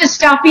hooked up to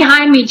stuff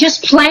behind me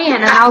just playing,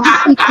 and I'll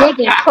just be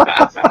digging.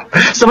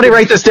 Somebody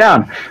write this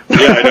down. Yeah,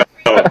 I know.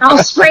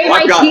 I'll spray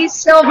my teeth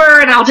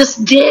silver, and I'll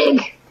just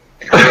dig.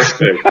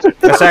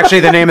 That's actually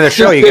the name of the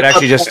show. You could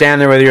actually just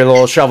stand there with your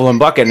little shovel and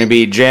bucket, and it'd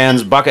be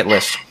Jan's Bucket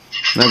List.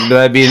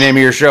 That'd be the name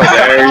of your show.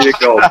 There you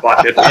go,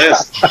 bucket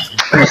list.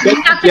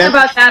 Nothing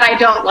about that I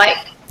don't like.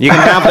 You can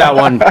have that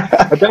one.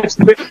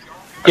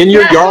 In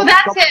your yard.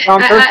 So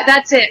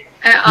that's it.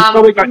 I'd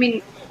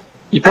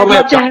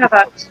love to have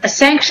a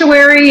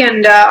sanctuary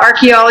and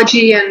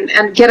archaeology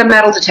and get a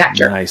metal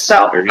detector. Nice.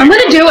 So I'm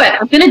going to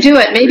do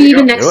it. Maybe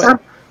even next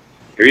summer.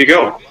 Here you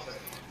go.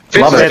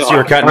 Love it.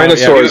 You're cutting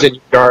dinosaurs in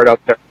your yard out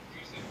there.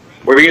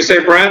 What were you going to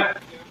say, Brent?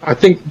 I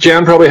think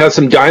Jan probably has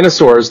some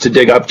dinosaurs to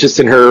dig up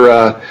just in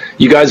her.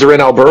 You guys are in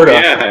Alberta.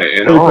 Yeah,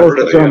 in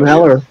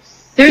Alberta.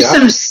 There's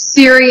some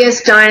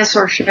serious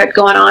dinosaur shit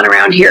going on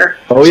around here.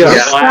 Oh yeah,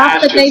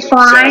 stuff that they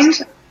find.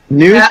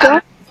 New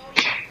stuff.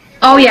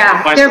 Oh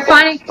yeah, they're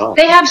finding.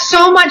 They have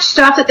so much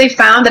stuff that they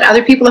found that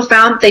other people have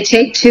found. That they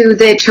take to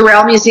the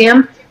Tyrrell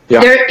Museum.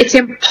 Yeah. It's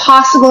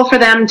impossible for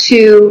them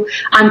to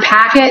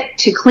unpack it,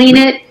 to clean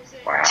it.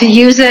 Wow. To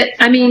use it.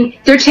 I mean,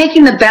 they're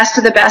taking the best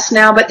of the best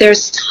now, but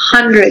there's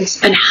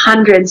hundreds and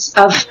hundreds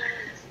of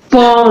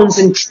bones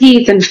and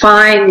teeth and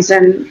finds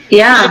and Is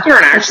there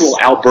an actual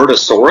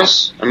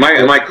Albertosaurus? Am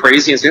I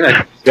crazy in saying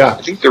that? Yeah.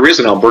 I think there is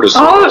an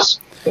Albertosaurus.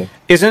 Oh.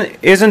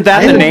 Isn't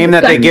that the name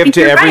that they give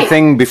to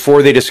everything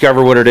before they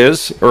discover what it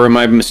is? Or am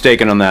I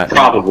mistaken on that?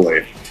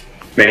 Probably.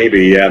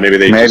 Maybe, yeah. Maybe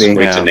they just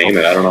wait to name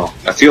it. I don't know.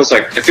 It feels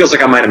like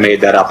I might have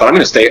made that up, but I'm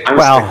going to stick with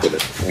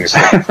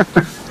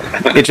it.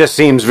 It just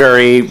seems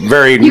very,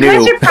 very new. You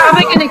guys are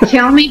probably going to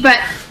kill me, but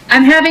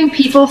I'm having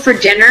people for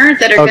dinner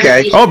that are going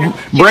to be.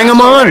 Oh, bring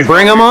them on.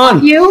 Bring them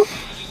on. You?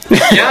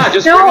 Yeah,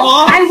 just bring them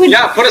on. I would.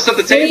 Yeah, put us at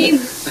the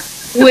table.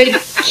 Would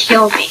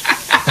kill me.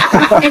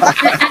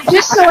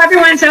 Just so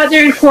everyone's out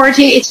there in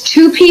quarantine, it's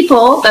 2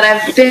 people that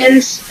I've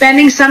been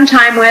spending some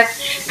time with,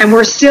 and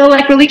we're still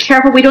like really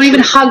careful. We don't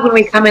even hug when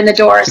we come in the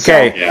door. So.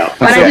 Okay. Yeah.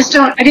 But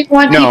I didn't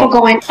want people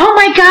going, oh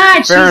my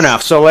God. Fair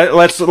enough. So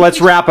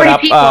let's wrap it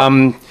up.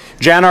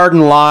 Jan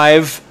Arden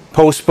live,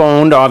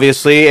 postponed,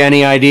 obviously.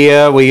 Any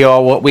idea?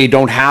 We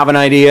don't have an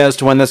idea as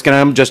to when that's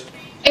going to just...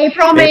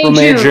 April, May,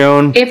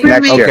 June. April,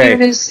 May,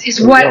 June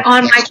is what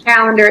on my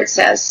calendar it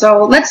says.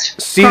 So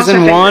let's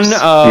Season 1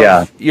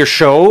 of your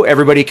show,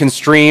 everybody can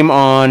stream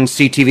on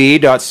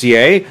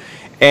ctv.ca.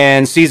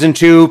 And Season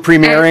 2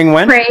 premiering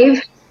when?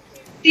 Crave.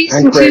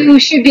 Season 2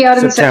 should be out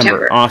in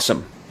September.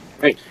 Awesome.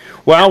 Great.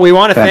 Well, we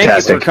want to thank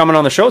you for coming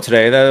on the show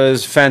today. That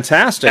was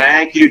fantastic.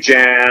 Thank you,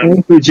 Jan.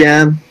 Thank you,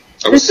 Jan.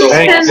 This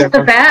has been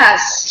the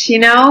best, you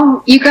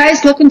know? You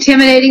guys look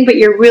intimidating, but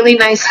you're really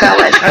nice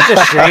fellas. That's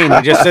a shame.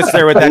 He just sits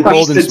there with that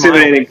golden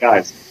intimidating smile.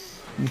 Guys.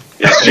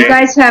 Yes, you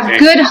guys have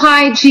good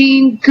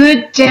hygiene,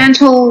 good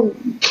dental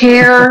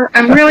care.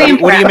 I'm really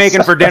impressed. What are you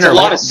making for dinner?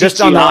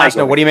 Just on the last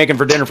note, what are you making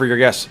for dinner for your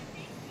guests?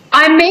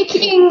 I'm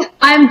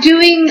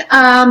doing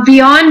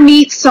Beyond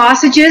Meat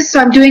sausages, so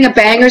I'm doing a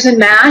bangers and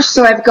mash.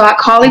 So I've got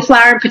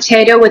cauliflower and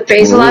potato with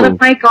basil out of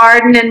my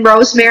garden and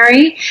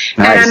rosemary. Nice.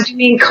 And I'm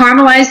doing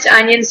caramelized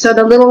onions, so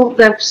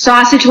the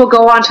sausage will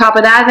go on top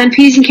of that, and then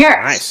peas and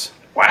carrots. Nice.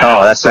 Wow.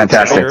 Oh, that's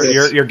fantastic.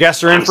 Your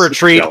guests are in for a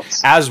treat,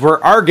 as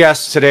were our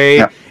guests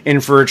today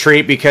in for a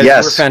treat, because you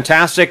were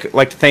fantastic. I'd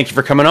like to thank you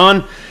for coming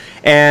on.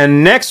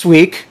 And next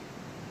week,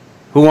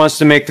 who wants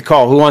to make the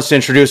call? Who wants to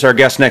introduce our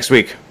guest next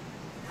week?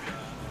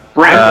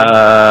 We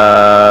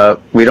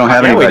don't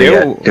have anybody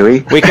yet, do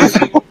we? We can.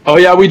 Oh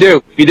yeah, we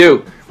do.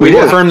 We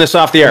will confirm this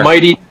off the air.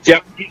 Mighty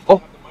Jeff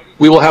Neal.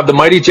 We will have the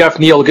mighty Jeff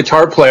Neal,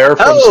 guitar player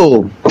from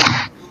who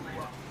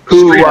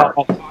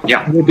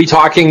we'll be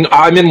talking.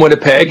 I'm in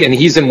Winnipeg, and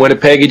he's in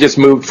Winnipeg. He just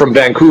moved from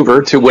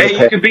Vancouver to Winnipeg.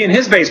 Hey, you could be in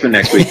his basement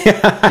next week.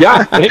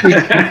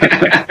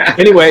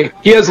 Anyway,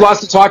 he has lots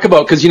to talk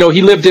about because,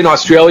 he lived in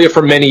Australia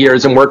for many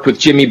years and worked with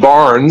Jimmy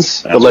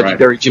Barnes, the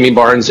legendary Jimmy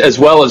Barnes, as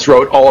well as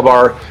wrote all of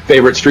our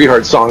favorite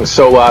Streetheart songs.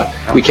 So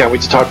we can't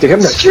wait to talk to him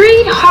next.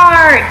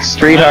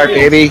 Streetheart,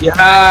 baby.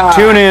 Yeah.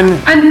 Tune in.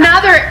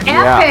 Another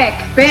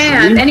epic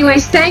band.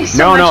 Anyways, thanks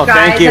so much, guys.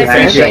 Thank you. I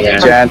appreciate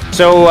it. Jan.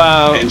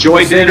 So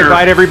enjoy dinner.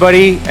 Goodbye to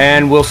everybody,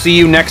 and we'll see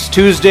you next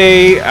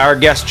Tuesday. Our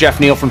guest, Jeff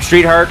Neal from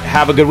Streetheart.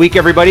 Have a good week,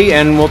 everybody,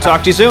 and we'll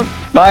talk to you soon.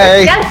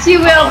 Bye. Yes, you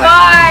will.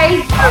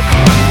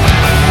 Bye.